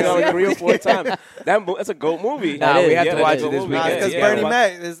reference Yes, King of Comedy yes. 3 or 4 times. That's a GOAT movie. Nah, That we is, have yeah, to watch that it is. this Nah, weekend. because Yeah, Bernie I'm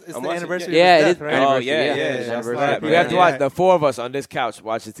Mac is I'm the watching- anniversary Yeah, of it his is death, right? Oh, anniversary. yeah, Yeah, yeah. it's That's anniversary. right. We have to watch the four of us on this couch.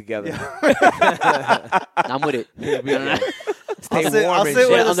 Watch it together. I'm with it. Stay I'll sit- warm I'll and sit shit.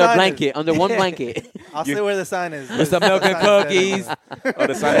 where Yeah, the under sign blanket, under one blanket. I'll say where the sign is. With some milk and cookies. Oh,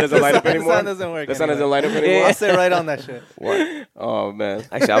 the sign doesn't light up The anymore? sign doesn't work. The sign anymore. doesn't light up anymore? I'll sit right on that shit. Oh, man.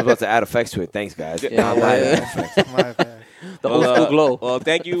 Actually, I was about to add effects to it. Thanks, guys. Yeah, I'll add yeah. effects. My bad. The old school glow. Well,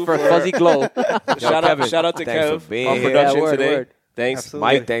 thank you For fuzzy glow. Shout Kevin, out to thanks for Kev being on here. production Yeah, word, today. word. Thanks. Absolutely.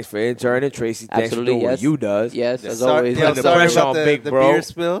 Mike, thanks for interning. Tracy, thanks Absolutely, for doing what yes. you does. Yes, as Sorry, always. yeah, Put the sorry pressure about on the, Big the Bro. beer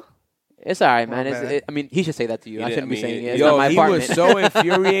spill. It's all right, man. bad. I mean, he should say that to you. He I did- shouldn't be I saying mean, it. It's Yo, not my he apartment. was so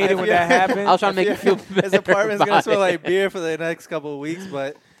infuriated when that happened. I was trying to make you feel better. His apartment's gonna about smell it. like beer for the next couple of weeks,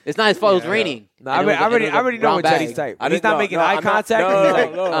 but It's not his fault. It was Yeah. raining. No, And it was a- I and it was a already know brown what Teddy's bag. type. I He's didn't not know. making No, eye I'm not- contact. No, He's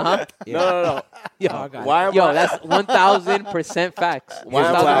like, no, no. Uh-huh. No. Yo, I got it. Why am Yo, I, that's 1,000% facts. Why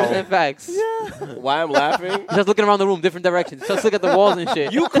am I 1,000% facts. why I'm laughing? Just looking around the room, different directions. Just look at the walls and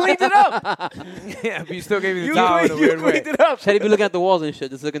shit. You cleaned it up. Yeah, but you still gave me the You towel in a cleaned weird way. it up. Teddy be looking at the walls and shit,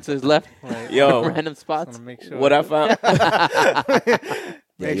 just looking to his left, Yo, random spots. to make sure. what I found.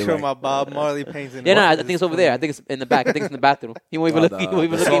 Make you're sure right. my Bob Marley painting. Yeah, no, I think it's over there. I think it's in the back. I think it's in the bathroom. He won't even look. He won't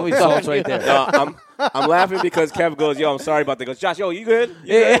even look. He won't even salt's talk. right there. No, I'm laughing because Kev goes, "Yo, I'm sorry about that." He goes, "Josh, yo, you good?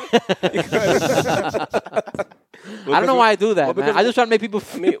 You good?" I don't know why I do that, Well, man. because- I just try to make people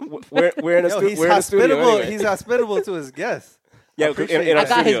I mean, feel. we're in a, Yo, stu- he's we're in a studio hospitable. anyway. He's hospitable to his guests. Yeah, appreciate in our I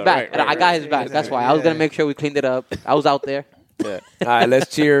got his studio, back. right, I got his back. That's why I was gonna make sure we cleaned it up. I was out there. Yeah. All right,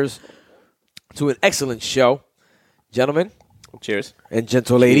 let's cheers to an excellent show. Gentlemen Cheers. and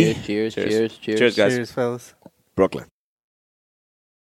gentle lady, Cheers, cheers, Cheers. cheers, cheers. Cheers, guys. Cheers, fellas. Brooklyn.